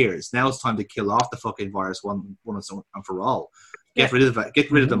weaning for years. Now it's time to kill off the fucking virus one and for all. Get rid of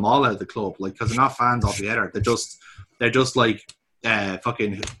them all out of the club, like because they're not fans altogether. They're just like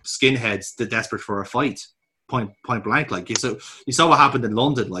fucking skinheads that desperate for a fight, point blank. Like you saw what happened in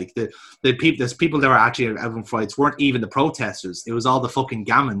London. Like there's people that were actually having fights weren't even the protesters. It was all the fucking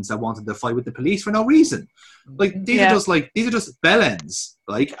gammons that wanted to fight with the police for no reason. Like these are just bellends.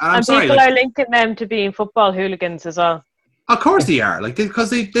 Like and people are linking them to being football hooligans as well. Of course they are, like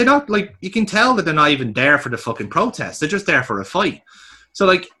because they're not like you can tell that they're not even there for the fucking protest. They're just there for a fight. So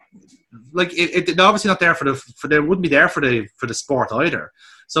like they're obviously not there they wouldn't be there for the sport either.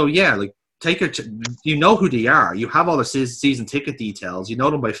 So yeah, like you know who they are. You have all the season ticket details. You know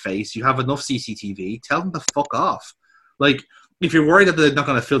them by face. You have enough CCTV. Tell them to fuck off. Like if you're worried that they're not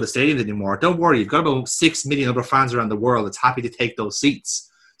going to fill the stadium anymore, don't worry. You've got about 6 million other fans around the world that's happy to take those seats.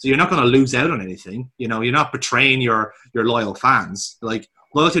 So you're not going to lose out on anything. You know, you're not betraying your loyal fans. Like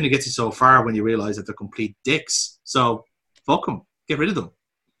loyalty only gets you so far when you realize that they're complete dicks. So fuck them. Get rid of them.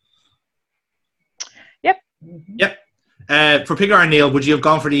 Yep. For Pigar and Neil, would you have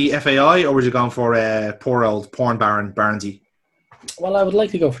gone for the FAI or would you have gone for poor old porn baron Barnesy? Well, I would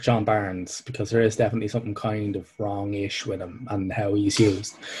like to go for John Barnes because there is definitely something kind of wrong-ish with him and how he's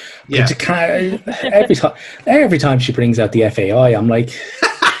used. Yeah. Every time she brings out the FAI, I'm like,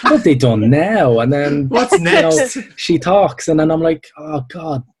 what have they done now? And then what's next? She talks, and then I'm like, oh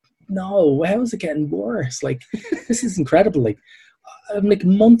God, no! How is it getting worse? Like, this is incredible. Like, like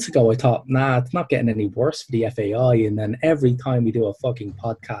months ago, I thought, nah, it's not getting any worse for the FAI. And then every time we do a fucking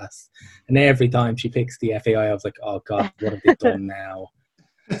podcast, and every time she picks the FAI, I was like, oh God, what have they done now?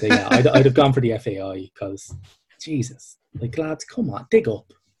 So yeah, I'd have gone for the FAI because, Jesus, like lads, come on, dig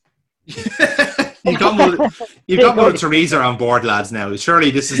up. You've got Mother Teresa on board, lads. Now,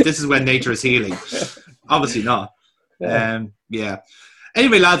 surely this is when nature is healing. Obviously not. Yeah.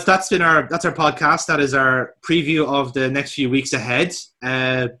 Anyway, lads, that's our podcast. That is our preview of the next few weeks ahead.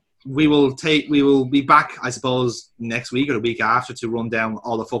 We will be back, I suppose, next week or the week after to run down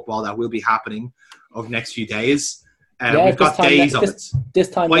all the football that will be happening over the next few days. We've got days of it. This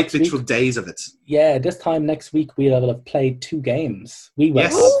time quite literal days of it. Yeah, this time next week we'll have played 2 games. We will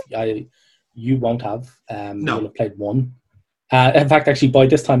have. You won't have. No. You'll have played 1. In fact, actually, by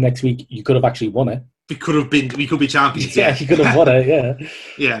this time next week, you could have actually won it. We could be champions. Yeah, you could have won it. Yeah.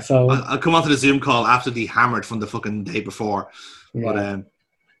 Yeah. So I'll come onto the Zoom call after the hammered from the fucking day before. Yeah.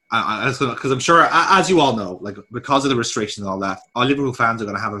 But because I'm sure, as you all know, like because of the restrictions and all that, all Liverpool fans are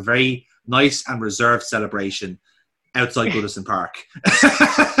going to have a very nice and reserved celebration outside Goodison Park.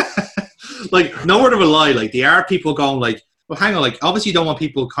 Like, no word of a lie, like there are people going like, well, hang on, like obviously you don't want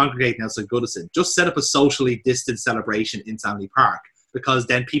people congregating outside Goodison. Just set up a socially distant celebration in Stanley Park, because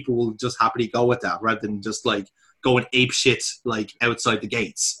then people will just happily go with that rather than just like going ape shit like outside the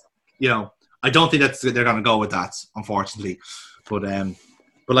gates. You know, I don't think they're going to go with that, unfortunately. But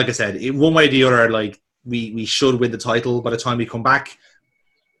like I said, one way or the other, like we should win the title by the time we come back.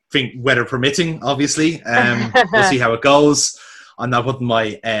 Think weather permitting, obviously. We'll see how it goes. I'm not putting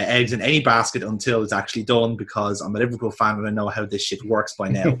my eggs in any basket until it's actually done, because I'm a Liverpool fan and I know how this shit works by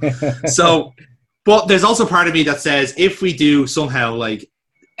now. So, but there's also part of me that says if we do somehow like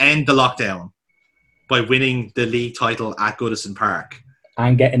end the lockdown by winning the league title at Goodison Park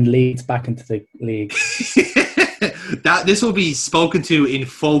and getting Leeds back into the league, that this will be spoken to in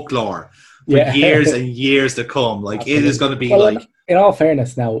folklore for years and years to come. Like Absolutely. It is going to be like. In all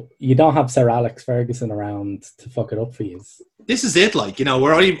fairness, now you don't have Sir Alex Ferguson around to fuck it up for you. This is it, like, you know,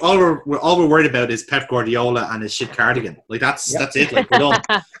 all we're worried about is Pep Guardiola and his shit cardigan. Like that's it. Like we're done.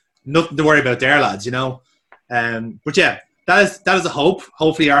 Nothing to worry about there, lads. You know. But yeah, that is a hope.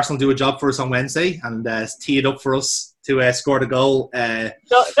 Hopefully, Arsenal do a job for us on Wednesday and tee it up for us to score the goal.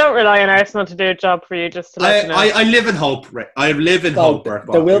 Don't rely on Arsenal to do a job for you. Just to let you know. I live in hope. I live in hope.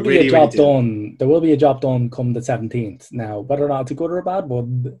 There will be a job done. There will be a job done come the 17th. Now, whether or not it's a good or a bad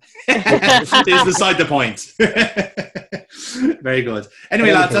one is beside the point. Very good.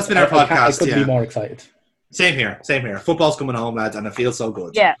 Anyway, lads, that's been our podcast. I couldn't be more excited. Same here. Football's coming home, lads, and it feels so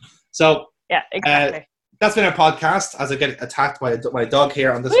good. Yeah. So yeah, exactly. That's been our podcast. As I get attacked by my dog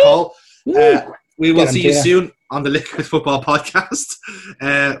here on this call. We will see you soon on the Liquid Football Podcast.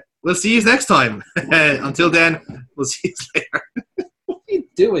 We'll see you next time. Until then, we'll see you later. What are you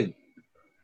doing?